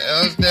something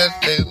else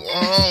that they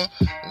want.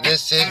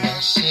 This is my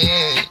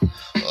shit.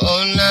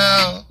 Oh,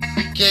 now,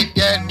 kick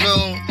that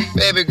room.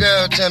 Baby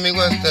girl, tell me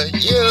what's the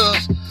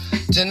use?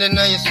 Tender,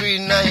 now you're sweet,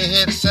 now you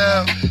hear the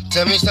sound.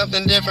 Tell me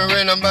something different,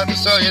 I'm about to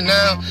show you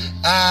now.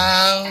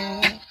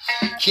 Ow,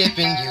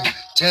 keeping you,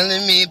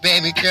 telling me,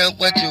 baby girl,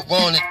 what you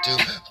wanna do.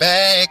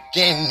 Back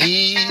in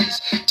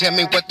these, tell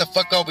me what the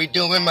fuck are we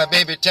doing, my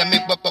baby, tell me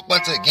what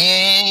once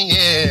again,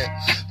 yeah.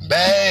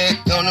 Back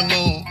on the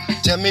move,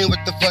 tell me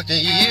what the fuck are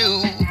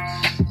you?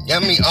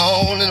 Got me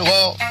on the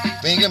wall,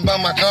 thinking about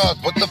my cars.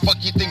 What the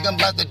fuck you think I'm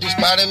about to do,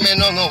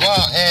 Spider-Man on the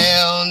wall?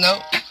 Hell no,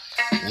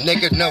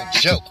 nigga, no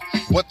joke.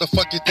 What the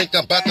fuck you think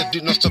I'm about to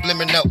do? No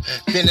subliminal.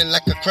 Feeling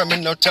like a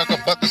criminal. Talk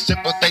about the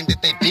simple thing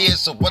that they did.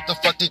 So what the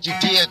fuck did you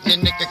did? Then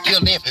nigga kill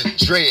them.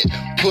 Dread.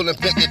 Pulling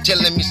back and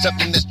telling me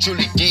something that's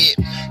truly dead.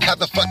 How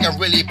the fuck I'm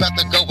really about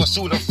to go a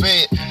pseudo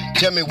fed?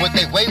 Tell me what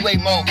they way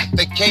more.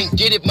 They can't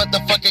get it,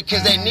 motherfucker,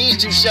 cause they need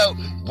to show.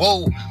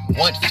 Whoa,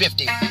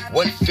 150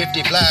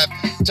 live.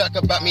 Talk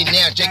about me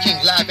now, J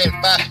King live at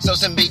 5. So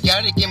some big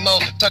gotta get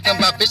more. Talking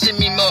about bitching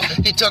me more.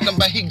 He talking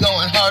about he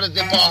going harder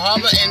than Paul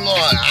Harbor and more.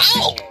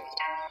 Ow!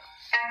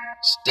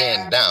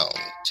 Stand down.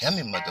 Tell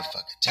me,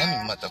 motherfucker,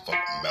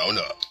 mount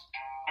up.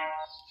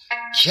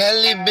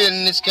 Kelly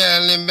business,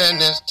 tell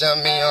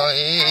me oh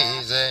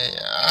easy.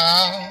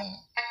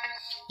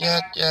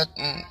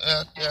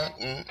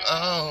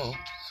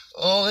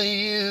 Oh,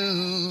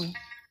 you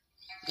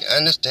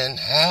understand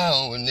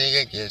how a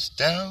nigga gets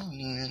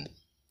down.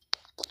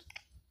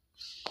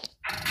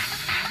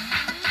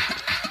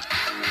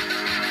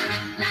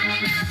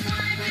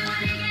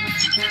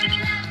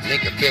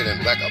 Nigga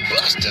feeling like a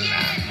buster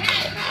line.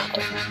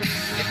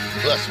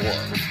 Plus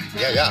one.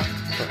 Yeah.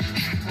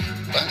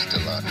 Buster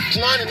line. It's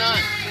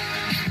 99.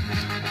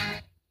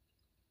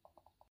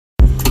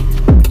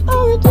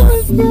 Oh, it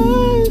was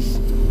nice,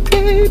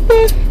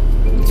 baby.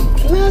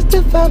 Lost to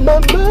find my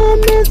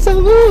moments. Ooh,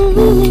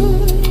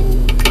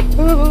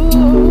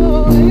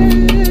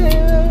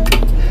 yeah.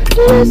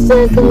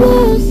 Listen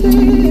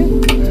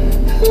closely.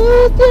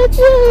 Oh, did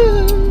you,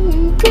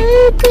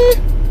 baby?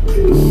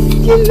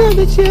 You know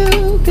that you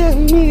got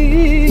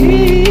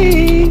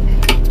me.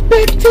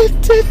 Back to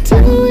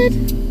it.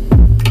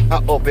 I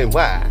open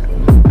wide.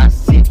 I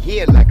sit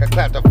here like a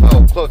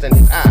claustrophobe, closing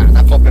his eyes.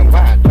 I open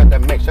wide, trying to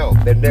make sure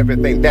that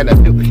everything that I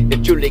do,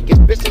 it truly gets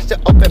business to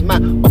open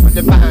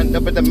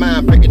the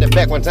mind, breaking it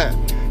back one time.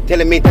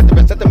 telling me that there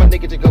is something my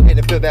nigga to go ahead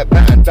and feel that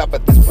vine drop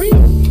of this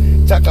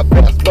cream. Talk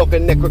about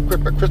smoking that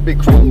Krispy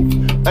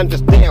Kreme.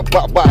 Understand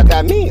why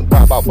that mean?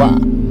 Why?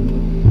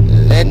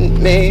 Let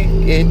me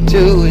get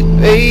to it,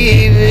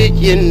 baby.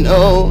 You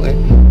know it.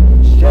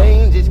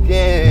 Change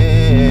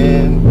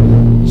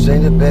can. Say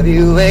the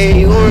baby way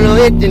you know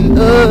it, then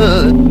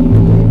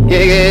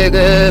yeah,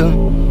 girl.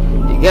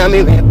 You got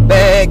me right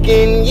back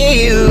in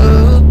you.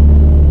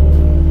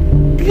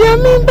 Got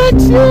me back to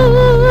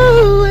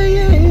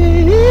yeah.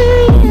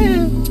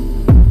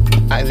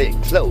 Eyelid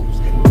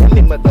closed. Tell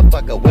me,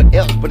 motherfucker, what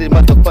else? But these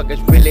motherfuckers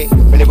really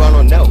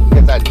wanna know.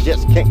 Cause I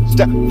just can't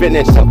stop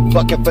feeling so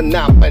fucking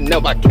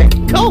phenomenal. I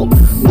can't go.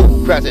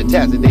 Ooh,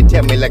 crash-a-tassy. They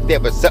tell me like there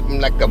was something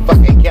like a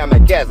fucking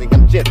kamikaze.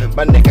 I'm chillin',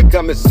 my nigga,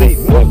 come and see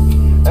me.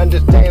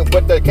 Understand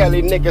what the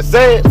Cali nigga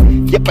said?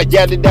 Yep, I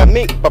got it, I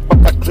mean, but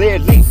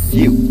clearly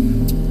you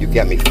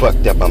got me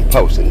fucked up, I'm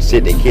posting.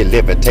 Sitting here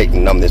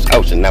levitating on this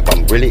ocean. Now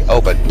I'm really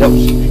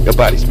overdosing. Your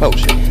body's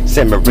potion.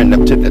 Simmering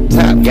up to the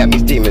top. Got me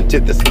steaming to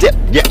the step.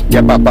 Yeah,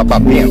 bam.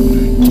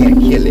 Can't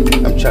kill it.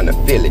 I'm trying to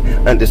feel it.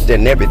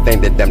 Understand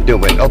everything that I'm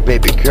doing. Oh,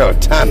 baby girl,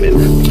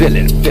 timing.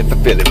 Feeling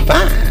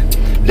fine.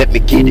 Let me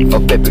get it. Oh,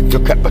 baby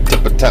girl, cut my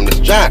tip of time to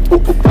stride.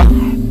 Ooh.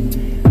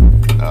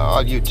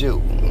 All you do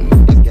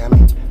is got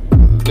me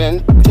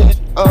vintage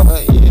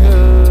over you.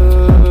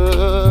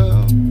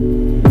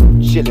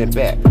 Chilling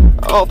back.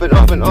 Open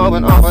over you.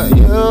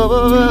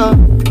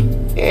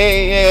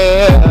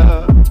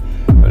 Yeah.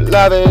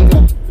 Love it.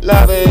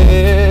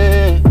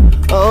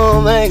 Oh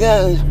my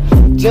gosh.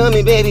 Tell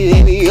me,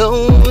 baby,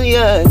 oh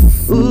yeah.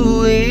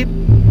 Ooh,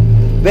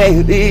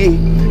 baby.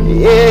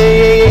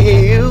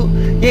 Yeah, oh,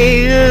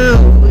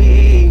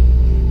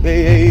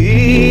 baby.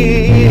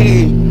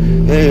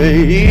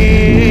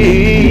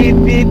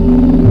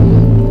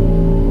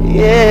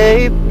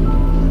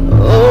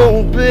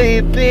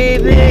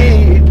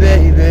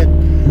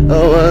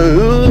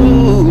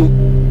 Oh,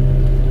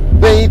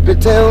 baby,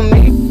 tell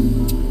me,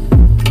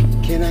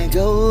 can I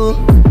go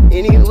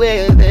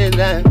anywhere that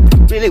I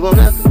really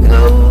wanna go?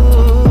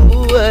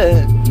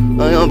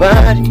 On your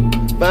body,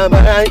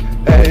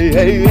 hey,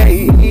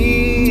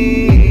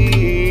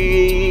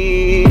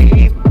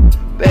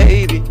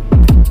 baby,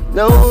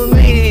 know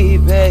me,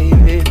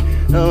 baby.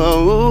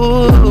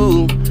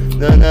 Oh,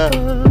 no.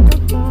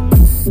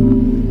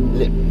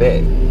 Look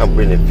back, I'm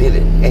really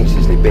feeling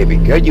anxiously, baby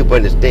girl. You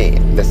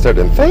understand that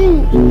certain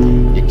things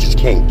you just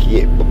can't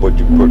get, but what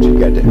you brought, you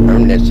got to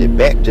earn that shit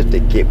back just to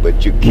get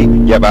what you keep.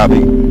 Yeah,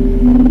 Bobby,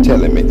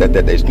 telling me that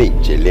they sneak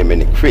you,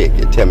 lemon and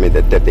cricket. Tell me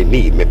that they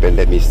need me, but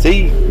let me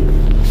see.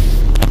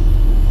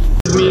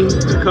 Me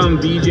to come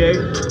VJ.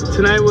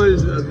 Tonight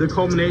was the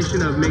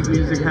culmination of Make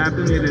Music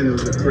Happen, and it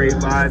was a great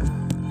vibe.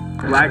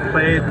 Black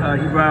played,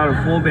 he brought out a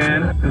full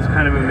band. It was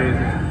kind of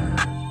amazing.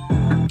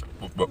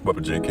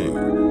 Bubba J. King.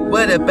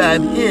 What about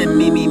him?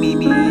 Me,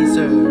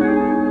 sir.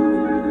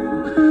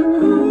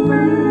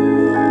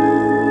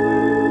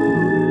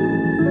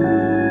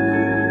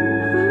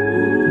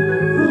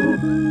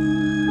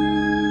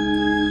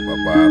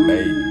 Bubba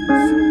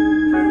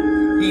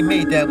Maze. He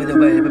made that with a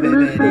baby.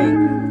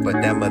 But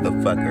that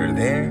motherfucker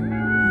there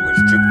Was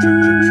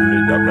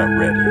truly not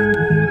ready.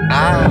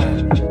 I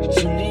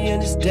truly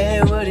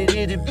understand what it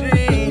is to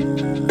be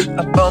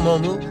up on my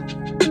move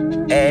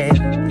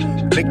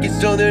and making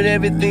sure that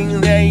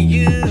everything that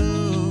you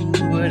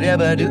would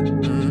ever do,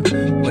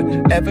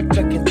 whatever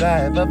truck you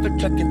drive,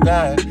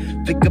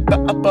 think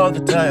about all the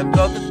times,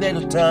 all the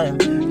little time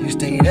you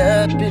stayed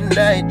up at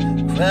night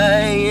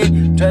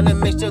crying, trying to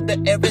make sure that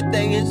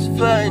everything is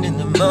fine in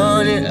the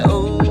morning.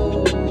 Oh,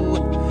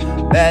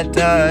 bad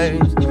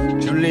times,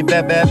 truly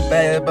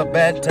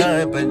bad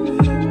time, but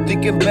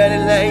thinking about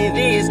it like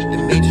this, it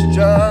made you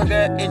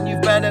stronger, and you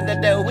found out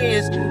that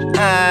was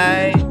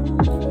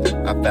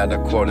I found a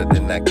quarter,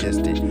 then I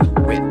kissed it.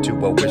 Went to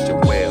a wishing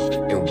well,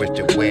 and wished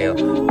it well.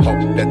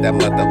 Hope that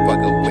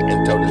motherfucker went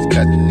and told his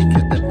cousin and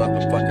kissed that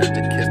motherfucker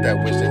to kiss that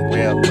wishing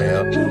well.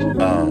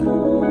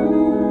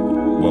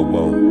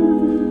 Whoa.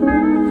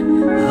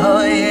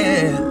 Oh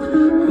yeah.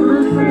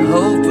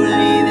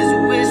 Hopefully this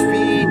wish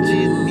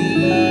reaches me.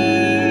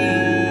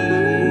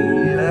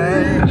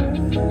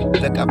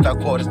 Look, I found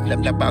quarters,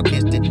 left about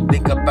kissed it.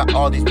 Think about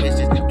all these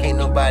wishes, can't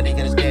nobody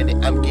understand it.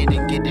 I'm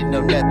getting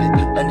no nothing.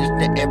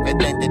 Understand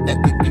everything that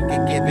I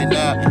giving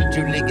out.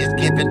 Truly is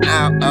giving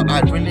out.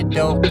 I really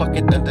don't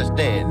fucking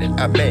understand it.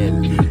 I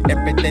manage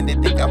everything they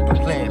think I'm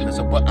playing.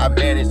 So what I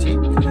manage here.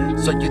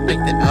 So you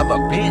think that I'm a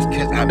bitch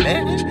cause I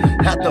manage?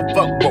 How the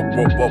fuck? Whoa.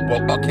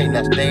 Okay,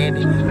 not stand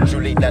it.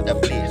 Truly not a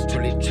bitch.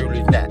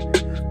 Truly not.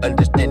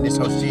 Understand this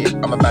whole shit.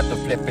 I'm about to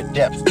flip it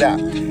up. Stop.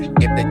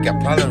 If they got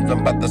problems,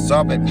 I'm about to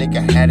solve it.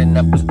 Nigga had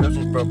enough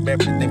prescriptions for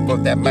everything for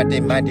that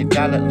mighty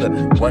dollar. Look,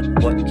 one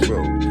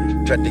true.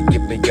 Tried to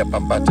get me up,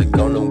 I'm about to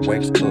go no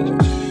waste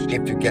up.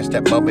 If you catch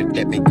that moment,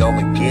 let me go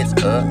and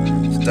get up.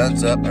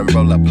 Stunts up and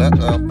roll up, blood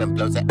up and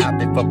blows it out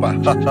before I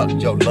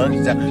your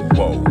lungs out.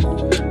 Whoa,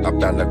 I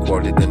found a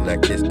quarter, then I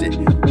kissed it.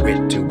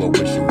 Went to a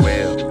wishing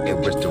well, and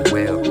wished it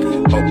well.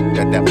 Hope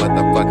that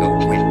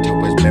motherfucker went to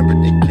his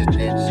memory and kissed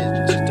it. Shit,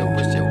 just to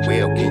wish it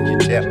well. Can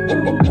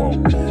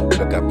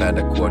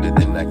quarter,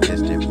 then I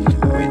kissed him.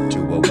 Went to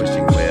a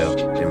wishing well,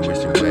 then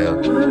wishing well.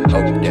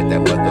 Hope that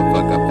that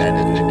motherfucker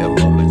vanished in the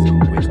moments of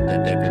wish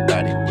that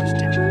everybody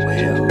wished him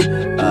well.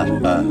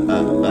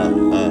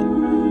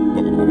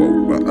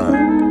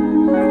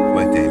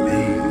 What that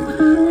mean?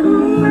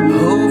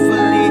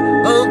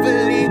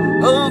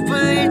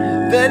 Hopefully,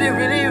 that it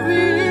really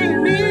means.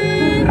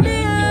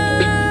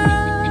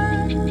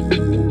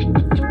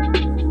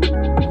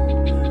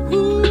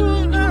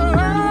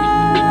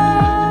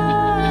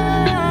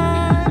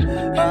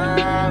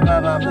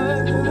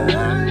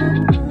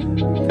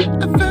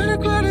 I felt a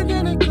quarter,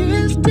 then I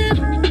kissed it.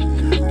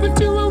 Went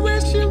to a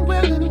wishing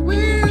well and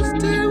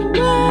wished it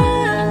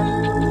well.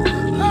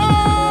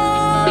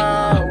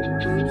 Oh,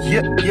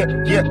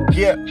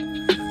 yeah.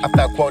 I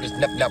found quarters,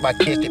 nothing out my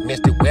kissed it,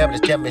 missed it well. But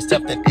it's telling me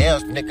something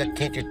else, nigga.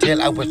 Can't you tell?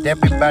 I wished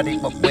everybody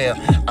but well.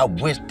 I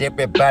wished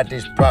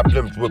everybody's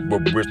problems would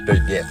wish they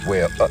get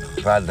well.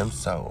 Problem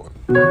solved.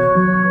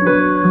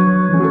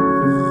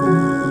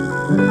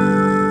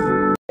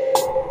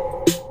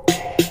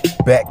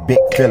 Back big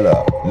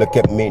filler, look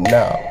at me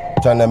now.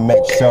 Tryna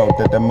make sure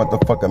that the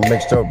motherfucker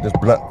make sure this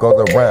blunt goes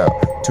around.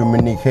 Too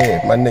many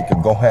heads, my nigga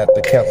gon' have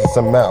to cancel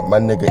some out. My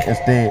nigga,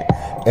 instead,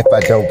 if I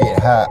don't get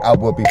high, I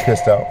will be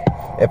pissed off.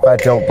 If I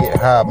don't get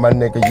high, my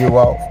nigga, you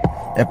off.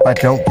 If I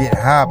don't get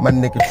high, my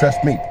nigga,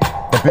 trust me.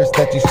 The bitch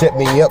that you set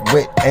me up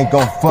with ain't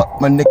gon'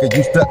 fuck, my nigga,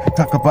 you stuck.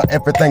 Talk about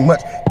everything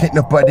much. Can't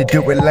nobody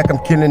do it like I'm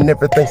killing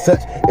everything such.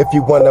 If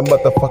you want a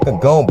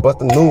motherfucking gone, bust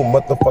a new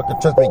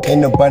motherfucker, trust me.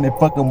 Ain't nobody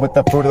fucking with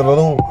the fruit of the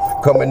loom.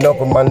 Coming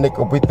over, my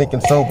nigga, we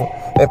thinking sober.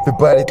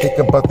 Everybody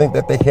thinking about things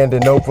that they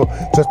handing over.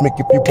 Trust me,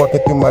 if you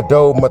walking through my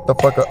door,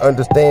 motherfucker,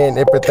 understand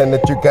everything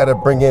that you gotta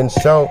bring in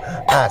show.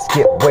 I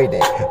skip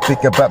waiting,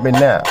 think about me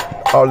now.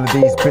 All of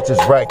these bitches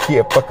right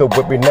here fucking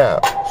with me now.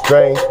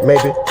 Strange,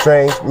 maybe,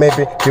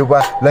 do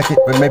I like it?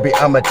 But maybe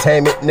I'ma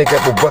tame it, nigga,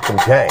 but welcome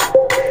gang,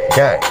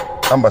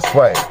 I'ma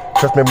sway.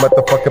 Trust me,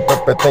 motherfucker,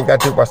 everything I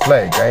do I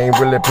slay. I ain't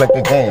really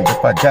playing games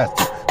if I got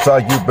to. Saw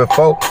you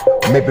before,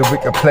 maybe we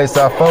can play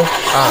some folk.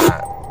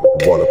 I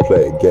wanna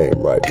play a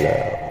game right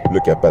now.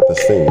 Look up at the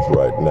scenes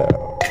right now.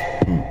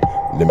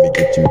 Let me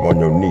get you on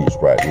your knees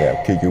right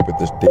now. Kill you with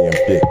this damn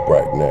dick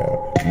right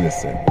now.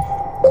 Listen.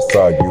 I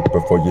saw you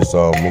before you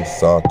saw me,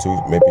 saw two,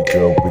 maybe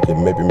girl, we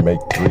can maybe make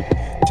three.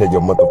 Tell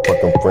your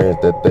motherfucking friends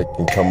that they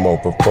can come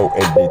over for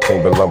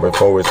anything but lumber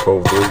before it's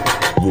 4-3.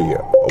 Yeah,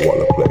 I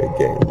wanna play a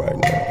game right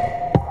now.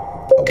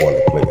 I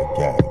wanna play a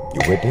game.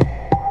 You with me?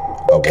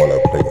 I wanna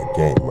play a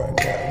game right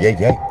now.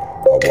 Yeah.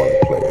 I wanna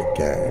play a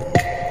game.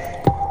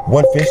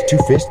 1 fish, 2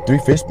 fish, 3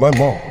 fish, 1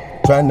 more.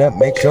 Trying to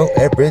make sure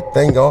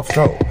everything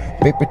offshore.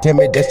 Baby tell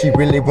me that she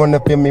really wanna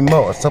feel me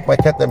more. So I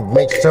got to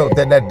make sure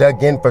that I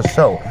dug in for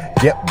sure.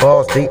 Yep,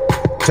 balls deep,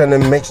 trying to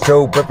make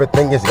sure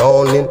everything is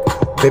all in.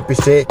 Baby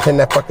said,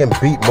 can I fucking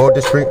beat more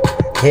discreet?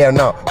 Hell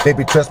no,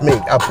 baby trust me,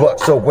 I buck,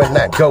 so when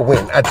I go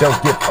in, I don't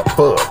give a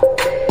fuck.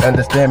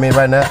 Understand me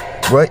right now,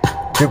 right?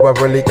 Do I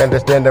really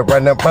understand it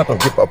right now? I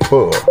don't give a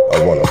fuck.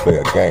 I wanna play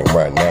a game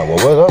right now. Well,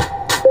 what's up?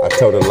 I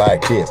told her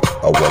like this,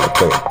 I wanna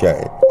play a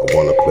game. I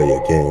wanna play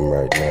a game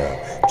right now.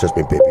 Trust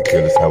me, baby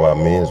girl, that's how I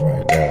means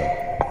right now.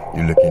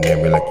 You looking at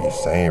me like you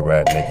saying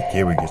right, nigga,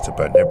 curious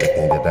about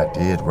everything that I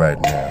did right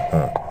now,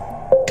 huh?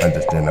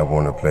 Understand I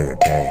wanna play a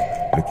game.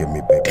 Look at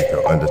me, baby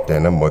girl,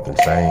 understand I'm more than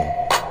sane.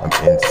 I'm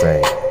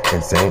insane.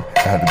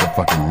 Out of the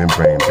fucking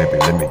membrane, baby,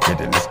 let me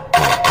get it, let's go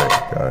play a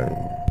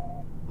game.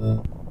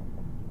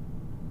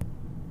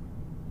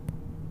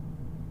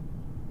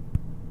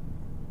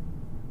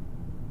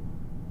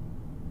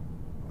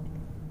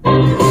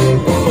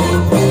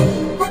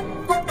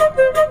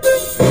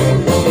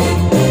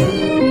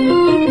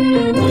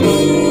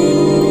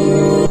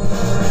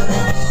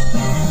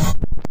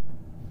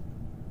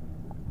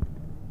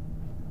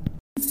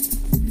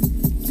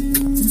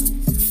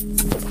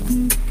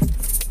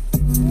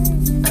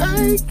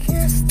 I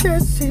guess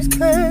that she's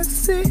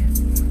classy.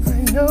 I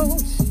know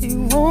she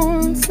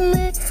wants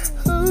me.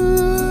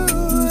 Ooh,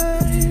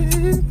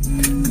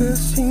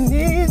 'cause she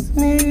needs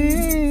me.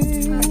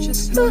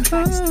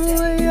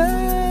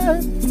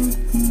 Yeah.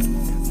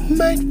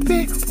 Might be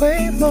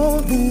way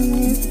more than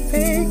you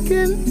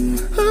thinking.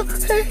 Oh,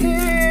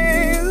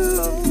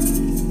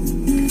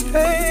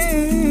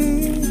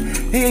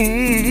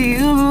 hey,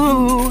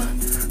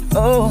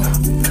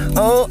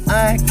 oh,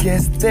 I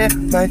guess there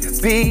might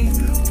be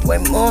way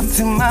more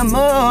to my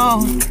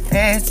move,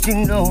 as you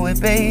know it,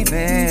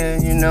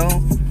 baby, you know.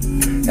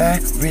 I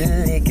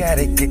really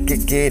gotta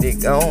get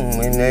it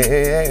going,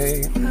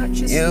 hey.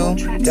 You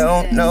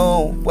don't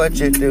know what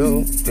you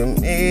do to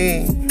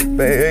me,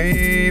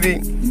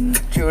 baby.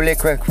 Truly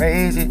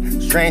crazy,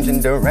 strange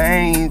and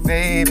deranged,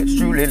 baby.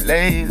 Truly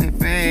lazy,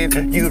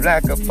 baby. You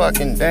like a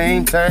fucking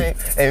dame type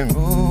and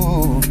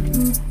move.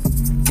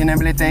 Can I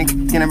really think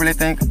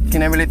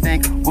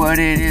what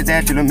it is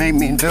that you'll make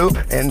me do?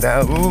 And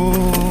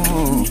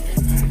ooh,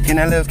 can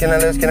I lose,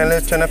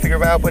 trying to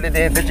figure out what it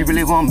is that you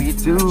really want me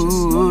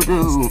to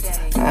do.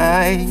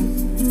 I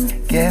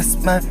guess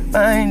my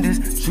mind is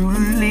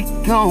truly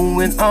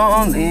going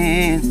all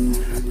in.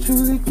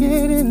 truly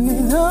getting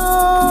it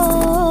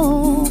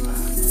all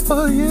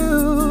for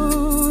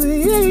you,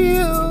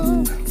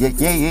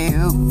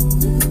 yeah.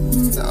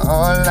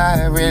 All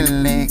I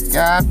really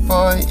got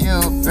for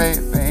you,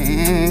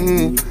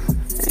 baby,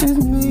 is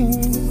me,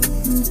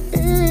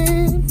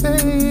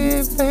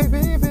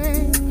 baby.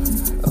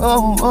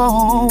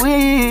 Oh,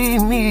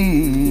 with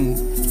me,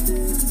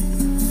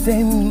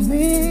 say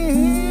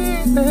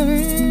me,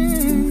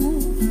 baby,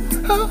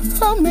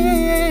 oh, me,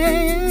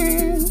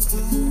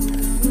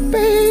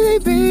 baby,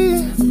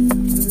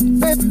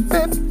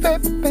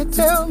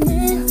 tell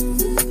me,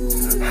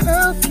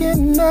 how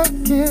can I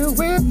get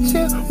with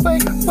you way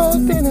more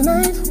than a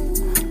night,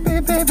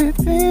 baby,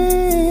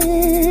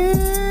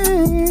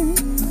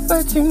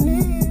 what you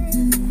need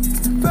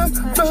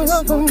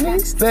from me,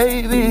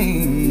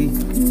 baby.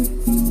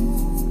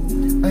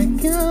 I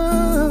got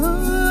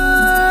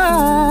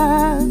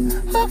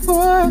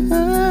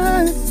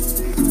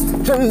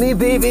from me,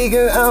 baby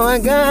girl, oh I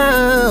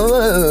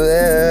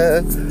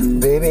got,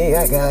 baby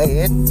I got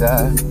it,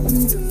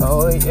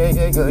 oh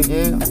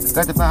yeah.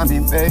 Got to find me,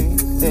 baby.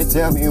 They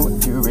tell me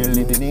what you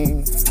really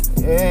need,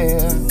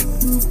 yeah.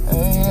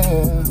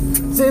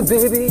 Say,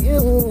 baby, you,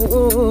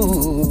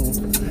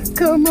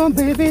 come on,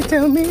 baby,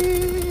 tell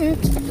me,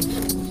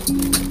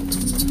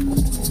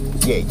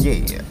 yeah.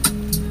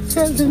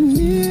 Telling me,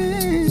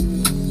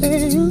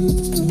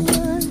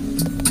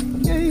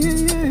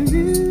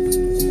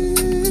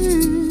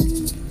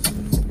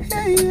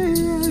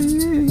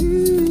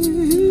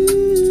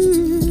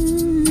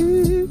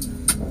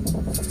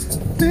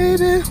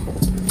 baby,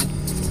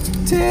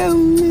 tell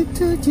me,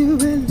 do you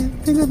really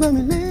think about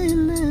me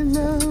lately,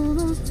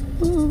 love?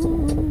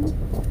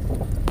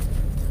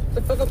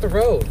 The fuck up the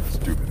road.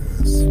 Stupid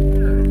ass.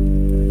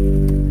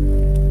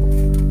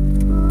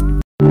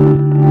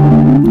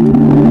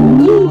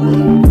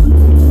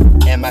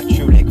 Am I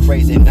truly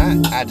crazy?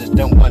 Not. I just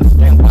don't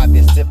understand why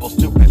this simple,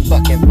 stupid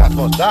fucking thoughts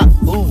won't stop.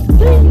 Ooh,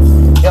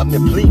 help me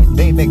please,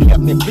 baby,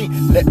 help me please.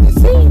 Let me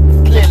see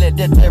clearly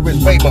that there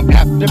is way more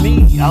after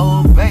me.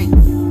 Oh, baby.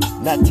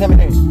 Now tell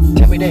me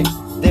that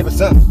there was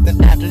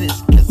something after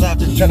this. Cause I'm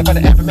just trying to find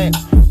the aftermath.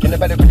 Can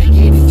nobody really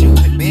get into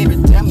it, baby?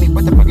 Tell me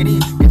what the fuck it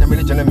is. Cause I'm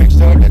really trying to make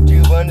sure that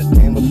you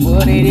understand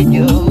what it is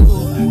you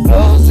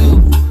goes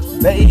to,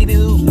 baby.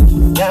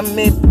 Got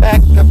me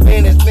back up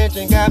in this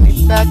mansion, got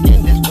me back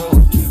in this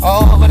room.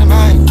 All over the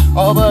mind,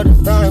 all over the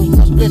time,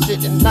 so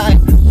explicit tonight.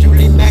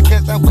 Julie mad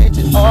cause I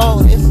waited all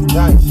this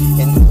time.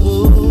 And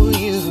ooh,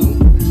 you,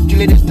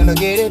 Julie just gonna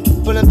get it.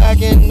 Pulling back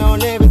in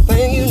on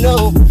everything you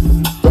know.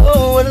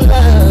 Oh, what a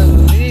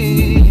love,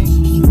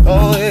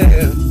 oh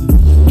yeah.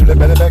 Julie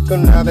better back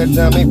on now, they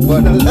tell me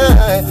what a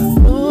lie.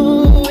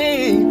 Ooh,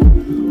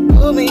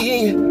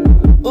 me,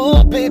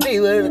 ooh,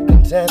 baby, what a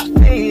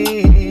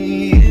catastrophe.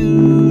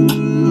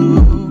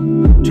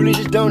 Julie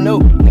just don't know.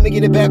 Let me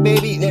get it back,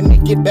 baby. Let me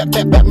get back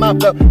my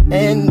flow.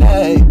 And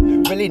I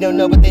really don't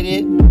know what they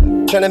did.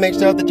 Trying to make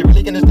sure that you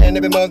really understand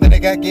every moment that I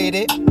got get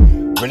it.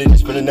 Really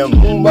just feeling them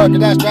moonwalk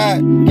that I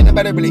stride. Can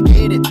nobody really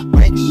get it?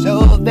 Make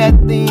sure that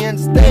they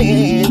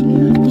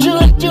understand.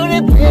 Julie,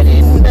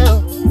 pretty now.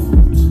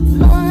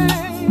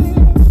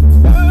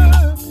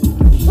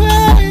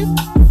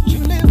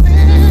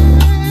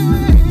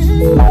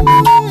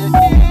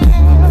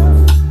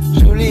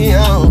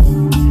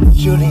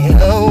 Julie,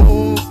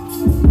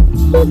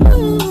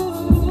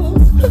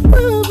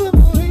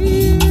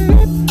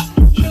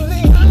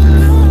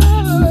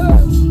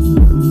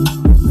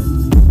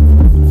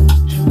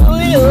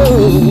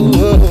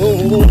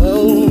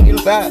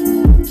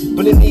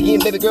 pulling me in,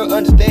 baby girl,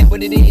 understand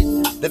what it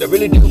is that I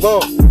really do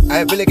want.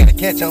 I really gotta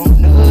catch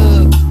on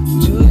up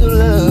to your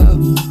love.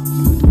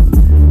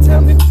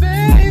 Tell me,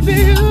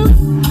 baby,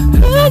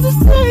 how's the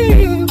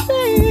same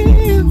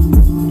thing?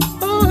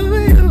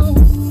 Oh,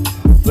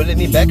 pulling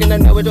me back and I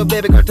know it, oh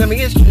baby girl, tell me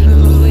it's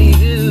true,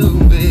 you,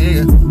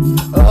 baby.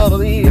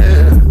 Oh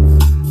yeah,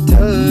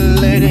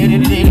 tell you,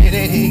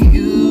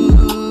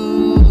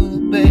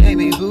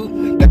 baby,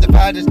 boo. Got the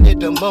fire just hit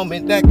the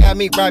moment that got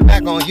me right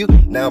back on you.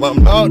 Now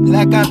I'm lost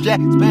like I'm Jack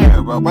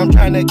Sparrow. I'm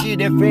trying to get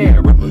it fair.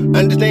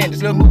 Understand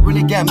this little move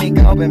really got me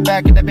going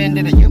back in the bend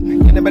of you.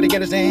 Can nobody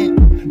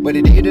understand what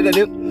it did that I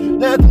do?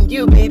 Nothing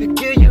you, baby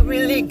girl, you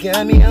really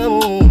got me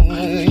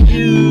on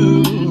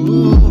you.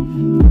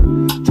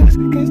 Just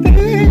can't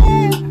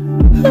stand.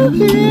 Oh,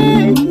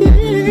 yeah.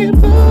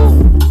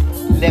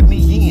 Let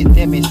me in,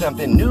 tell me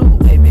something new,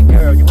 baby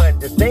girl, you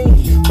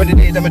understand what it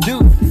is I'ma do.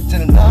 To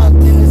the north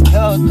in this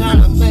cold,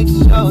 trying to make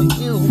sure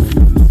you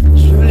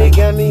truly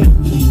got me.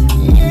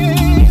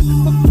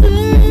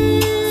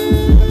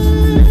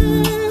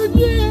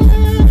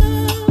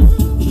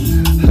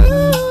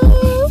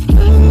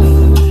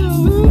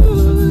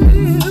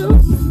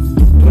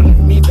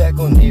 Putting me back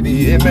on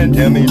TV, man,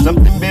 tell me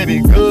something, baby,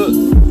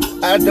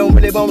 good. I don't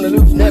really wanna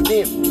lose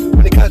nothing.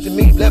 When it comes to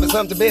me, loving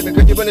something, baby,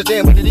 cause you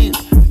understand what it is.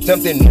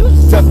 Something new,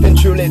 something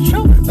truly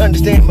true.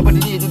 Understand what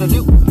it is that I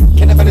do.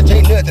 Can nobody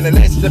change nothing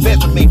unless it's the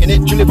best for me. And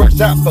it truly works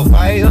out for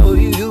why oh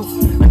you.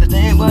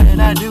 Understand what did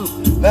I do?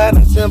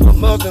 Vibing simple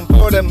motion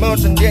for the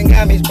motion, then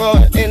got me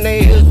spoiled. And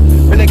they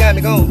really got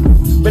me going,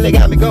 really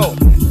got me going.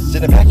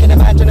 Sitting back in the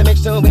mind trying to make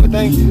sure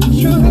everything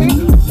truly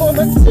for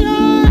myself.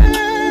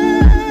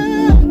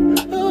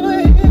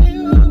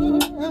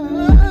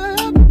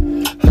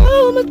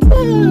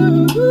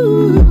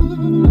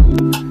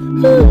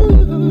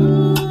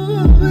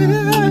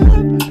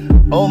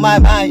 Oh my,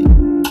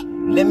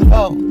 let me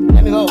fall,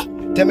 let me go.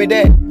 Tell me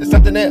that there's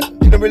something else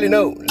you don't really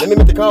know. Let me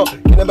make the call.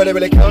 Can nobody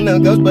really count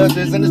on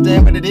Ghostbusters?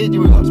 Understand what it is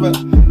you want well.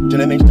 Trying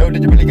to make sure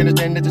that you really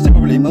understand that you're super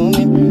really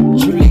moving.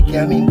 Truly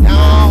coming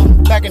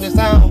down, back in the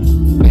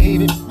sound,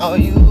 baby. Oh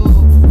you,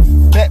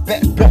 back.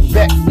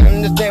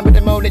 Understand what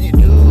the more that you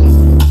do.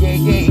 Yeah,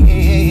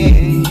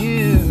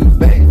 you,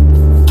 baby.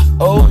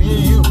 Oh yeah,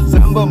 you,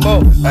 some more.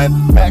 I'm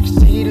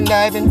backseat and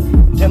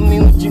diving. Tell me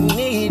what you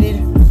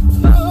needed.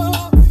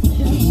 Oh,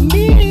 you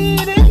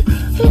need it.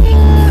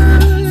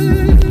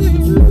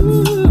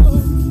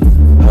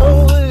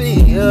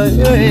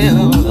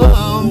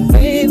 Oh,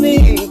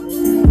 baby,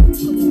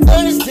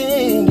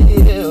 understand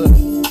it.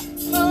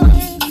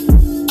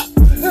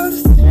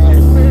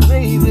 Understand me,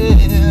 baby.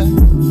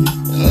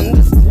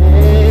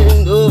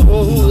 Understand, oh,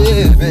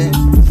 baby.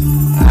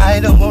 I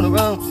don't wanna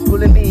run,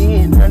 pulling me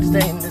in.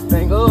 Understand this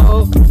thing,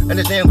 oh.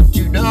 Understand what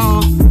you do.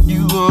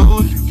 You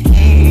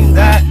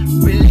that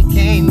really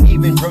can't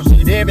even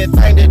proceed.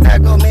 Everything that I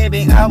go,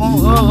 maybe I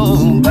won't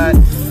hold, but.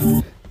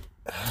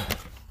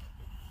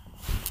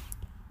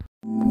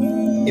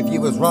 If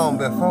you was wrong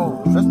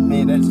before, trust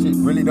me, that shit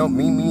really don't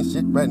mean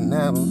shit right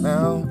now.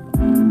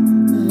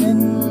 Let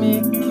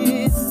me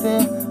kiss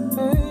that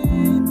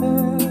baby.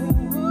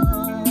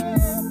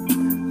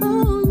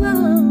 Oh,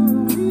 love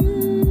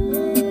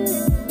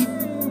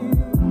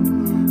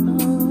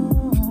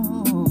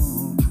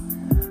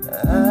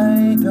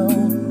I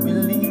don't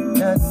really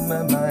got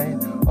my mind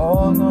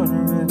all on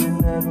the rhythm,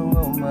 never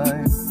on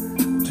mine.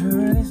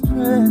 Truly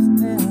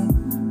stressed and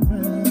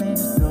really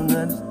just don't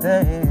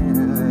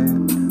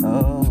understand.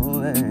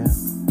 Oh, yeah.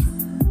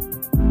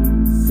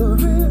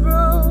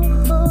 Cerebral,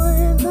 oh,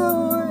 you know,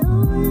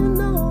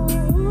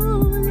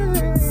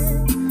 yeah.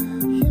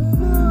 You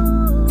know,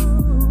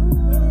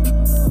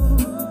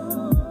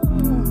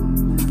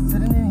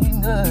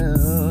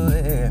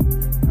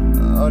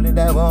 yeah. All that I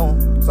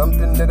want,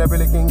 something that I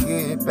really can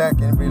get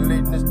back and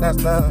really just not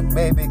stop.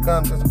 Maybe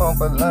come just home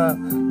for love.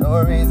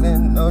 No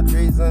reason, no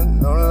treason,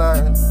 no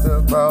lines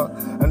to cross.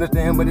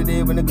 Understand what it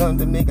is when it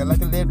comes to me. I like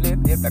to live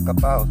like a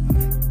boss.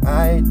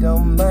 I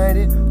don't mind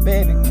it,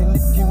 baby,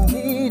 if you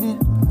need it.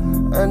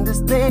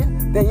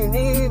 Understand that you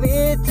need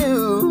it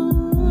too.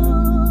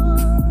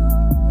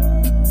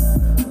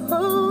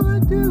 Oh, I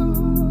do.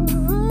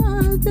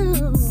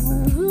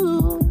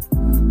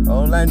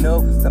 All I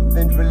know is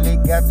something really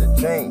got to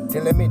change.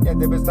 Telling me that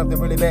there is something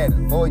really better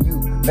for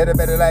you. Better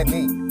like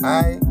me.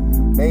 I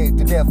made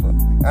to differ.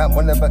 I'm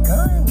one of a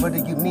kind. What do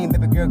you mean,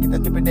 baby girl? Get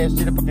that trippin' that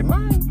shit up off your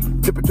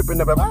mind.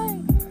 Trippin' up your mind.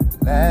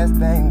 Last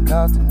thing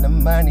costing the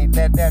money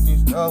that you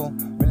stole.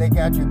 Really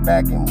got you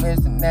back and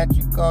wishing that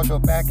you called your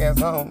back ass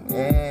home.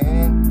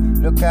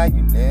 And look how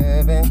you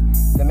living.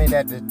 Tell me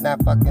that it's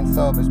not fucking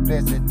so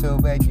explicit to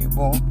where you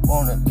won't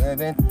wanna live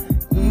in.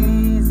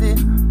 Easy,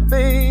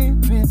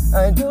 baby,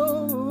 I know.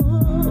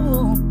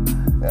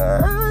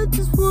 I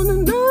just wanna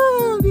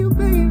love you,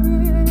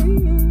 baby.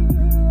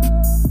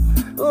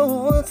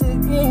 Oh, once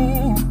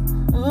again,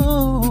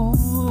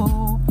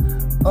 oh,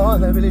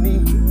 all I really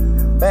need.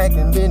 Back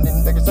and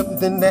bending, back is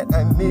something that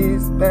I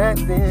missed back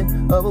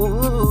then.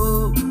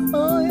 Oh,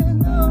 you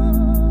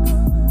know.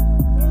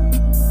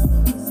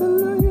 So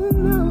now you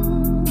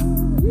know.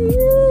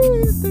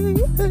 Yeah,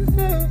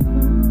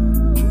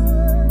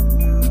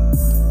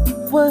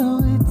 what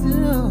we do,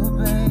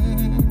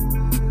 babe.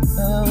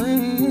 Oh,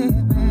 babe.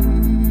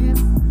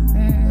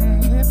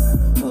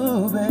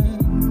 Oh,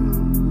 babe.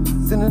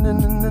 So no.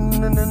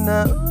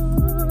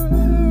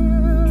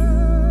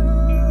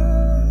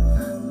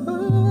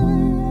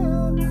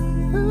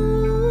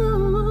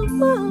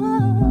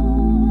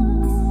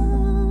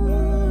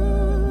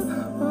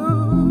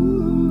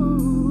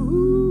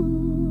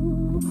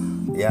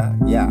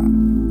 Yeah.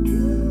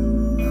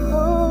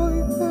 Oh,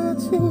 you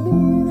thought you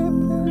needed,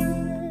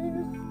 baby.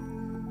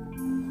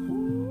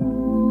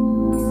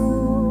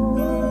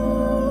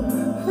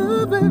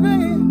 Oh, baby.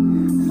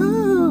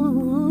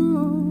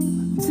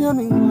 Tell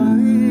me why.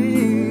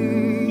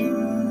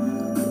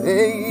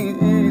 Hey,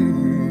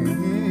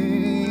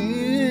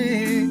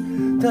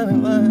 tell me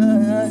why.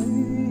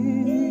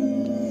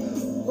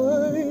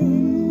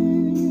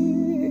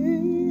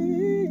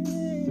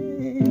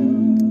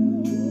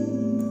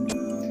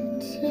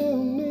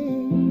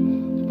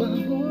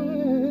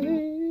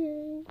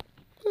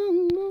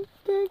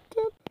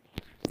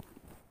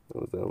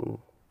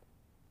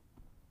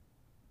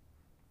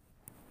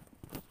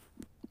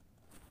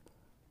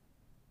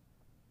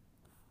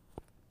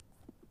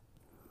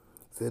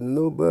 Said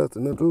no bus,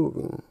 no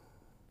drooping.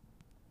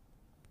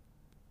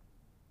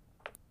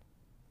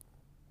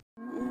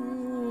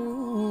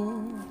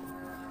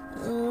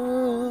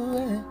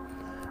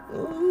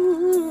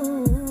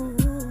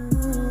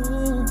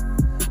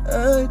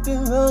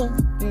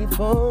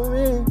 for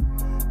it.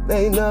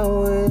 They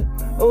know it.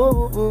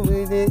 Oh,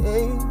 baby.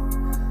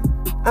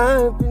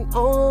 I've been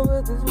all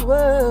over this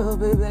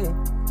world, baby.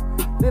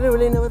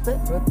 Literally never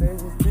think, but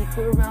there's a stick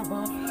around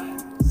for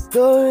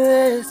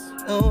stories.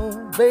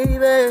 Oh,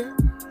 baby.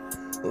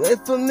 Wait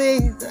for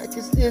me, like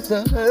it's just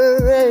a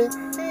hurry.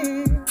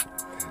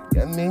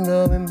 Got me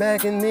going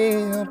back and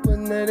forth,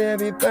 hoping that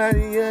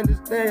everybody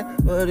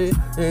understand what it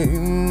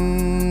is.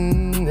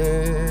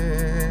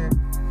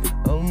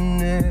 Oh,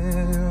 never.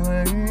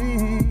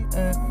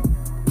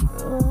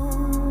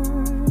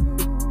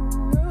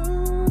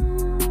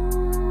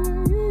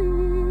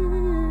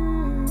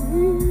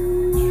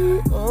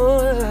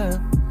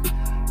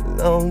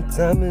 Long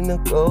time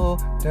ago,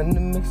 trying to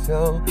make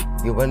sure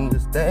you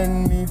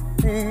understand me.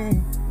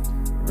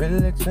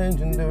 Really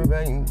changing the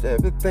range,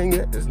 everything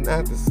that is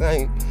not the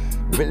same.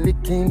 Really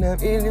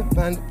cannot really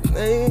find a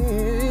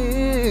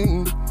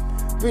name.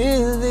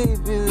 Really,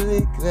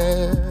 really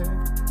glad.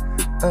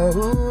 Oh,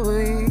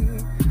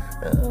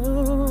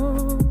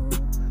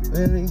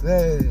 really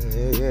glad.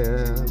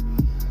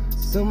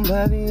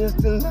 Somebody has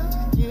to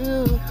love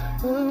you.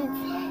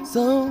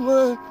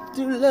 Someone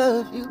to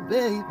love you,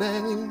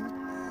 baby.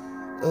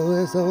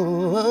 Oh, it's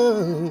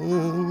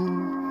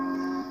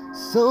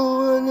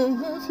someone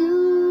to love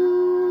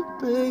you,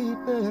 baby.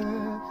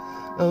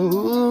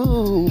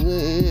 Oh,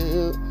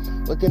 yeah.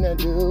 What can I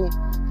do?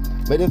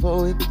 Waiting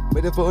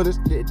for this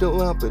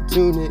little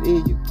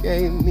opportunity you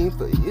gave me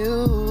for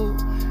you.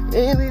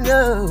 And we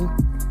know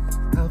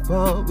how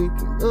far we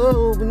can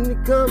go when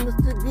it comes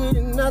to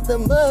getting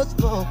nothing much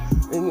more.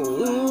 And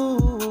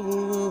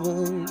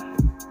ooh,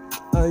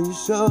 are you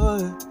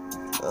sure?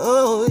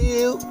 Oh,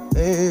 you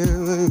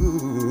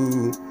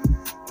and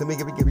to me,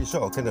 give you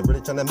sure, cause I'm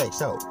really trying to make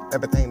sure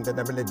everything that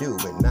I really do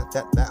ain't not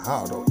that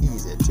hard or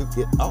easy to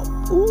get off.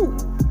 Ooh.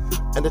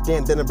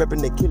 Understand that I'm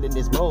repping and killing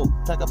this mode.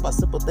 Talk about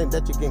simple things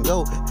that you can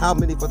go. How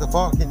many for the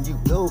far can you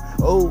go?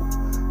 Oh,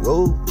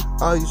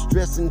 are you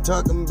stressing,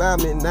 talking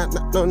about me? Not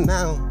no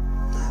now.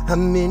 How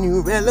many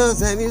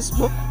rellos have you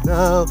smoked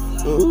now?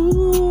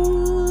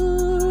 Ooh,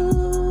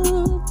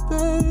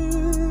 baby.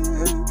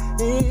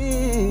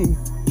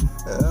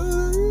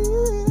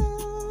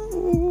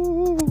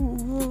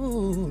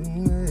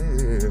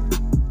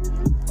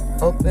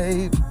 Oh,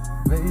 baby,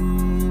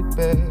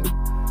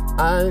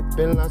 I've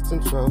been lost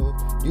control.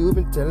 You've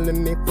been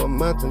telling me for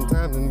months and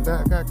times, and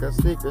I got a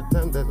secret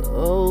time that's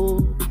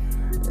old.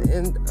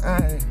 And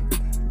I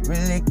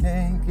really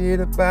can't get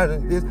up out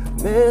of this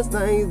mess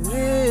like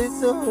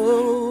this.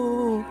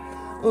 Oh,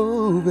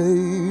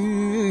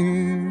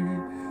 baby,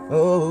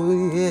 oh,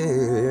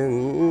 yeah.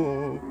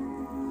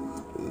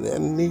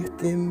 Let me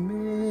get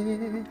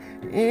me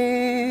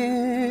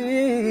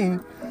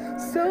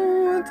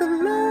someone to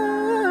love.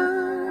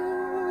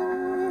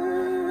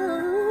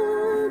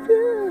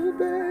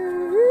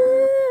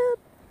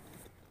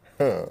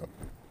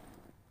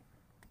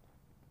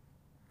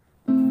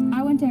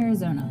 I went to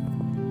Arizona.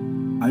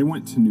 I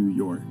went to New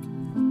York.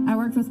 I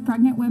worked with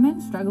pregnant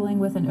women struggling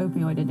with an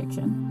opioid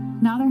addiction.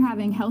 Now they're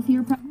having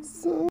healthier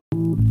pregnancies.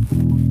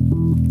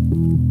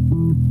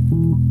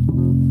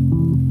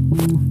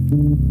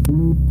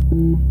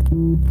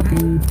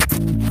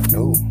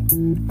 No,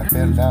 I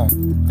fell out.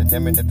 They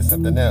tell me that there's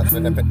something else.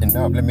 When I'm putting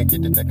off, let me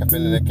get it back. I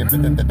feel like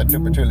everything that I do,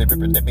 but truly,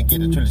 let me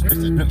get it,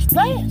 truly, blue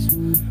splash.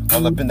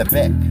 All up in the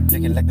back,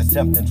 looking like there's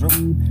something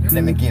true.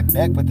 Let me get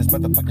back with this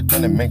motherfucker,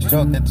 trying to make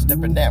sure that it's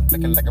stepping out,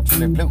 looking like I'm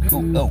truly blue.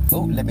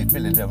 Ooh, let me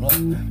feel it all up.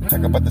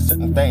 Talk about the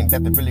certain things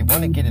that they really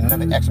want to get it. Now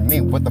they asking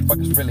me what the fuck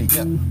is really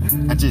up.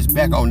 I just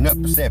back on up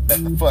and said back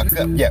the fuck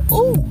up, yeah,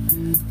 ooh.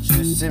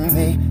 You see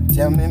me,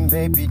 tell me,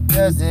 baby,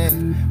 does it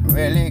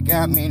really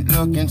got me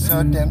looking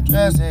so damn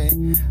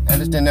dressy?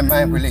 Understand that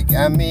mind really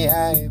got me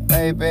high,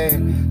 baby.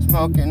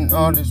 Smoking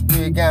all this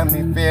weed got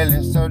me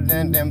feeling so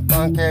damn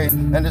funky.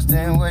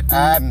 Understand what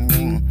I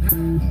mean?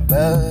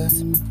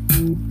 Buzz.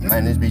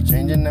 Mine is be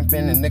changing, I'm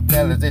feeling the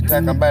colors. They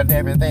talking about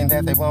everything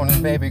that they want,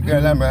 and baby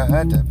girl, I'm a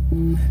hunter.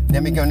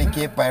 Then we gonna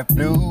get right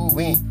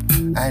fluent.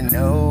 I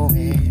know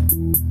it.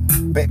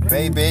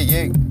 Baby,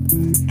 yeah.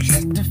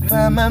 Just to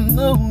find my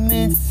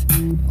moments.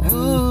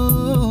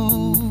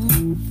 Ooh,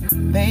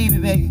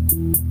 baby.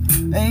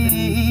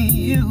 Hey,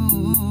 you.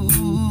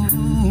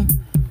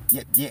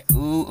 Yeah,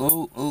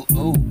 ooh.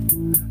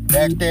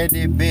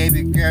 Backsteady,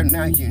 baby girl,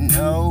 now you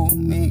know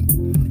me.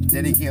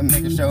 Steady here,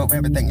 making sure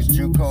everything is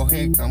true. Go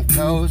ahead, come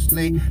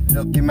closely.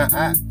 Look in my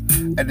eye.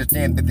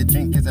 Understand that the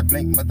drink is a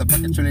blink.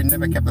 Motherfucker truly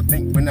never kept a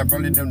think when I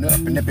roll it on up.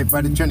 And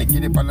everybody trying to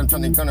get it while I'm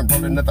trying to gonna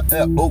roll another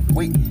up. Oh,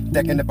 wait.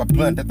 Stacking up a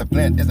blunt at the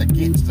blend as I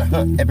get to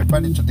hunt.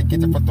 Everybody trying to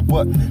get it for the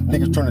what?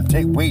 Niggas trying to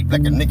take weight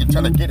like a nigga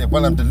trying to get it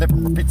while I'm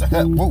delivering a Pizza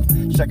Hut. Woo.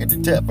 Shucking the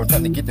tub. I'm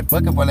trying to get the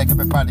bucket while like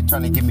everybody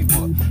trying to get me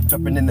what?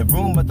 Jumping in the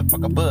room,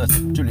 motherfucker buzz.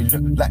 Truly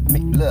look like me,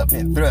 love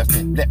and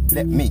thrusting.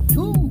 Let me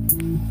go.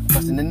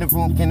 Busting in the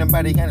room, can't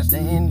nobody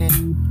understand it.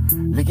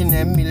 Looking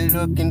at me,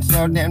 looking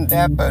so damn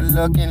dapper,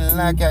 looking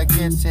like I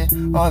get it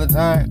all the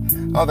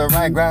time, all the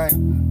right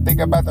grind. Think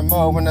about the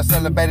more when I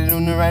celebrate it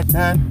on the right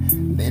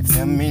time. They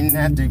tell me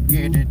not to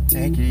get it,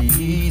 take it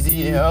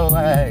easy,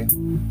 alright.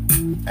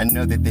 I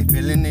know that they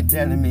feeling it,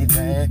 telling me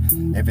that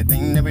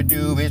everything that we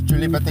do is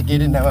truly about to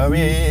get it now.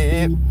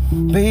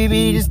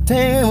 Baby, just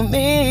tell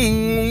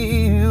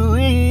me,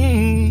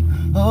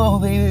 oh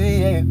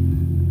baby,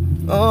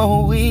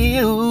 oh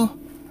you,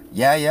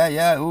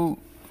 yeah, ooh.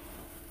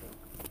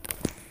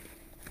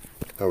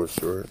 I was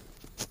short.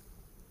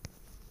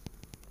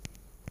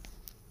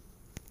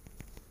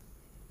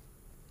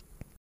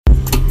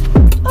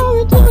 Oh,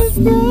 it was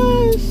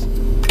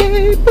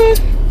baby.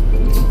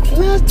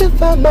 Lost to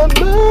find my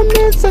mom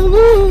and so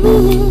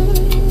ooh,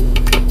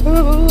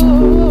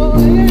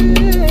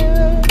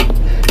 yeah.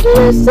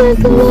 Listen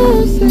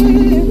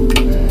closely,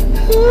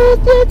 oh,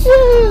 that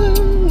you,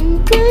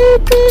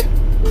 baby.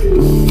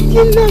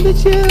 You know that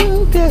you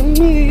got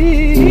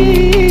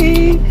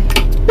me.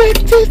 Back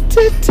to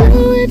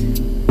it.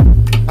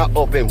 I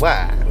open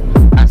wide.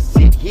 I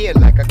sit here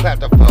like a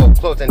cloud of foe,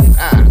 closing his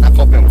eyes. I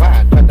open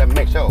wide, trying to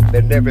make sure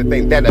that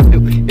everything that I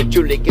do, it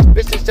truly gets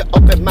business to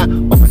open the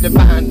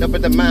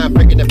mind,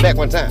 bringing it back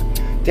one time.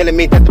 Telling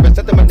me that there is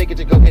something my nigga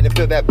to go ahead and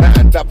feel that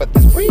vine, drop of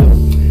the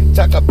screen.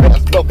 Talk about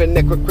smoking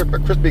that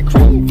crispy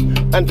cream.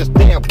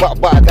 Understand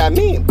what I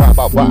mean,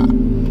 why.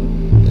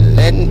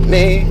 Let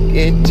me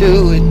get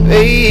to it,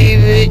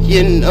 baby,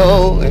 you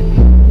know it.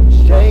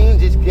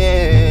 Change is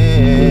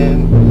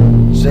skin.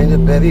 Say the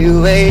baby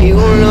way you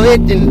know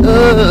it in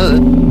love.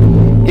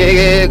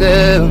 Yeah,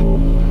 girl.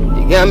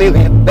 You got me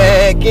right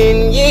back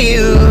in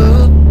you.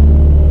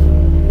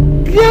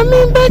 Got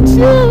me back to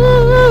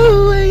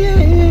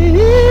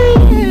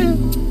yeah.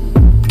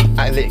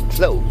 Eyelid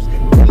closed.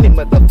 Tell me,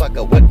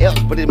 motherfucker, what else?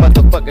 But these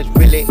motherfuckers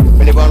really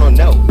wanna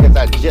know. Cause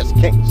I just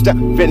can't stop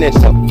feeling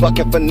so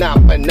fucking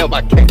phenomenal.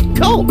 I can't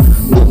go.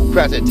 Ooh,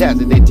 cross the task.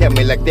 They tell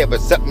me like there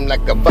was something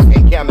like a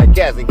fucking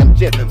kamikaze. I'm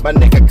chillin', my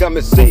nigga come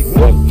and see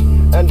me.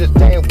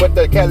 Understand what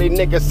the Cali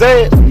nigga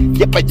says?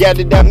 Yep, I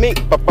yada that me,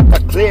 but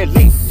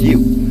clearly you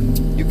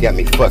got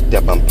me fucked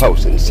up, I'm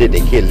posting.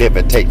 Sitting here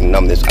levitating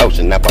on this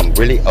ocean. Now I'm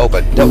really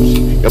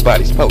overdosing. Your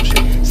body's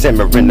potion,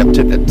 simmering up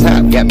to the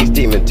top. Got me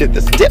steaming to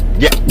the step.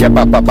 Yeah,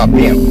 bam.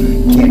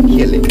 Can't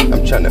kill it,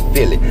 I'm trying to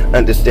feel it.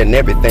 Understand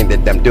everything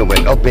that I'm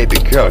doing. Oh baby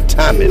girl,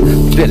 timing,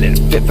 feeling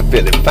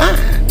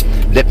fine.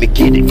 Let me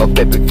get it, oh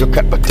baby girl,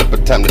 cut my tip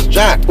of time to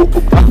stride.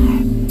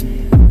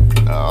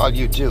 All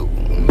you do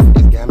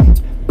is got me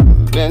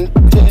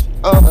vintage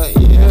over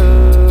you.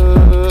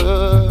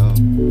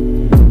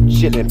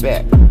 Chilling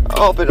back,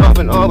 open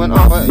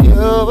over you.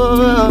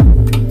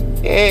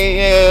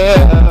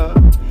 Yeah.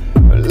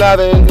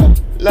 Loving.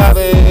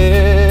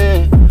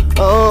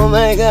 Oh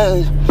my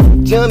gosh.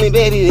 Tell me,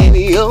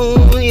 baby,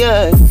 oh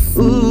yeah.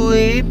 Ooh,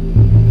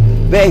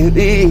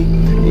 baby.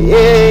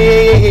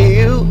 Yeah,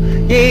 you.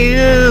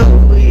 Yeah.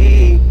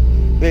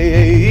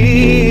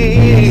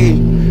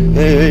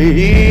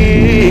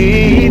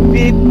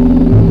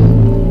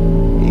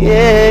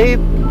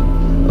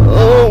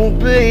 Oh,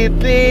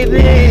 baby.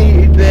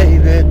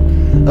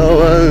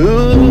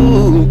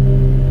 Oh,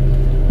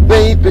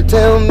 baby,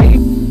 tell me,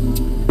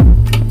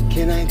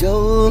 can I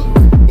go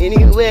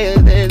anywhere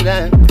that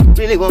I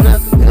really wanna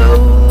go?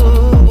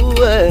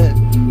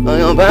 On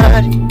your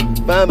body,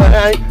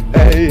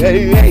 hey,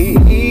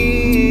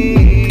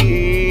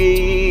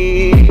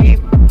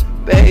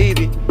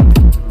 baby,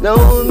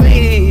 know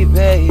me,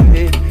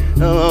 baby.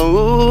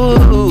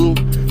 Oh,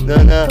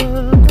 no.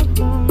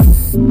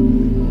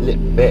 Lit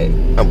back,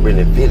 I'm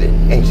really feeling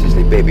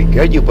anxiously, baby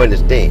girl. You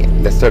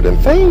understand that certain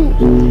things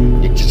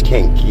you just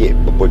can't get,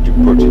 but what you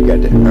put, you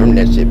got to earn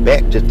that shit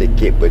back just to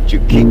get what you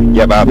keep.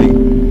 Yeah, Bobby,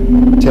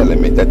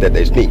 telling me that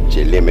they need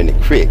you, live in the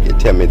creek. You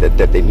tell me that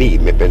they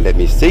need me, but let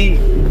me see.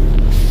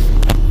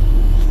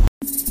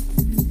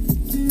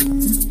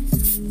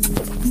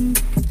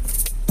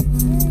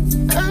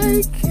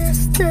 I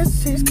guess that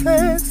she's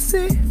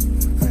classy.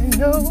 I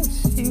know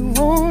she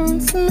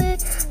wants me.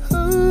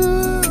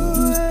 Ooh,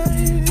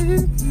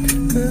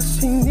 cause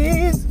she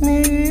needs me.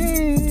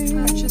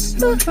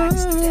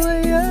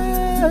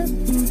 Yeah.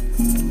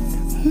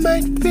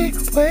 Might be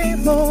way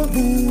more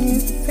than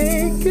you're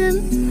thinking.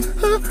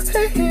 Oh,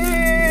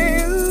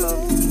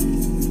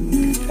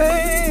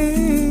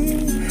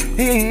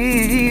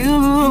 hey,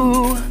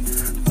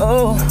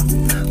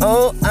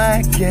 oh,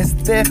 I guess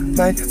there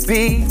might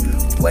be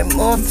way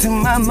more to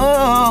my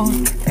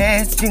mom.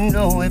 As you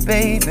know it,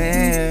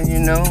 baby, you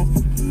know.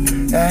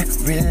 I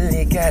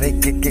really gotta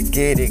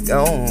get it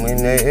going,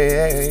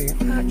 hey.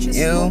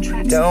 You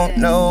don't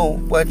know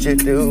what you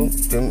do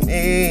to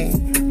me,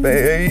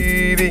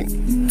 baby.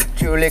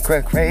 Truly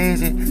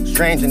crazy,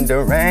 strange and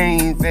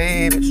deranged,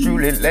 baby. It's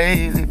truly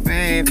lazy,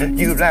 baby.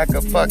 You like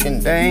a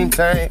fucking dame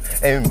tank,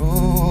 and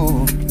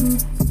ooh.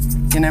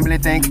 Can I really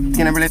think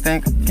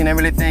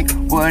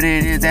what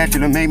it is that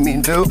you make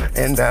me do?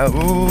 And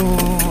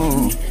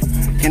ooh.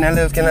 Can I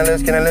lose,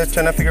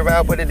 trying to figure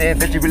out what it is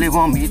that you really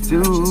want me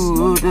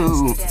to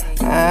do.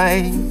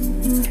 I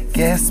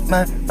guess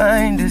my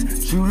mind is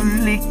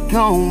truly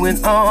going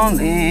all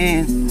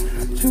in.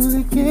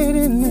 Truly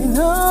getting it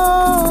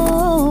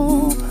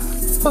all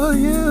for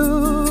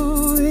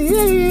you.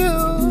 Yeah.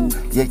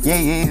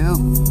 you.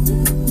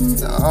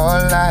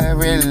 All I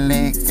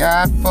really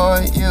got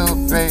for you,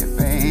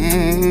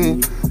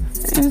 baby,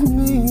 is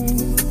me.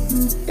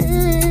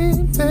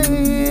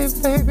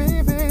 Baby.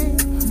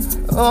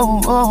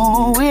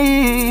 Oh,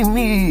 we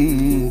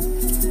me.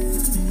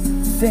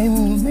 Say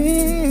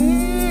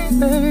me,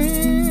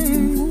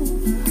 baby.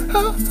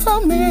 Oh,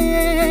 me.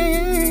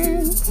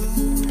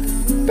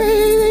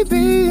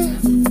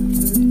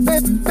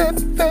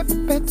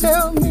 Baby,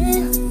 tell me,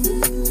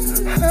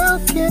 how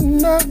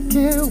can I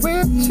get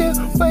with you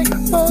way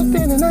more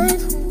than a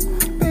night?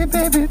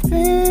 Baby,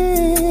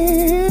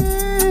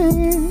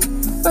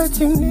 what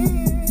you need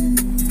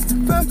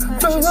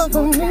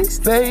from me,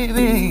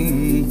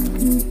 baby.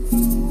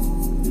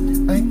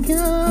 I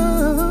got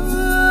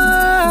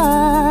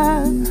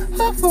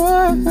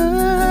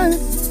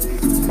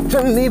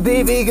from me,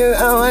 baby girl,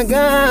 oh I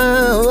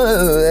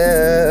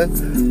got,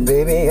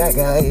 baby, I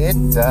got it.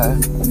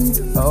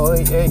 Oh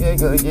yeah.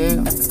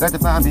 Got to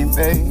find me,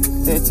 baby.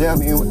 They tell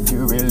me what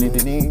you really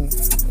need.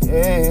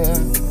 Yeah.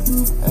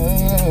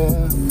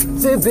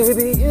 Say,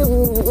 baby, you.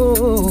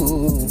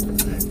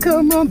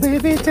 Come on,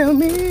 baby, tell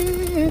me.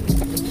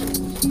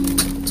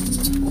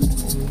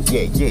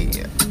 Yeah.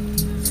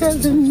 Tell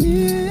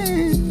me,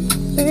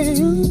 hey,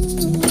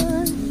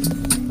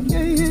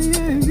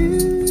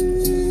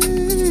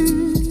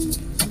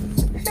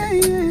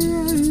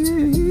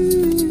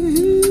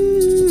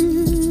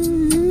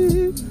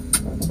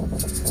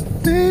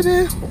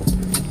 baby,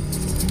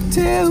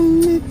 tell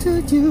me, do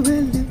you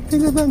really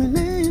think about me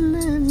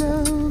lately,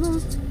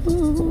 love?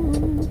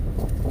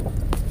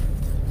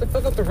 The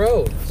fuck up the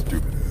road.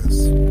 Stupid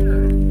ass.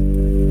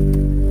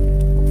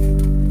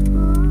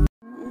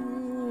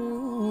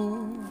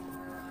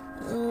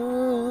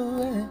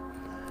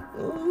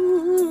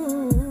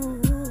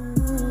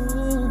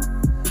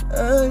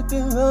 I've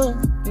been wrong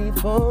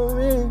before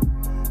it.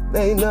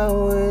 They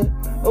know it.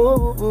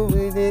 Oh,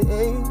 baby.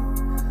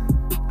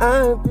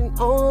 I've been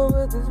all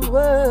over this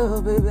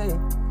world, baby.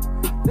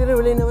 Didn't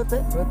really know what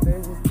that, but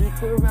they just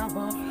stick around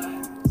for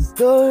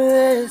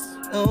stories.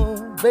 Oh,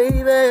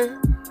 baby.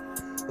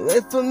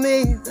 Wait for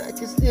me,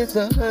 like it's just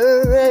a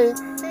hurry.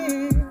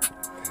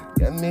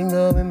 Got me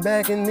going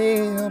back and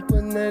in,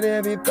 hoping that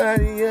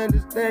everybody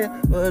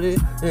understand what it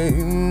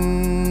is.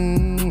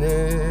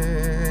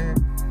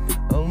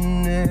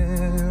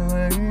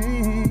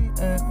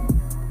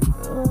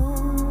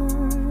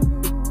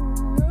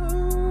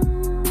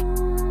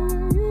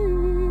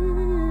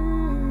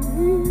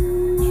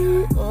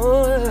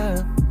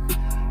 Oh,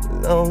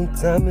 long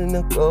time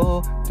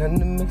ago, trying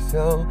to make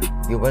sure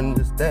you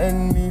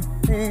understand me.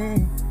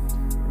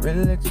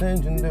 Really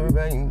changing the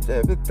range,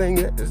 everything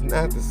that is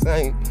not the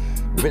same.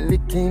 Really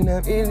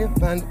cannot really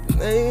find a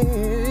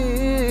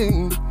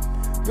flame.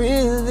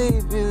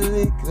 Really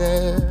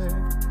glad.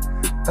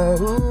 Oh,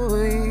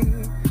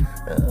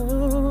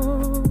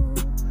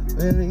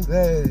 really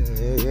glad.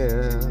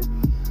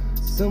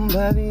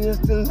 Somebody else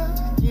to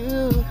love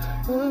you.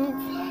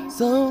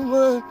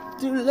 Someone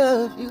to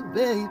love you,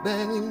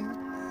 baby.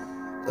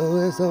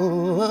 Oh, it's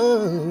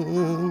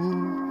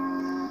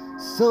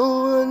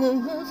someone to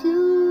love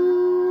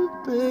you,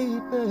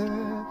 baby.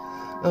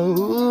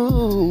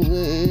 Oh,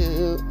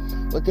 yeah.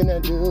 What can I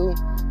do?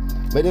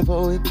 Waiting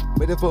for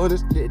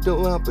this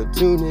little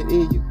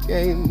opportunity you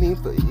gave me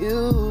for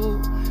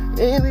you.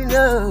 And we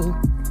know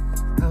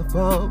how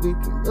far we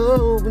can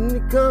go when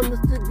it comes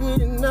to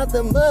getting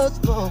nothing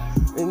much more.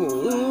 And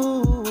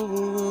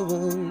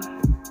ooh,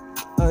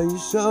 are you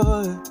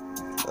sure?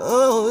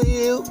 Oh,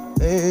 you.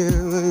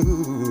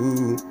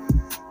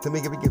 Let me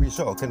give you a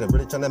show, cause I'm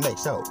really trying to make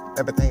sure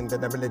everything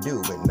that I really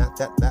do ain't not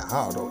that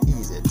hard or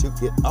easy to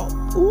get off.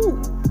 Ooh.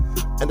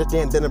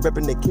 Understand that I'm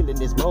repping and killing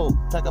this mode.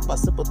 Talk about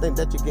simple things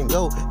that you can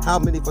go. How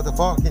many for the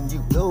far can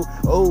you go?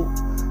 Oh,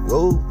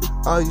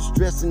 are you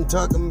stressing,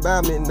 talking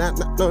about me? Not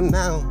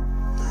now.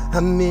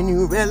 How many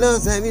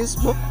rellos have you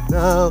smoked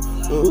now?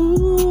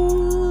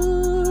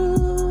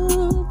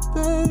 Ooh,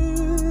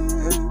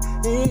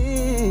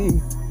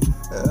 baby.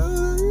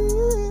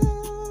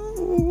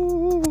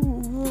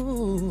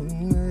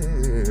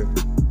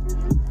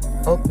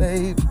 Oh,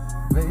 baby,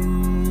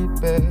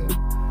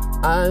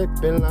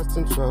 I've been lost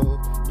control.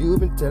 You've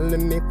been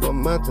telling me for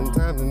months and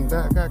times and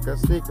back I got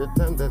secret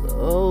times that's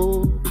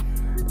old.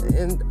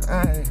 And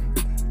I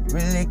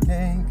really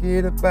can't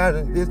get up out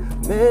of this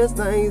mess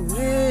like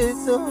this.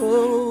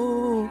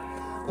 Oh,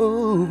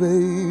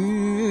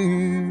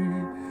 baby,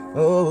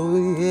 oh,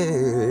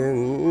 yeah.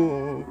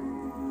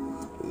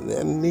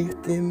 Let me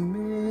get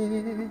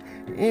me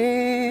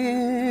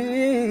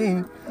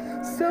in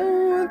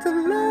someone to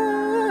love.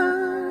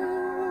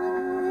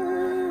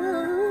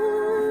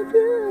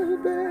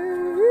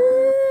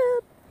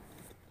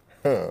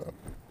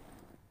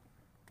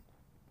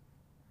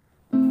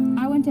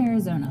 I went to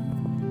Arizona.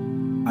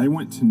 I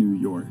went to New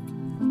York.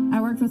 I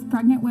worked with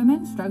pregnant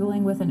women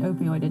struggling with an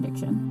opioid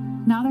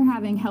addiction. Now they're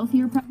having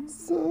healthier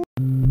pregnancies.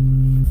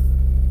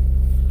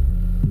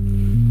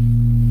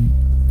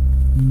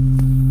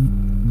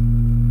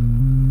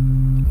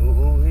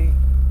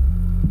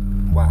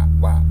 Why?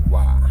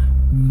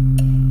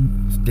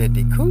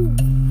 steady cool.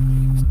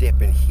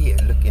 Step in here,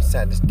 look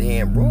inside this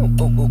damn room.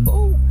 Ooh, ooh,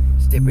 ooh.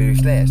 Step in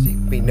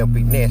slashy, be no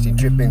big nasty,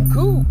 dripping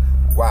cool.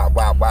 Wow,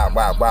 wow, wow,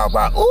 wow, wow,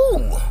 wow,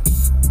 ooh.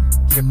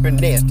 Dripping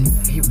nasty,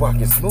 he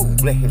walking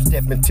smooth. Let him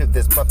step into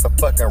this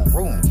motherfucking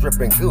room.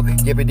 Dripping good,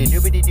 yibbity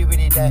doobity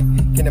doobity die.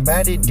 Can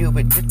nobody do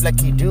it just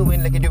like he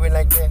doing, like he doing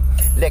like that?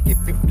 Like if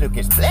you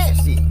looking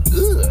splashy,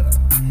 ugh.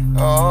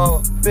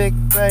 Oh, big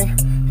thing.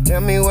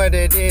 Tell me what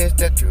it is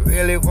that you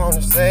really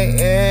wanna say.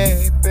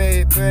 Hey,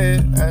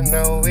 baby, I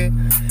know it.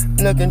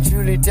 Looking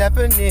truly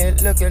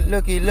Japanese,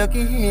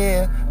 looky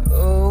here.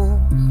 Oh,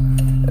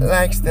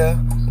 likes the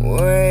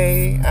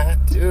way I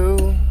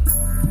do.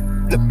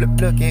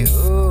 Looky,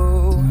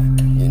 ooh.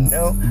 You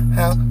know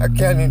how a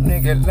kind of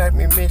nigga like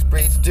me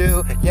misbreeds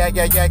do. Yeah,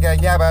 I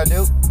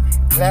do.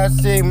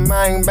 Classic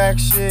mind back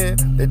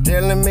shit. They're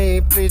telling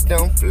me please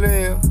don't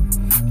flip.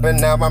 But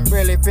now I'm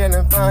really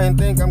feeling fine.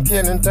 Think I'm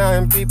killing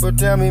time. People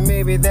tell me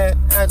maybe that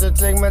I should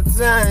take my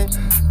time.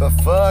 But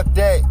fuck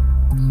that.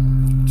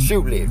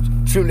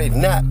 Truly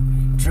not.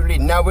 Truly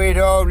now it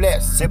all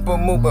that. Simple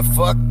move, but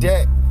fuck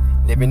that.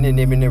 Living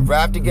and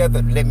ride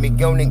together. Let me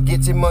go and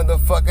get you,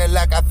 motherfucker,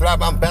 like I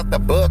thrive. I'm about to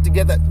buzz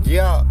together,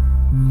 yeah.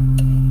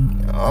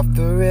 Off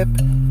the rip,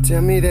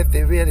 tell me that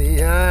they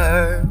really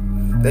are.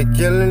 They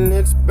killing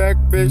its back,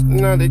 bitch,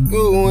 now they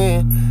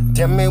going.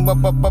 Tell me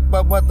what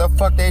the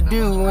fuck they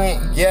doing.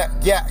 Yeah.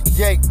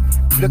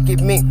 Look at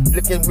me,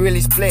 looking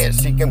really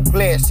splashy, I'm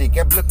classy.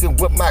 I'm looking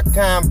with my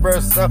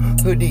Converse on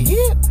hoodie,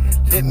 yeah.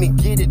 Let me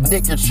get it,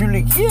 nigga,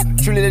 truly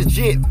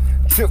legit.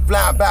 Trip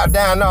flying, bow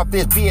down off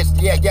this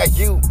bitch, yeah,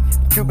 you.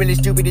 Too really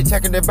stupid,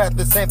 talking about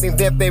the same thing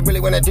that they really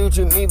wanna do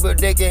to me, but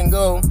they can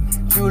go.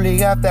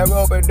 Truly off that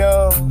rope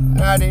though,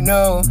 now they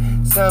know.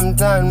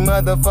 Sometimes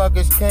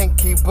motherfuckers can't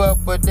keep up,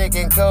 but they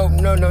can go,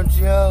 no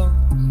joke.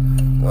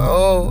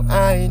 Oh,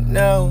 I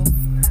know,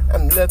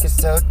 I'm looking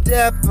so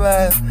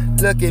dapper.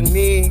 Look at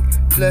me,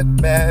 look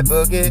bad,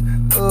 boogie.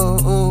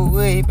 Ooh,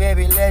 wait,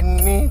 baby, let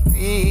me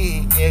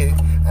be, yeah.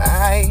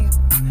 I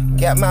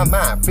got my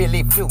mind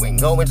really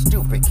fluent, going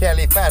stupid,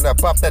 calified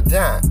up off the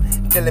dime.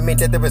 Telling me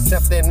that there was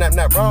something I'm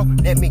not wrong.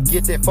 Let me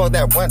get it for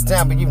that one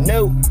time, but you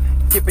know,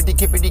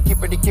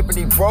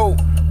 kippity, roll,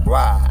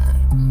 right.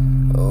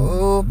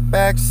 Oh,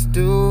 back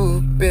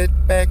stupid,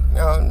 back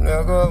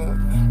no go,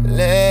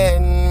 let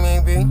me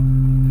be.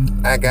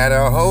 I got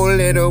a whole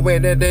little way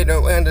that they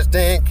don't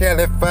understand,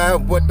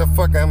 calified what the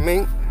fuck I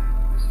mean.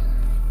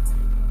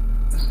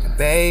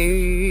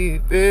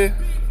 Baby,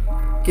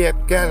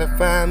 kept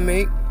calified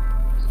me.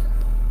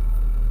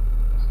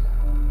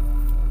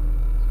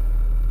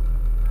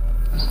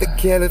 The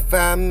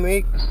calify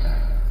me.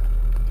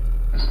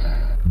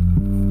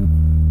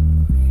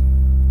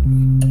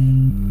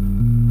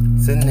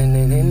 So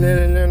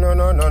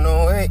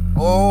no, wait.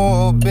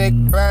 Oh,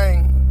 big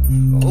bang.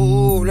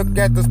 Ooh, look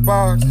at the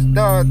sparks, the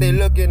stars. They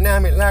looking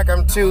at me like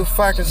I'm too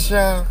fucking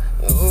shy.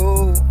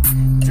 Ooh,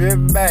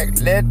 drip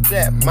back, let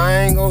that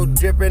mind go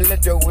dripping,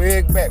 let your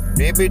wig back.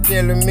 They be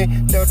telling me,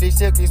 don't they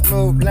silky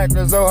smooth like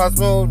the Zohar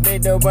smooth. They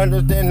don't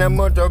understand how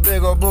much a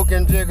big old book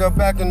can jiggle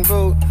back and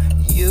boot.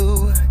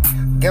 You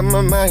got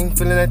my mind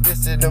feeling like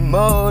this is the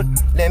mode.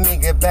 Let me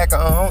get back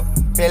on.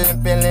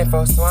 Feeling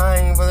for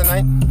swine for the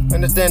night.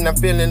 Understand I'm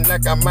feeling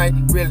like I might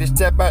really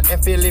step out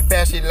and feel it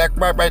fashy like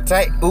right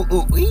tight.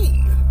 Ooh,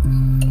 wee.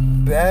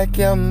 Back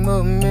out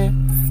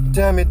movement.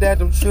 Tell me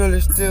that I'm truly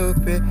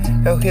stupid.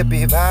 Oh,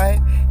 hippie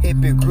vibe,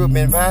 hippie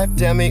grouping vibe.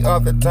 Tell me all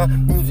the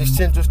time. Music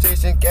Central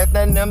Station got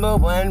that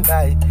 #1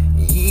 vibe.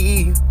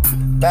 Yeah.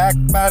 Back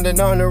bounding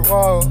on the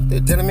wall. They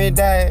telling me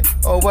that,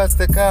 oh, what's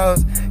the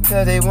cause?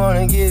 Cause they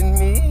wanna get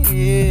me,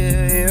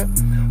 yeah.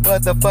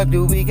 What the fuck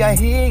do we got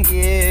here?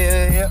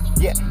 Yeah.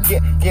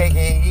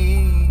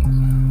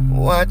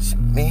 Watch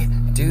me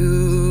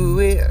do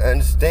it,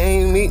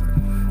 understand me.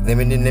 Let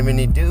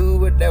me do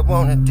what I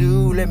wanna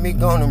do. Let me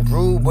go and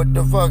improve what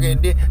the fuck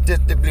it is.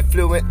 Just to be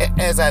fluent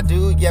as I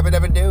do,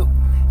 yabba do.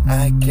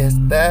 I guess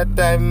that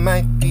I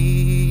might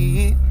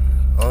be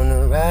on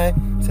the right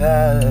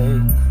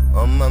side.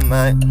 On my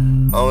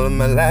mind, all of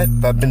my life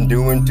I've been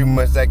doing too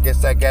much. I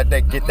guess I gotta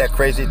get that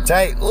crazy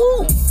tight.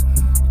 Ooh,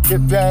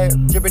 drip drive,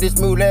 drippity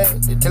smooth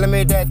lad. They telling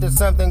me that there's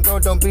something go.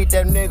 Don't beat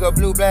that nigga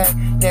blue black.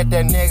 Let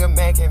that nigga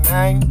make it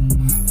mine.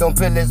 Don't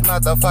peel his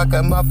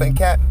motherfucker muffin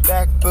cap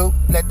back boot.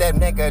 Let that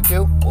nigga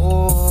do.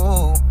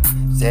 Ooh,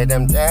 said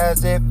I'm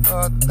jazzy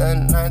for the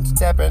night,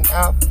 stepping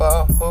out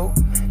for who?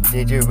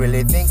 Did you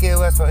really think it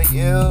was for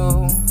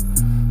you?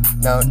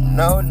 No,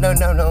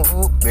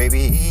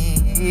 baby.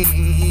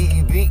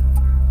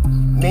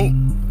 Me,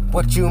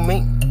 what you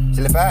mean?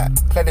 Sillified,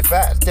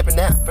 clarified, stepping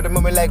out for the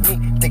moment like me.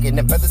 Thinking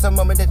about this a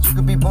moment that you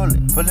could be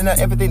pulling out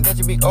everything that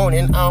you be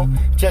owning on.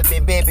 Trust me,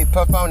 baby,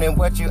 puff on and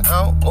what you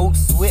on. Oh,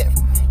 swift.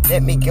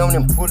 Let me go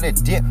and pull a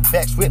dip,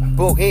 back swift,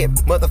 bullhead,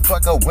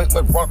 motherfucker, went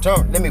with wrong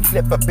turn. Let me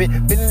flip a bit,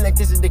 feeling like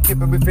this is the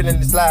kipper, we feeling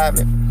this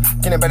lively.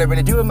 Can anybody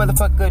really do it,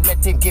 motherfucker?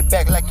 Let him get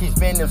back like he's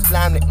venom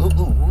slimy.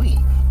 Ooh, wee.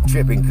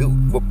 Tripping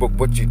good,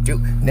 what you do?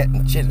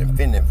 Nothing chillin',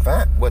 feeling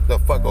fine. What the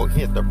fuck? Oh,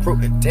 here's the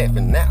proof.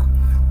 Tapping now.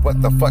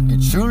 What the fuck you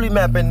truly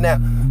mapping now?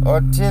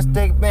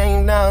 Autistic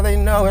bang, now they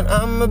know what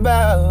I'm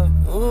about.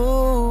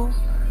 Ooh,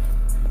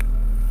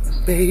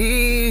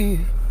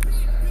 babe,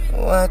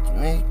 watch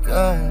me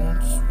come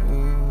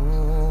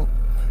through.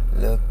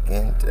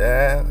 Looking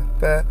down,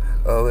 back,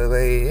 oh,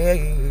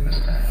 wait.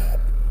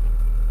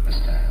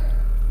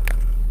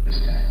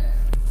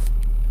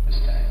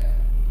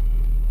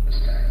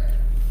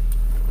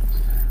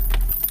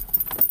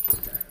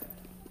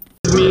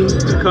 Me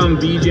to come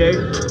VJ.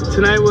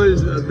 Tonight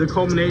was the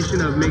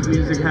culmination of Make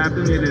Music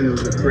Happen, and it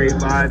was a great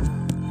vibe.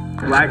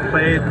 Black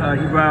played,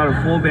 he brought out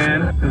a full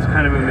band. It was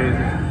kind of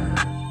amazing.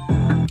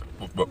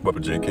 Bubba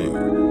J. King.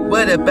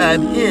 What about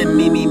him?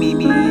 Me,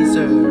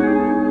 sir.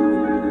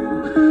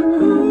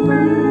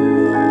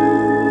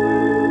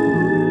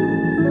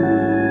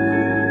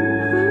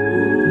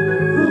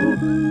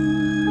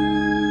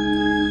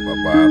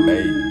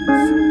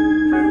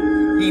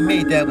 He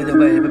made that with a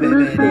baby,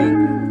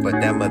 but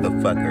that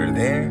motherfucker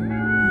there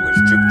was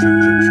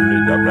truly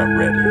not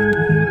ready.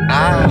 I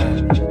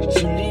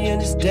truly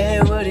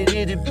understand what it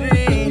is to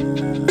be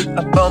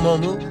a bomb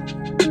on move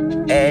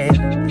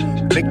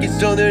and make it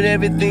so that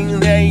everything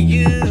that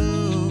you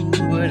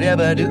would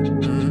ever do,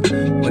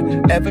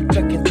 whatever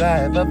trucking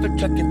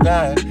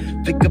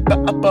vibe, think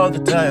about up all the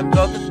time,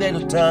 all the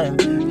little time.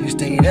 You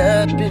stayed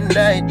up at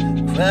night,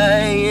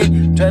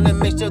 crying, trying to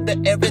make sure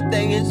that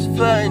everything is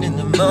fine in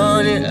the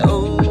morning.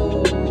 Oh,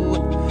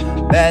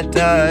 bad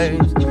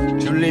times,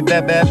 truly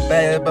bad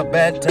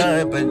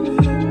time. But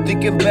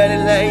thinking about it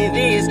like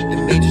this, it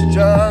made you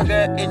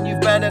stronger, and you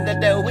found out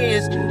that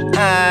was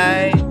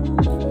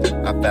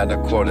I found a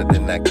quarter,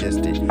 then I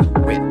kissed it.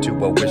 Went to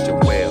a wishing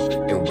well,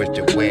 and wished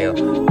it well.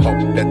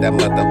 Hope that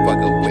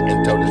motherfucker went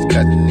and told his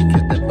cousin to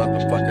kiss that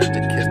motherfucker to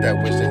kiss that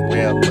wishing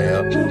well.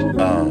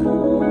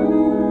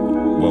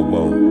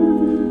 Whoa.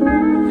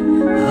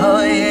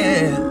 Oh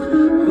yeah.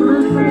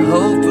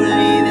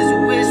 Hopefully this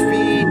wish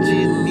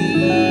reaches me.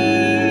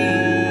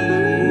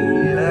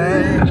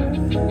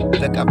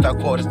 Look, I found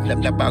quarters,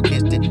 left about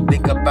kissed it.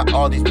 Think about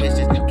all these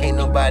wishes, can't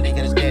nobody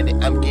understand it.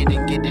 I'm getting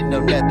no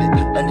nothing.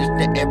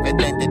 Understand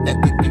everything that I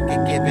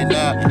could giving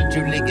out.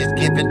 Truly is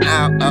giving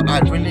out. I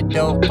really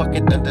don't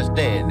fucking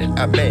understand it.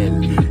 I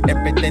manage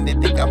everything they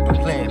think I'm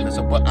playing.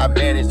 So what I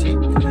manage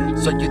here.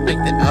 So you think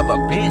that I'm a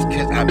bitch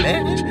cause I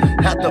manage?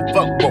 How the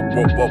fuck?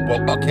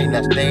 Whoa, I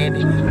cannot stand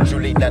it.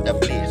 Truly not a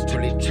bitch,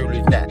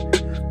 truly not.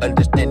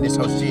 Understand this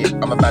whole shit,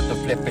 I'm about to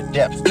flip it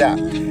up, stop.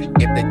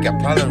 If they got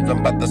problems, I'm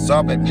about to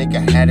solve it.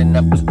 Nigga had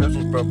enough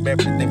prescriptions for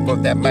everything for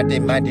that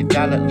mighty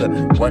dollar. Look,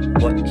 one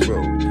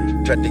true.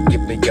 Tried to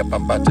get me up,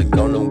 I'm about to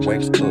go no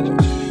waste up.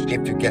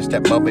 If you catch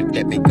that moment,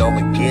 let me go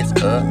and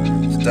get up.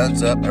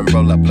 Stunts up and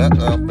roll up, blood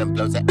up and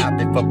blows it out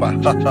before I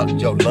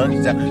your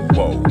lungs out.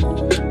 Whoa,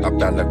 I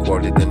found a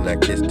quarter, then I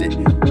kissed it.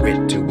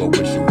 Went to a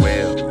wishing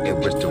well, it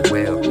was the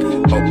well.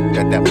 Hope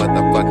that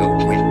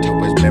motherfucker went to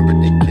his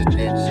memory and kissed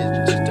it. Shit,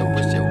 just a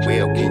wishing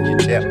well, can you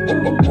tell?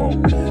 Whoa.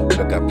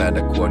 Look, I found a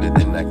quarter,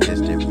 then I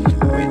kissed it.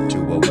 Went to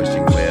a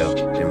wishing well,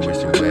 and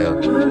wishing well.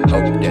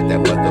 Hope that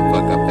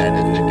motherfucker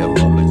vanished in the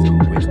moments and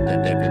wish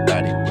that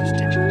everybody wished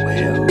it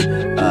well.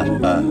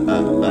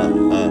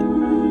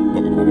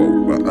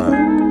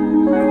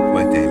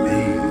 What they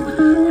mean?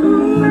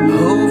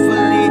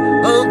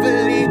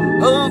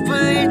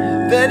 Hopefully,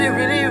 that it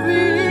really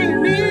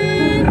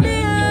means.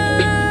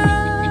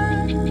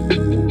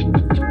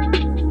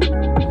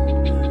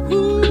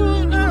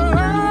 Ooh, no.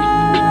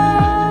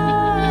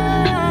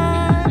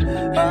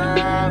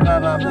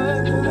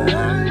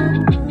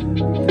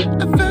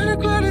 I found a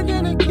quarter,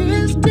 then I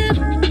kissed it.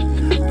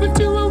 Went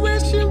to a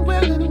wishing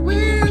well and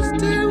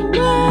wished it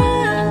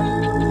well.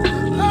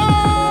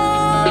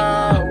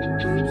 Oh,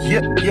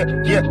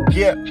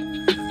 yeah.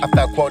 I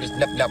found quarters,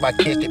 nothing out my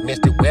kids that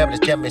missed it well.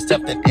 Just tell me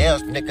something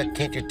else, nigga,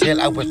 can't you tell?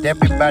 I wish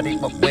everybody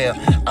was well.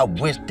 I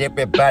wish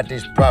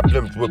everybody's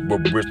problems would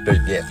wish they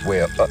get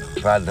well.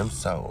 Problem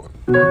solved.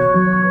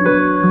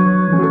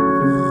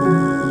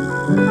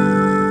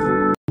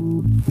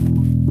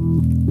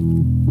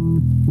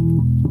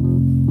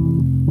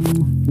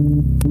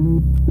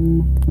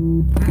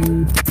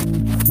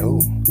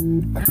 Oh,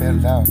 I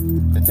fell out.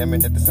 They tell me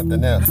that there's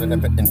something else. When I'm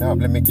betting off,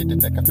 let me get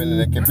it like I'm feeling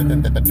like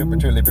everything that I do, but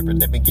truly,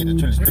 let me get it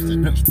truly special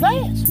blue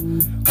splash.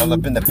 All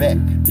up in the back,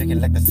 looking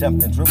like there's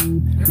something true.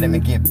 Let me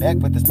get back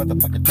with this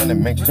motherfucker, trying to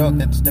make sure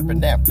that it's stepping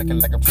down, looking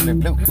like I'm truly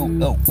blue.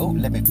 Ooh,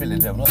 let me feel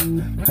it up.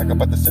 Talk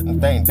about the certain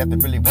thing that they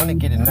really want to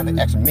get another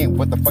action. Me,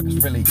 what the fuck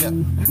is really up?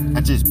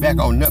 I just back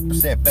on up,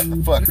 said back the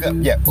fuck up,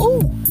 yeah.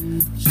 Ooh,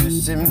 you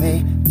see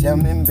me, tell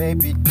me,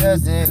 baby,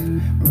 does it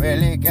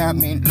really got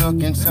me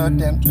looking so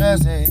damn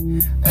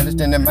dressy?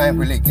 Understand that mind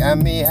really got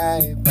me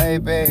high,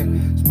 baby.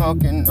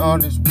 Smoking all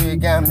this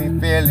weed got me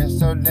feeling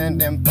so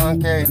damn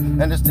funky.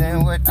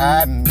 Understand what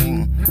I mean?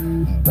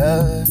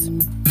 Buzz.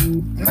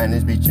 Mine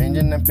is be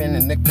changing, I'm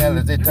feeling the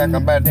colors. They talking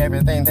about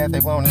everything that they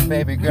want, and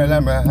baby girl,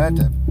 I'm a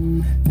hunter.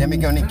 Then we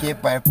gonna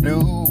get right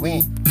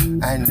fluent.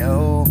 I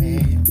know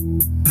it.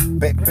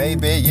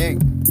 Baby, yeah.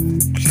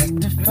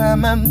 Justify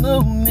my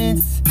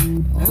movements.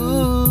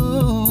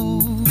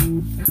 Ooh,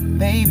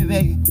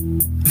 baby.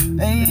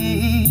 Hey,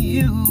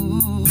 you.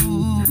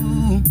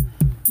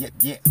 Yeah,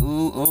 yeah,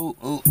 ooh, ooh,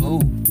 ooh, ooh.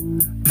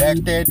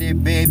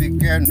 Backsteady, baby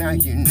girl, now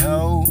you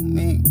know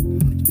me.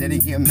 Steady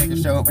here,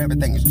 making sure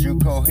everything is true.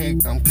 Go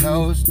ahead, come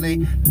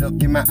closely.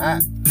 Look in my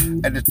eye.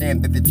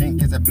 Understand that the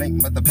drink is a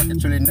blink. Motherfucker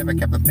truly never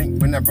kept a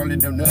think when I roll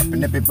it on up.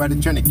 And everybody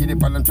trying to get it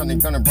while I'm trying to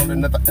gonna roll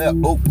another up.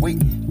 Oh,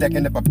 wait.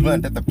 Stacking up a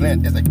blunt at the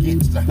plant as I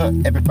get to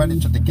hunt. Everybody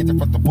trying to get it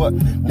from the what?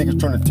 Niggas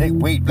trying to take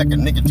weight like a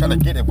nigga trying to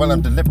get it while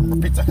I'm delivering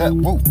from Pizza Hut.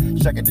 Woo.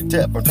 Shock at the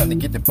tub. I'm trying to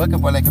get the bucket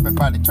while like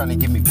everybody trying to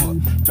get me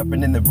whoop.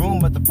 Jumping in the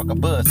room, motherfucker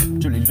buzz.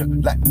 Truly look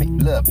like me,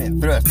 love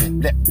and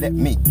thrusting. Let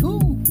me go.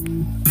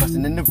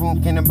 Busting in the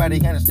room, can't nobody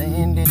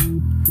understand it.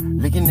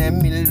 Looking at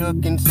me,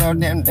 looking so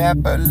damn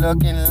dapper,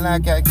 looking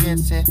like I get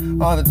it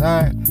all the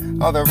time,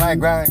 all the right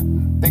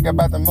grind. Think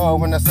about the more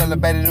when I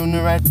celebrate it on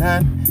the right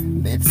time.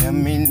 They tell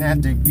me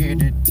not to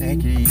get it,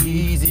 take it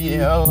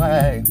easy,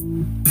 alright.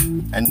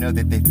 I know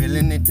that they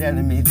feeling it,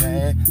 telling me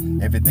that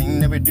everything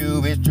that we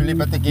do is truly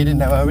about to get it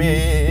now. I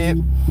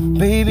read,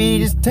 baby,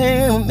 just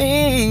tell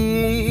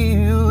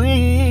me,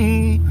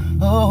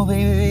 oh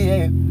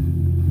baby,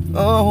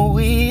 oh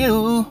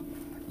you,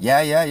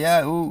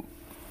 yeah, ooh.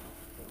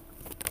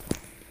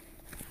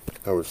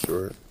 That was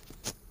short.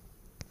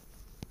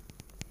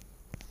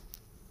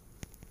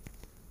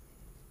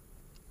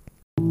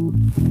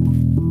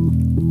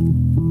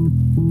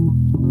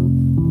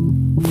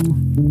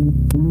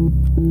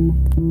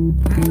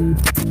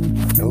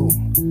 No,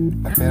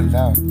 I fell it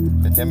out.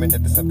 They tell me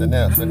that there's something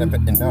else. When I'm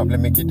putting off, let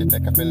me get it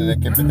like I'm feeling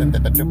like everything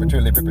that I do, but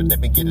truly, let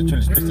me get it,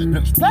 truly, special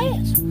blue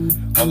splash.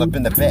 All up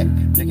in the back,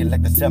 looking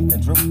like there's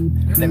something true.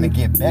 Let me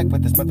get back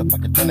with this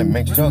motherfucker, trying to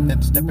make sure that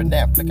it's stepping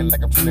out, looking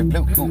like I'm truly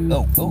blue. Ooh,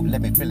 oh, oh,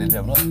 let me feel it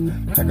up.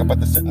 Talk about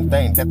the certain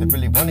thing that they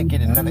really want to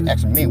get another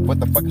action. Me, what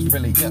the fuck is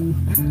really up?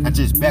 I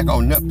just back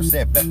on up and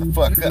said back the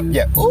fuck up,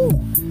 yeah, ooh.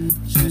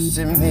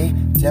 Kissing me,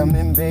 tell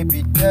me,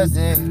 baby, does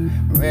it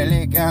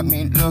really got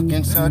me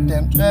looking so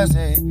damn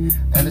dressy?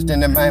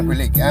 Understand that mind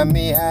really got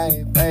me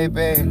high,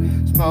 baby.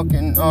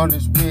 Smoking all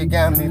this weed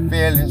got me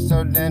feeling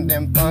so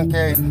damn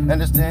funky.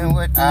 Understand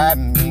what I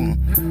mean?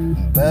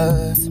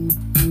 Buzz.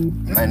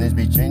 Mine is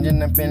be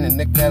changing, I'm feeling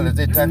the colors.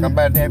 They talking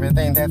about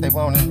everything that they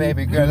want, and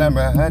baby girl, I'm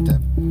a hunter.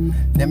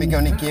 Then we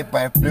gonna get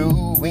right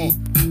fluent.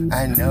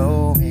 I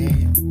know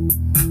it.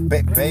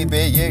 Baby,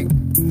 yeah.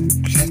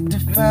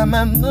 Justify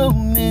my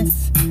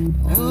movements.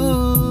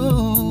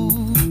 Ooh,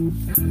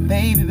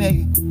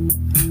 baby.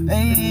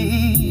 Hey,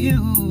 you.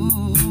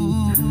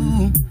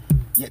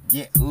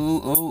 Yeah,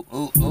 ooh.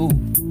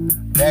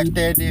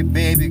 Backsteady,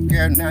 baby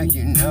girl, now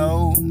you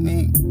know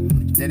me.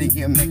 Steady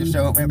here, making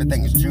sure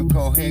everything is true.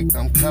 Go ahead,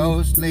 come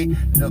closely.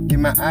 Look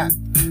in my eye.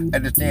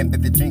 Understand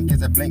that the drink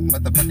is a blink.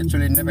 Motherfucker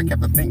truly never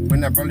kept a think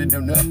when I roll it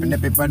on up. And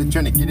everybody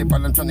trying to get it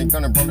while I'm trying to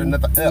gonna roll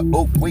another up.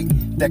 Oh, wait.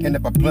 Stacking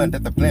up a blunt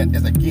at the plant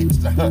as I get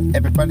to hunt.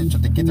 Everybody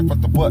trying to get it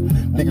from the what?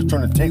 Niggas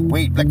trying to take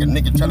weight like a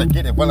nigga trying to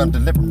get it while I'm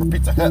delivering from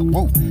Pizza Hut.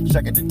 Woo.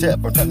 Shock at the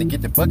tub. I'm trying to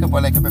get the bucket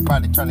while like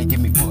everybody trying to get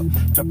me whoop.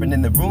 Jumping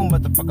in the room,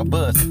 motherfucker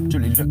buzz.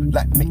 Truly look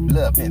like me,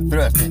 love and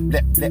thrusting.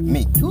 Let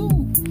me go.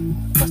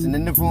 Busting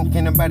in the room,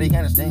 can't nobody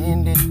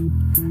understand it.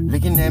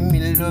 Looking at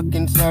me,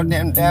 looking so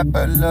damn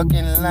dapper,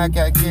 looking like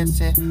I get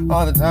it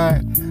all the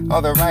time,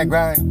 all the right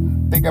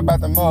grind. Think about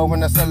the more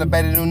when I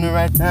celebrate it on the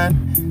right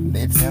time.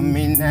 They tell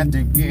me not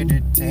to get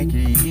it, take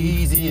it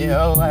easy,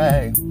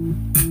 alright.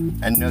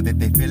 I know that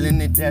they feeling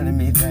it, telling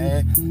me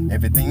that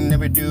everything that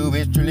we do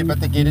is truly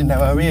about to get it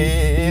now. I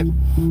read,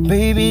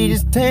 baby,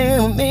 just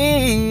tell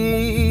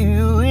me,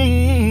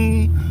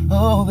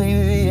 oh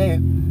baby,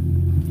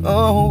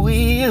 oh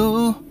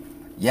you,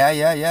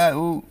 yeah,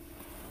 ooh.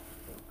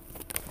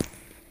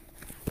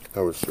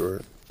 That was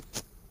short.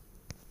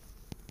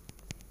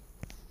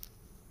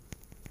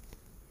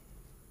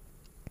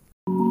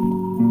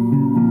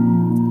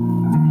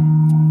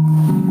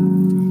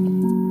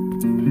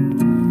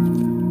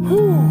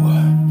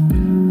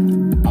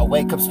 I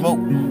wake up smoke,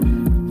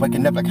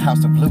 waking up like a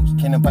house of blues.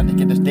 Can't nobody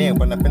get a stand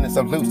when I'm feeling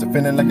so loose. I'm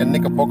feeling like a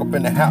nigga woke up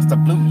in the house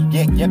of blues.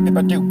 Yeah, if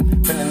I do.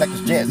 Feeling like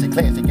it's jazzy,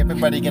 classic.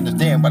 Everybody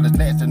understand while it's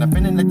lasting. I'm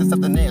feeling like there's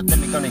something else that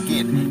we gonna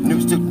get. New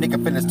suit, nigga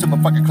feeling super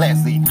fucking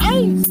classy.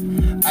 Ice!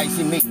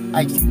 Icy me,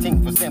 icy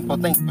ting for simple,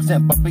 think for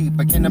simple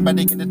people. Can't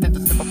nobody get a sense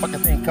of simple fucking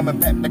thing coming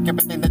back like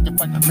everything that you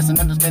fucking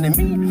misunderstanding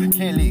me.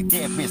 Clearly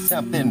there be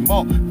something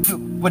more to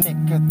a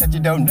nigga that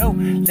you don't know.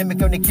 Let me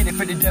go and get it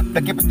fitted up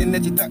like everything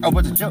that you thought I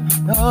was a joke.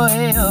 Oh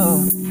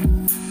hell,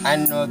 I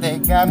know they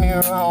got me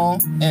wrong,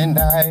 and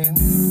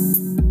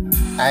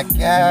I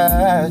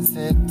got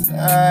it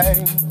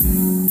time.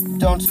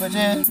 Don't switch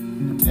it,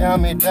 tell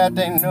me that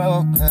they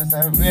know, cause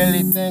I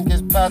really think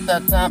it's about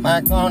that time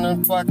I gonna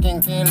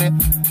fucking kill it.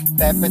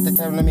 That bitch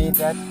telling me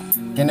that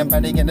can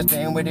nobody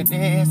understand what it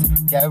is.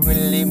 Got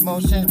real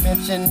emotions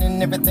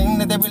mentioning everything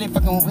that they really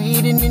fucking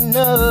waiting to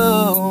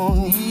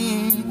know.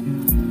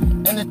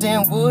 Yeah.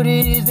 Understand what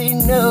it is they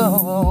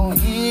know.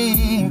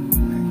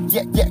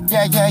 Yeah,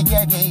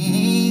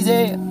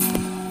 easy.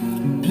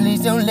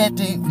 Please don't let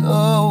it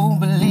go,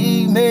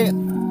 believe me.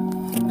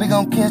 We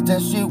gon' catch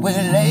that shit way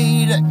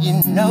later,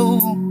 you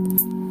know.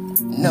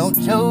 No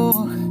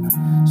joke.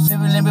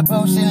 Silver limit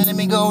potion, let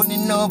me go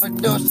and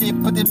overdose it.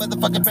 Put this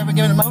motherfucking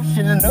paragraph in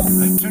motion. And no,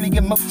 truly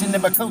get motion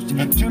in my coach.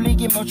 Truly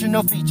get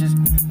emotional features.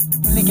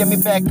 Really get me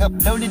back up,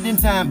 loaded in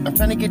time. I'm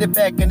trying to get it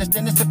back,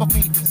 understand the simple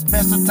features.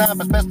 Special time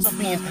for special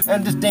beings.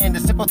 Understand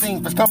the simple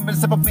things, but come with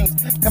simple things.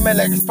 Coming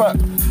like it's fuck.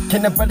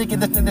 Can nobody get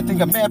this anything?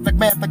 I'm math like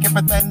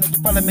everything that you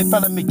follow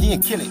me,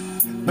 again, kill it.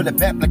 Put it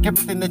back like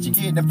everything that you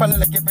get, and follow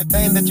like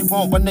everything that you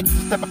want. One nigga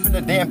just step up in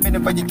the damn penny,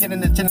 but you're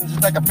killing and chilling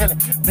just like a feeling.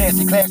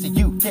 Fancy, classy,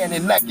 you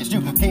can't like it's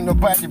you. Can't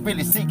nobody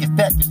really see it's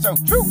that you're so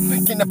true.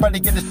 Can't nobody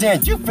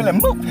understand you feeling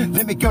move.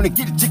 Let me go and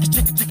get it,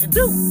 chicken,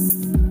 do.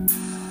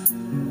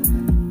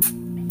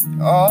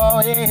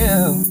 Oh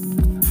yeah,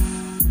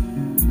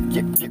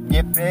 yeah,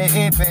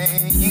 baby,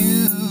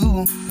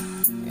 you,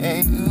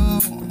 yeah, you.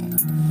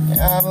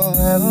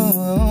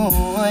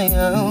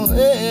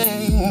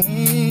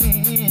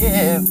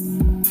 Yeah,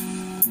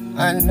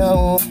 I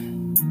know,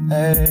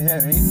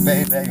 hey,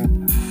 baby,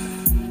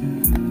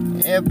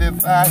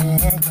 everybody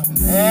ain't gonna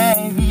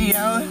make it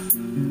out.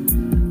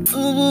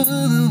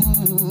 Ooh,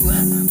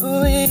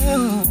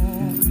 you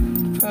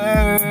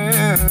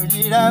purge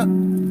it out,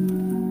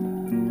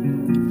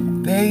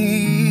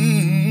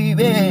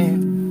 baby,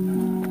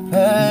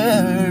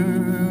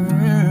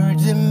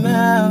 purge them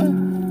out.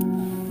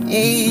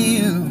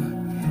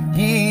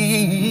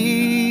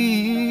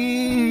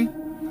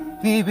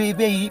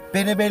 Baby,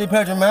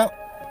 purge them out.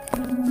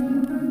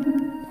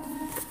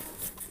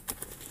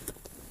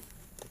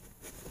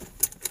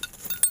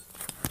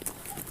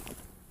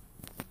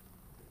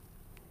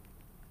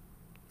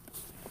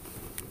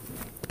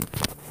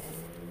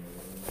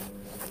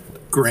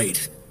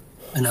 Great.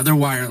 Another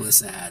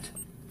wireless ad.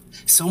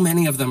 So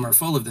many of them are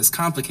full of this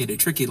complicated,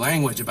 tricky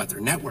language about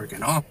their network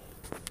and all.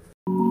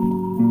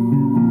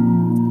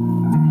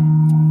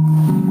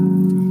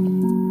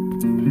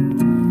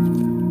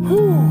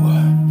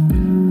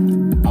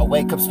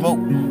 Wake up smoke,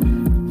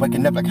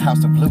 waking up like a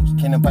house of blues.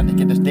 Can't nobody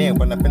get this damn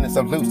when I'm feeling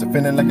so loose. I'm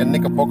feeling like a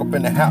nigga woke up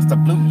in the house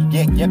of blues.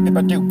 Yeah, if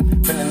I do.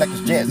 Feeling like it's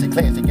jazzy,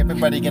 classic.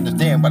 Everybody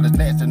understand while it's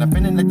lasting. I'm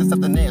feeling like there's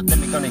something else. Let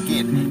me gonna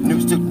get new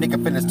suit, nigga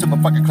feeling super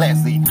fucking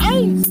classy.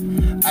 Ice,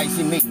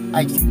 icy me,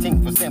 icy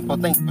ting for simple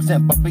things for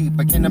simple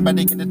people. Can't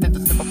nobody get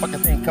this simple fucking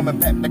thing coming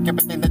back like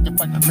everything that you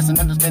fucking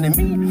misunderstanding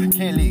me.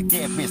 Clearly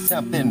there be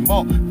something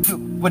more to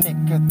a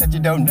nigga that you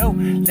don't know.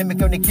 Let me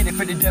gonna get it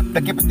fitted up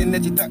like everything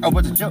that you thought I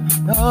was a joke.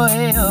 Oh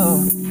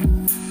hell,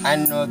 I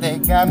know they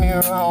got me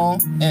wrong,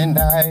 and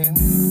I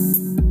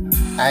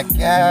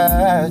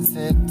got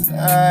it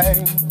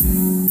time.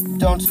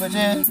 Don't switch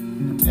it,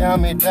 tell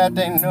me that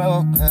they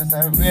know, cause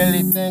I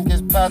really think it's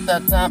about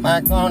that time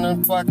I gonna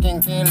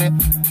fucking kill it.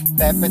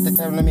 That bitch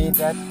telling me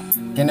that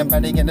can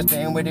nobody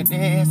understand what it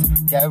is.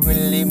 Got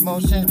real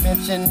emotions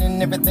mentioning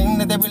everything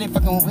that they really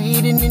fucking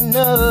waiting to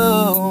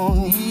know.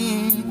 Yeah.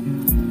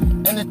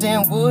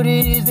 Understand what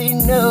it is they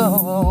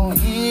know.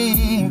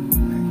 Yeah,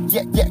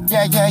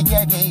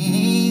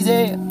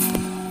 easy.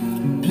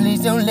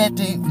 Please don't let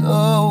it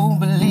go,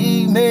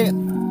 believe me.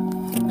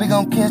 We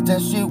gon' catch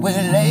that shit way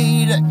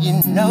later,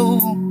 you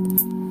know.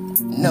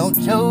 No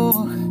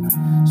joke.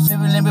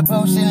 Silver limit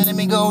potion, let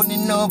me go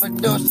and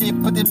overdose it.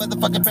 Put this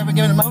motherfucking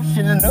paragraph in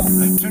motion. And no,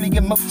 truly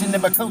get motion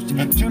in my coach.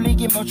 Truly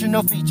get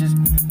emotional features.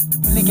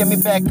 Really get me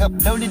back up,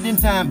 loaded in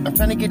time. I'm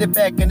trying to get it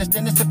back,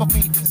 understand the simple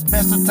features.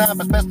 Special time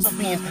for special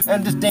beings.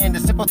 Understand the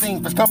simple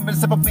things, but come with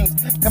simple things.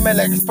 Coming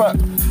like it's fuck.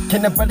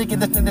 Can nobody get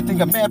this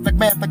anything? I'm math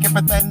like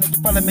everything that you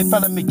follow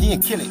me,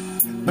 again, kill it.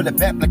 Put it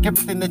back like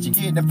everything that you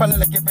get, and follow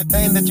like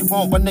everything that you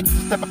want. One nigga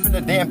just step up in the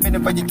damn penny,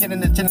 but you're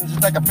killing and chilling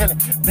just like a feeling.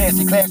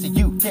 Fancy, classy,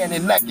 you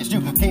can't like it's you.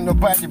 Can't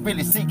nobody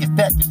really see it's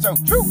that you're so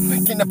true.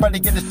 Can't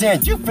nobody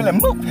understand you feeling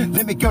move.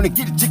 Let me go and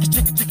get it,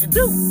 chicken,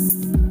 do.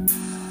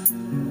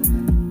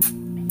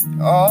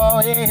 Oh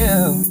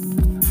yeah,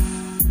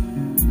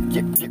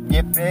 yeah,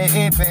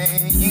 baby,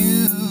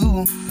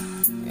 you,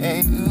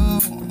 yeah, you.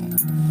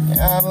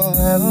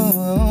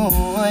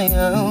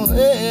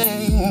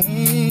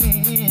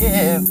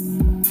 Yeah,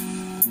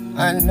 I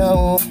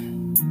know,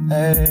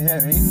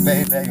 hey,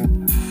 baby,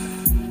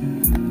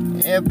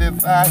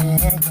 everybody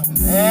ain't gonna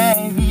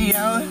make it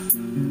out.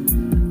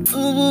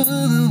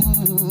 Ooh,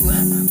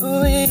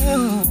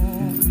 you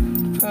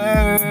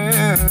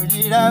purge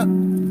it out,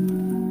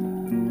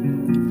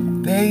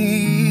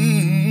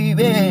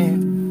 baby,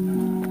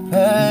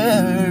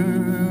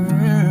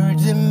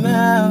 purge them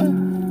out.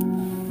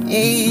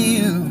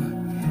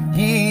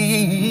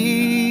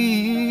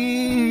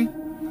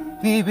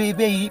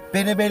 Baby,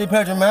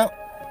 purge them out.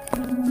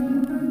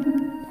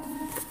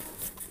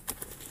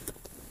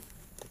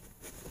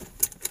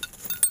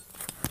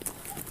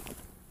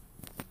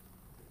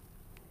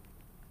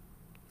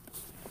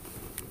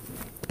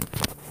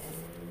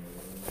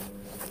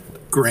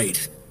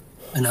 Great.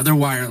 Another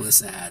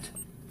wireless ad.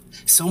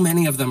 So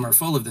many of them are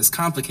full of this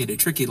complicated,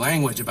 tricky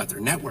language about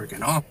their network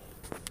and all.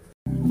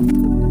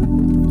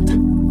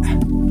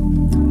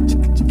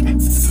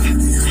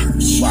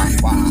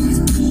 Wow.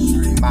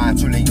 Mind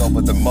truly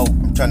over the moat.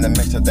 I'm trying to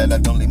make sure that I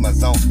don't leave my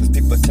zone. Cause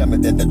people tell me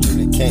that I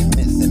truly can't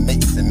miss and make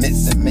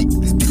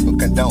these people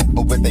condone. on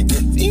over the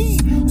easy.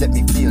 Let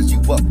me feel you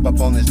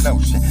up on this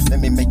notion. Let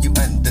me make you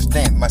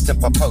understand my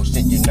simple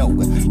potion. You know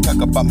it.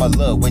 Talk about my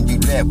love when you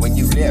left,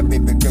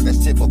 baby girl. That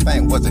simple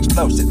thing was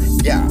explosive.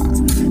 Yeah.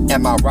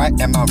 Am I right?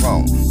 Am I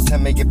wrong? Tell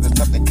me if there's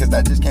something, cause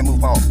I just can't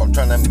move on. I'm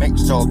trying to make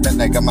sure that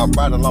I got my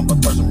ride along,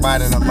 but first I'm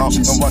riding along.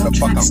 Don't wanna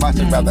fuck I'm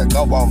watching, rather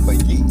go on,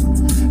 but yeah.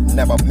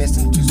 Never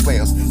missing two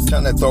swells.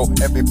 Trying to throw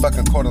every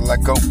fucking quarter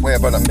like go where,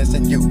 but I'm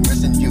missing you,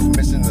 missing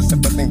the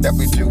simple thing that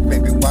we do.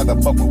 Baby, why the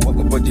fuck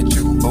would you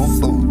choose?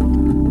 Ooh, ooh.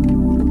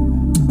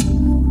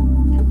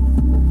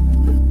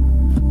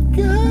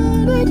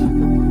 Got it.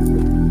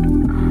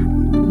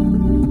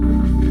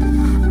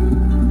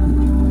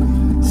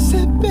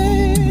 Said,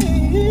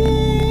 baby,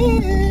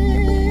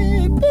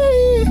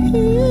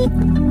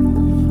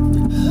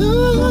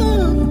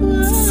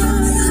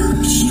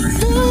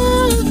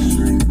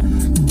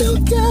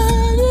 don't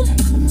got it.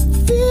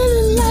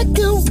 Feeling like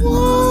I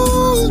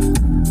want.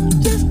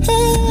 Just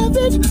have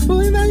it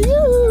without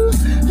you,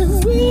 and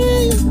we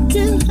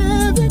can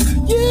have it.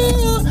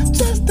 You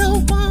just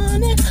don't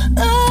want it.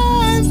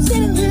 I'm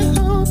sitting here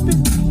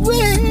hoping we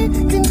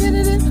can get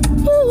it in.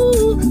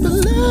 Ooh, the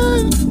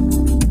love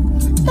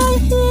I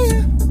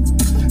hear.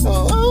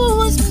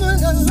 Oh, it's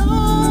been a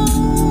long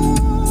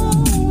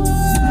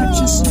while.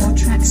 Purchase your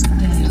tracks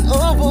today.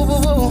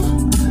 Oh,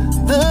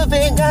 love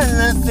ain't got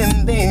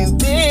nothing,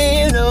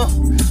 baby, no.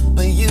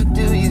 But you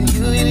do, you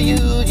do,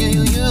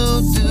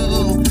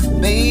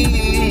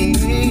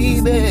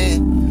 baby.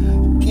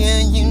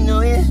 Can you know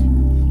it?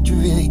 You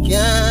really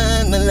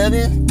got my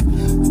loving.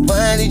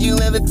 Why did you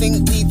ever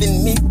think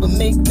leaving me would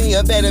make me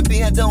a better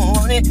be? I don't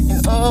want it,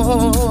 and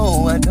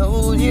oh, I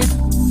told you.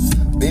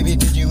 Baby,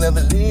 did you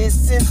ever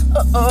listen?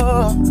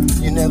 Oh,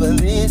 you never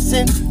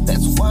listen.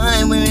 That's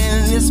why we're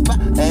in this spot.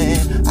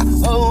 And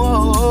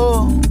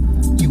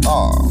you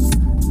are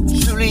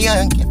truly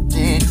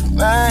ungifted,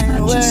 right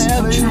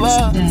wherever you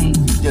are.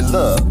 Your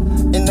love,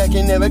 and I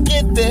can never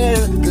get there.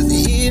 Cause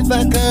if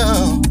I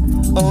come,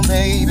 oh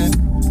baby,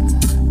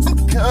 I'm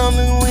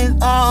coming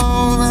with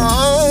all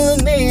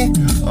of me.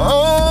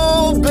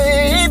 Oh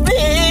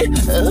baby,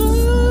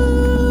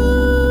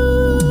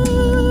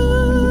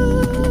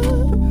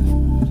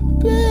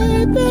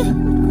 baby,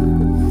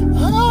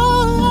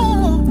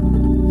 oh,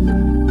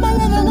 my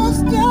love won't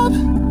stop,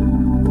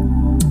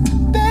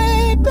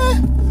 baby,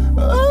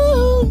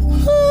 oh,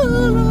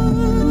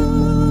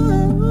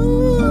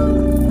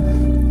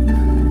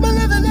 my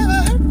love never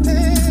hurt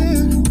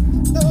them,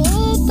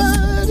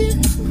 nobody,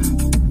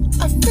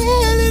 I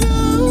feel it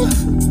all,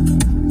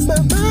 my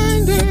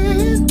mind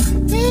is,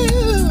 you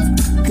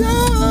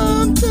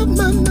come to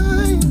my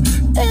mind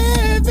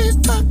every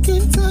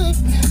fucking time,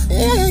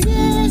 yeah,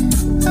 yeah.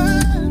 I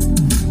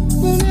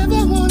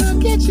never wanna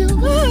get you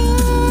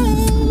out.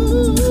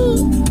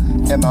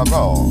 Am I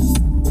wrong?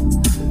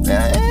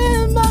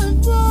 Am I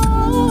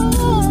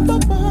wrong,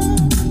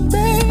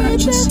 baby?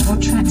 Purchase your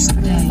tracks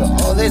today.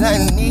 All that I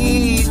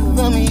need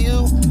from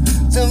you,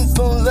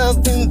 simple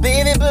loving,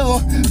 baby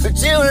boo.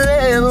 But you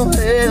never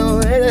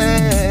will.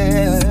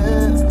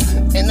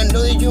 And I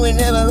know that you ain't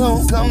never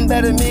gonna come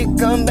back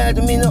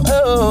to me, no.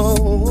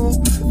 Oh,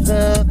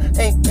 love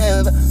ain't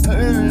never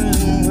hurt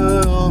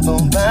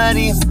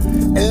nobody.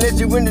 Unless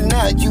you win the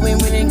night, you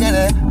ain't winning,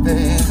 gotta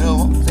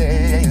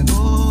say,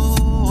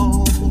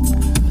 ooh.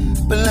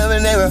 But love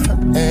ain't never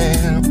hurt,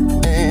 and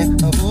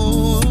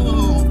ooh,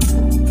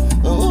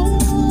 love.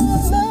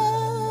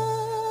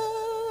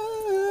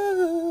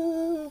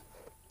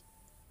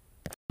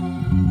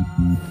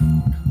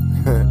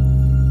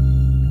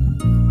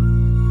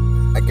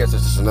 I guess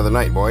it's just another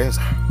night, boys.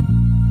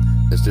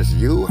 It's just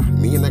you,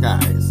 me, and the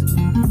guys.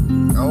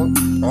 Oh,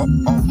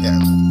 yeah.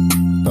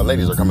 The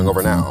ladies are coming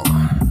over now.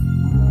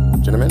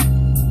 Gentlemen,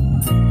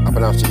 I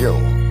pronounce to you,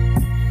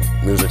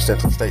 Music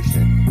Central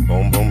Station,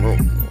 boom, boom,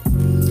 boom.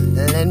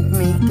 Let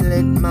me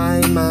collect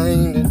my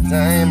mind in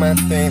time, I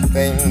think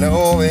they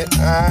know it.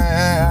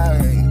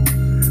 I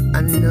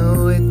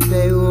know it,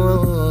 they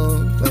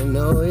won't, I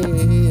know it.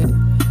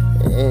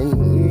 And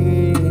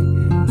we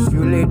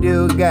surely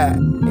do got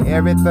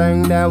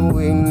everything that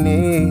we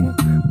need.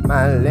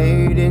 My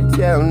lady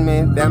tell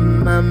me that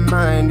my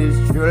mind is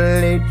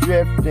surely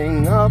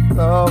drifting off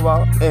the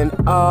wall, and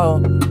all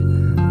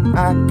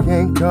I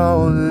can't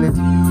call it,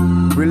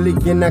 really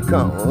cannot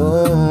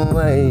call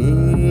away.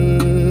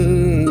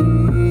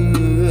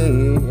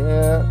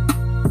 Yeah.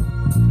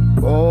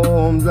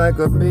 Bones like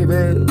a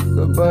baby,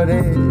 so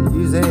buddy,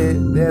 you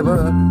said there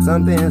was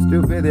something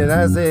stupid that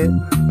I said.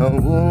 Oh,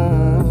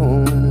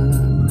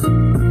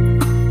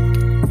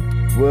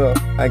 well,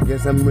 I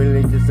guess I'm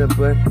really just a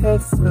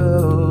butthead,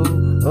 so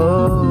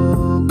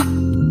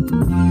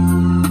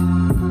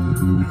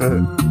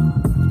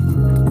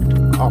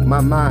off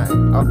my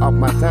mind, off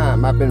my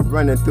time. I've been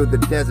running through the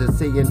desert,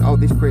 seeing all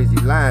these crazy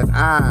lines.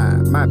 I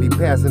might be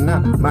passing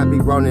out, might be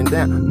rolling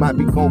down, might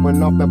be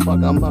going off the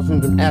fucking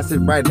mushrooms and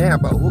acid right now.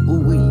 But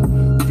ooh-wee,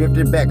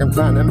 drifting back. I'm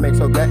trying to make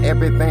sure that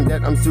everything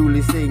that I'm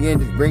truly seeing is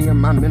bringing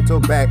my mental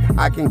back.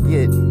 I can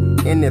get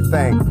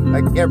anything,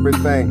 like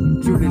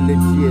everything, truly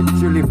legit,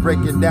 truly break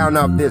it down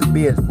off this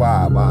bitch.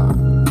 Why?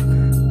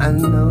 I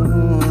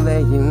know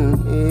that you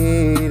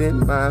needed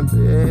my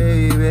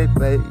baby,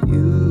 but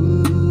you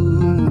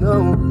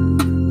know,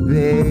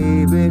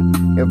 baby,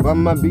 if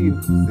I'm a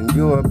beast, then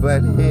you a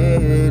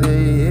butthead,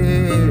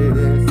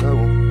 yeah. So,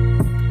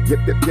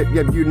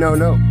 yep, you know,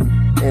 no,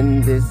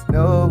 and this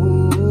no.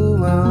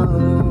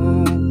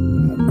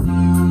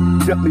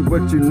 Tell me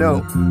what you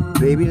know,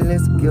 baby,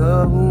 let's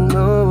go,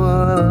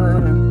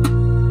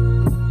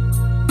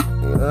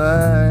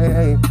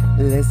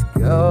 let's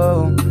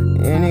go,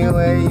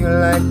 anyway you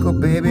like, oh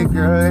baby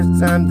girl, it's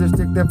time to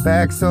stick the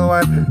facts, so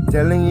I'm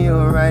telling you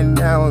right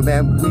now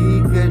that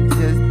we could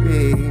just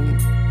be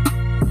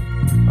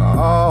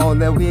all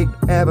that we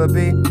ever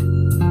be,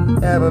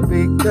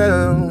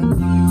 girl.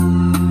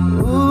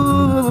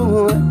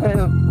 Ooh,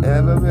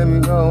 everywhere we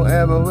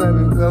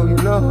go, you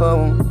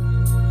know,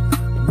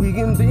 we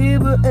can be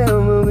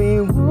whatever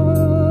we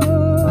want.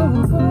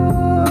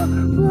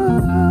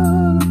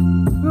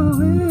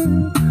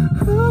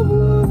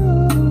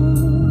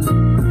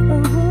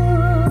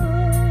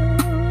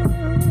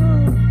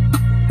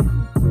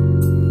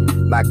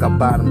 Like a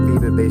bottom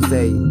feeder, they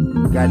say,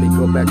 gotta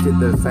go back to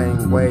the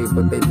same way,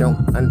 but they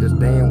don't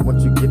understand.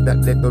 Once you get that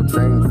little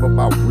change for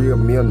our real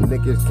meal,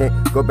 niggas can't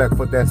go back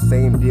for that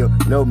same deal.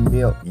 No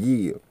meal,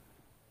 yeah.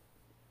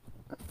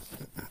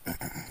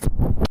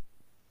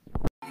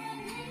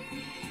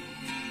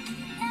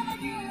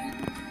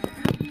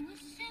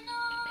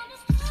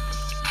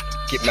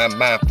 Get my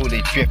mind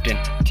fully drifting.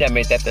 Tell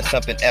me that there's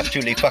something else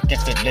truly fucking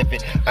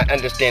significant. I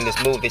understand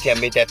this move. They tell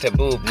me that to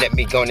move. Let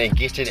me go and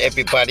get it.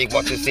 Everybody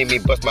wants to see me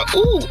bust my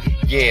ooh.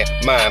 Yeah,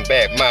 mind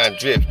back, mind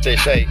drift. They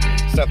say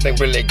something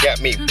really got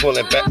me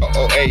pulling back.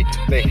 Hey,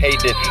 they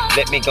hate it.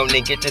 Let me go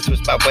and get this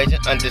switch my ways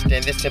and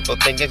understand this simple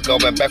thing is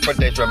going back for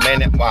days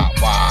remaining. Why?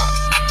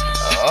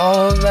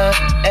 All I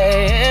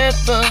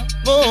ever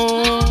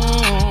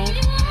want,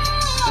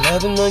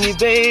 loving on you,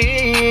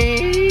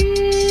 baby.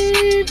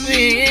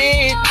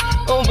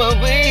 Oh, but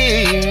we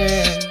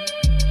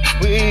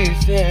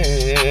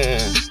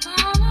stand.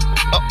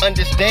 Oh,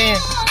 understand.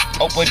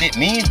 Oh, what it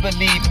means,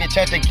 believe me.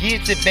 Try to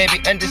get it, baby.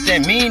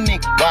 Understand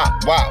meaning. Why?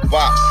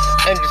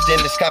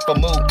 Understand this type of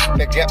move.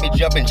 They got me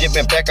jumping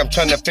back. I'm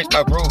trying to fix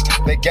my groove.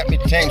 They got me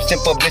changed,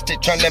 simple,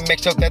 listed, trying to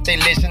make sure that they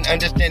listen.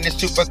 Understand this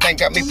super thing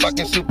got me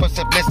fucking super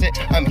sublistic.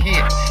 I'm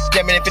here,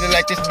 jamming and feeling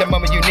like this is the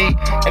moment you need.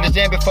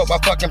 Understand before I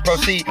fucking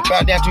proceed.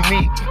 Bow down to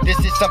me. This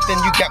is something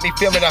you got me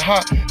feeling the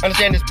heart.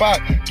 Understand this spot.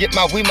 Get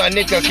my weed, my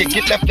nigga.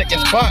 Get that flicking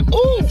spot.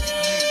 Ooh,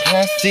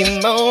 classy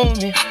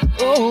moment.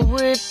 Ooh,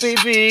 with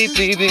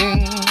baby.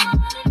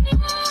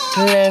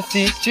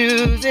 Classy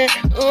choosing.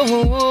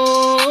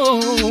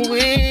 Ooh,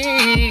 we.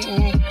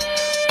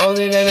 All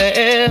that I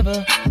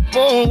ever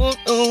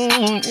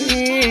want.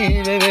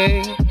 Yeah,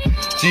 baby.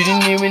 See the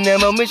near and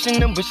now I'm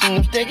wishing, I'm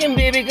staying,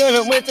 baby.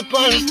 Gonna wait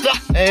upon the stop.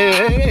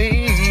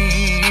 Hey.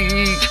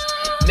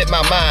 Let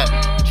my mind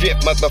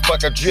drift,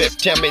 motherfucker drift.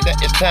 Tell me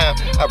that it's time.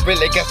 I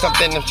really got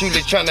something I'm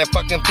truly trying to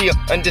fucking feel.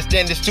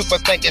 Understand this super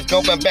thing is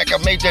going back a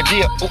major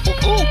deal.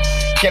 Ooh.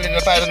 Killing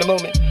the fight of the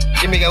moment.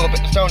 Give me a little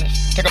bit of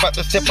soreness. Talk about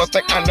the simple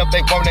thing. I know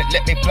they want it.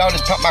 Let me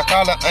flawless. Pop my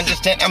collar.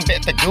 Understand I'm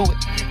bet to do it.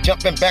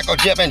 Jumping back or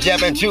jabbing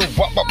too.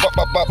 What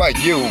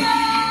you?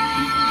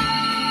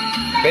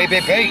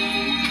 Baby.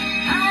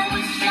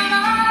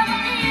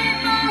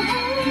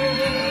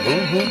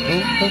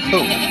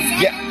 Ooh.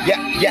 Yeah.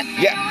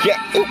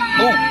 Ooh.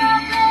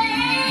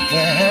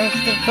 That's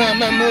to find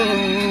my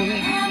mood.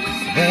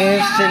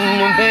 Listen,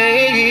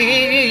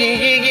 baby.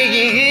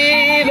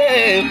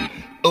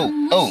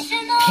 Oh,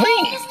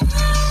 please.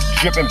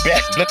 Dripping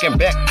back, looking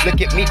back,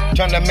 look at me,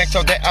 trying to make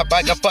sure that I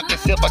buy the fucking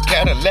silver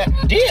Cadillac.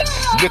 Yeah,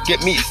 look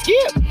at me,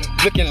 skip,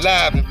 looking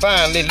live and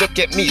finally look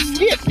at me,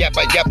 skip,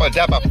 yappa,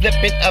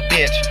 flipping a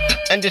bitch.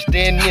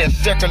 Understand this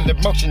circular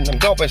motion, I'm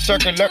going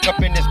circular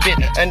up in this bit.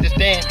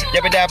 Understand,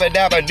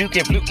 yabba,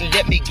 duking, fluting,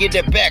 let me get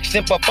it back,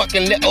 simple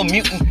fucking little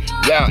mutant.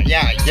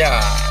 Yeah.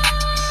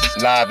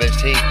 Liveless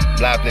heat,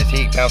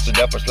 bounce it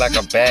up, it's like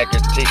a bag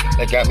of tea.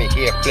 They got me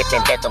here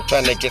flipping back, I'm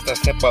trying to get that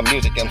simple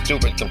music. I'm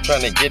stupid, I'm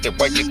trying to get it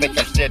right. You think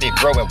I'm steady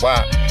growing,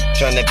 why?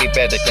 Trying to be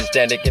better, I'm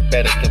standing to get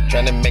better. I'm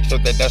trying to make sure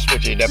that I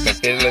switch it up and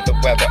feel the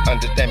weather.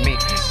 Understand me,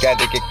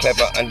 gotta get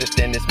clever,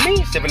 understand it's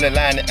me. Civil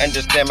line and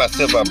understand my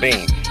silver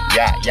beam.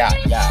 Yeah.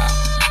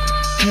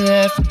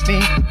 Class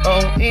me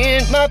on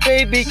in, my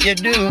baby, you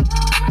do.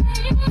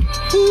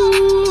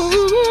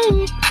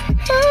 Ooh,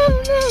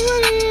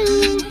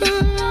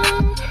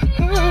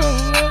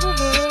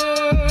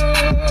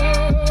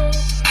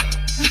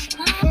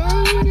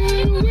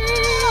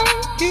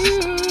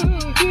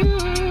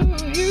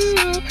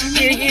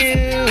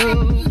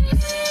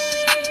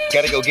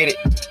 Gotta go get it.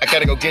 I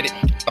gotta go get it.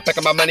 I'm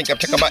packing my money. I'm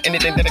checking about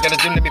anything that I gotta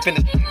do. Let me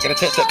finish. Gotta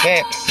touch that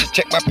pad. Just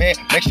check my pad.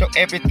 Make sure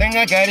everything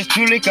I got is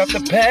truly got the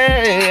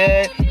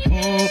pad.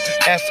 Ooh,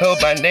 asshole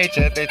by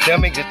nature. They tell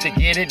me just to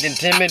get it.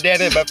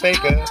 Intimidated by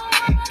faker.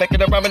 Take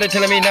it around and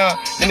telling me now.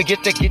 Let me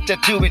get to it.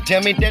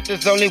 Tell me that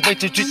there's only way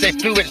to treat they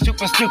fluid.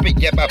 Super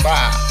stupid, yeah,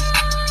 bye-bye.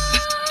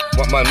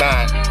 Want my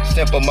mind,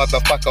 simple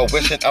motherfucker,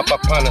 wishing up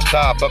upon a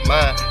star, but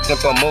mine,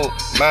 simple move,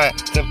 mine,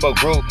 simple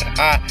groove.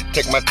 I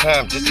take my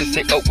time just to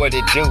say, oh, what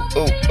it do,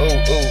 ooh, ooh,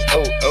 ooh,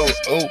 ooh, ooh,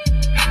 ooh.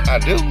 I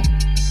do,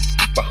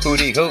 but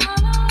hootie hoo,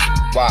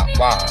 wah.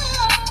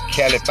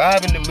 Cali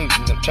 5 in the mood,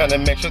 I'm trying to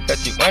make sure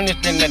that you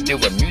understand I do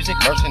a music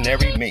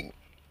mercenary me.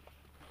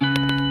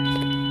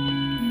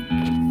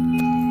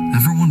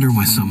 Ever wonder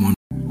why someone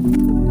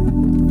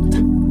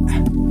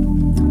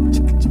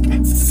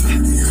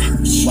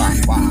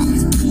Wah.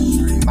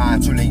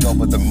 Mind truly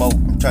over the moat.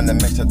 I'm trying to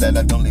make sure that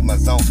I don't leave my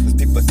zone. Cause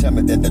people tell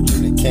me that I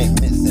truly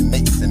can't miss and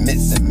make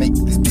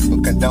these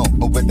people condone.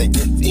 But what they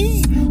get,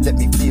 let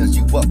me fill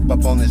you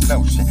up on this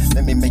notion.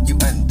 Let me make you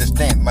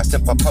understand my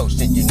simple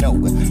potion. You know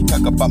it.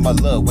 Talk about my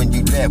love when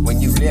you left,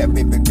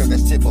 baby girl,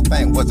 that simple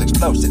thing was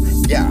explosive.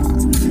 Yeah.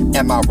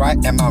 Am I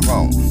right? Am I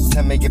wrong?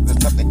 Tell me if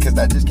there's something, cause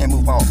I just can't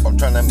move on. I'm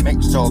trying to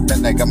make sure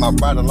that I got my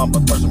ride along,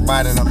 but person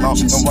riding along.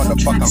 Don't wanna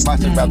fuck on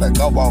watch it, rather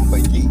go on,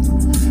 but yeah.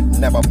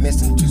 Never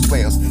missing two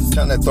swells.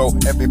 Trying to throw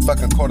every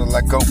fucking quarter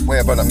like go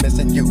where, but I'm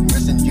missing you,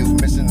 missing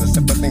the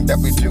simple thing that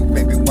we do.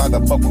 Baby, why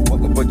the fuck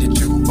would you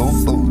choose?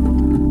 Ooh.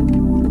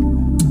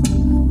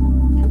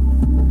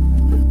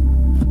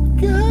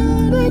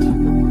 Got it.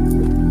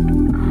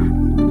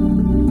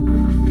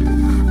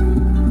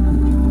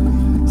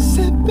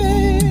 Said,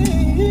 baby.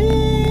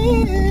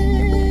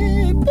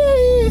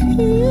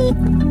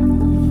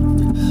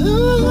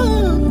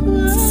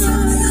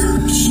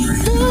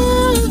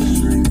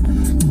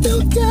 You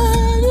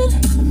got it,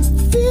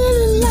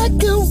 feeling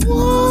like I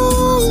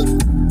want.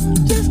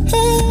 Just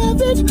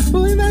have it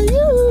without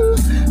you,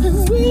 and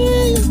we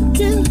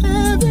can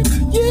have it.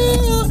 You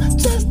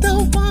just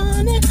don't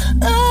want it.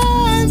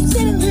 I'm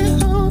sitting here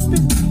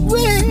hoping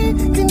we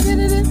can get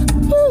it in.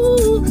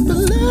 Ooh, the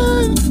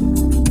love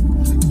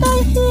I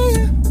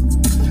hear.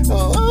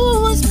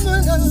 Oh, it's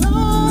been a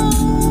long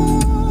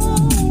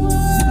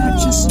while.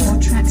 Purchase your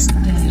tracks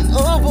today.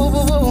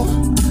 Oh,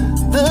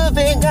 love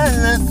ain't got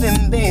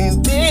nothing,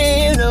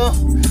 baby, no.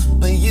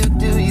 But you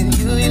do, you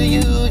do,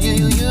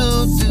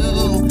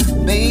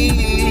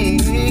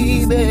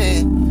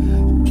 baby.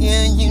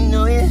 Can you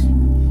know it?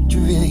 You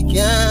really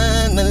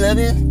got my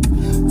loving.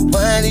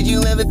 Why did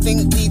you ever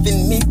think of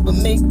leaving me, but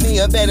make me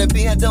a better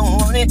be? I don't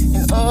want it,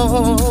 and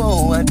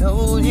oh, I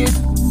told you.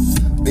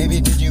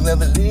 Baby, did you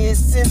ever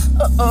listen?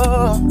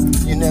 Oh,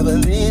 you never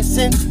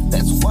listen.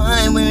 That's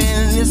why we're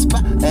in this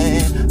spot.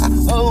 And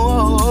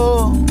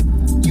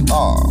you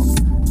are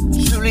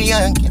truly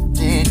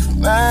ungifted,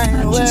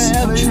 right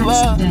wherever you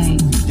are.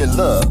 Your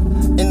love,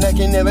 and I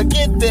can never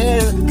get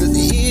there. Cause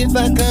if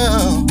I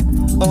come,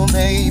 oh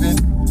baby,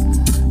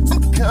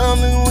 I'm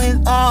coming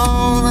with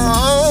all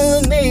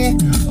of me.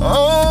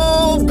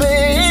 Oh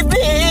baby,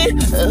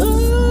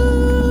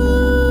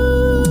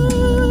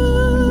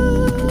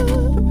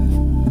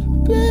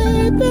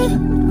 baby,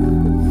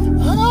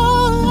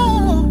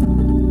 oh,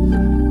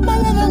 my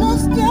love won't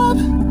stop,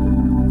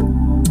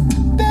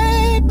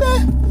 baby,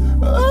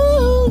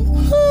 oh,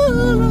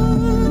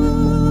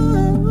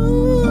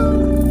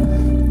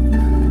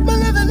 my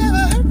love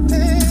never hurt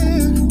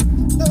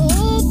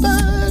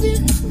nobody.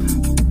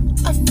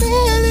 I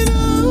feel it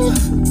all,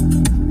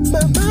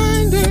 my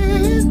mind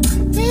and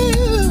you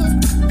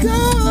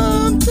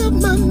come to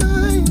my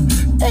mind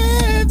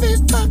every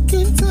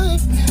fucking time,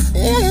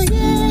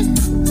 yeah.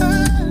 I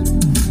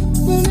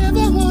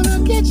never wanna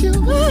get you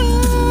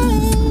out.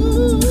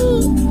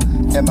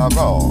 Am I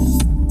wrong?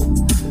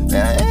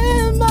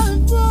 Am I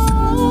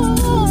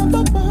wrong,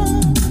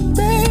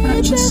 baby?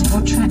 Purchase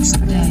your tracks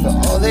today.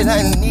 All that I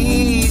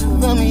need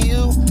from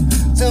you,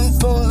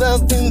 simple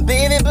loving,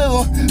 baby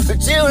boo. But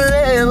you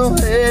never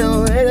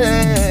will.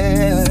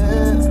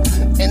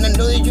 And I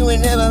know that you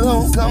ain't never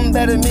gonna come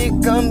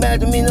back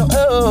to me, no.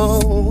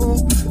 Oh,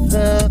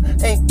 love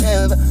ain't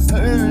never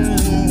hurt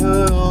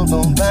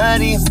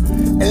nobody.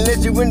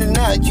 Unless you're in the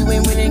night, you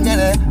ain't really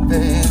gotta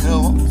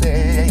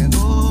say,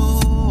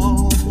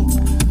 ooh.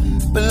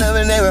 But love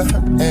ain't never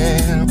hurt,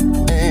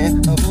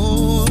 and ooh.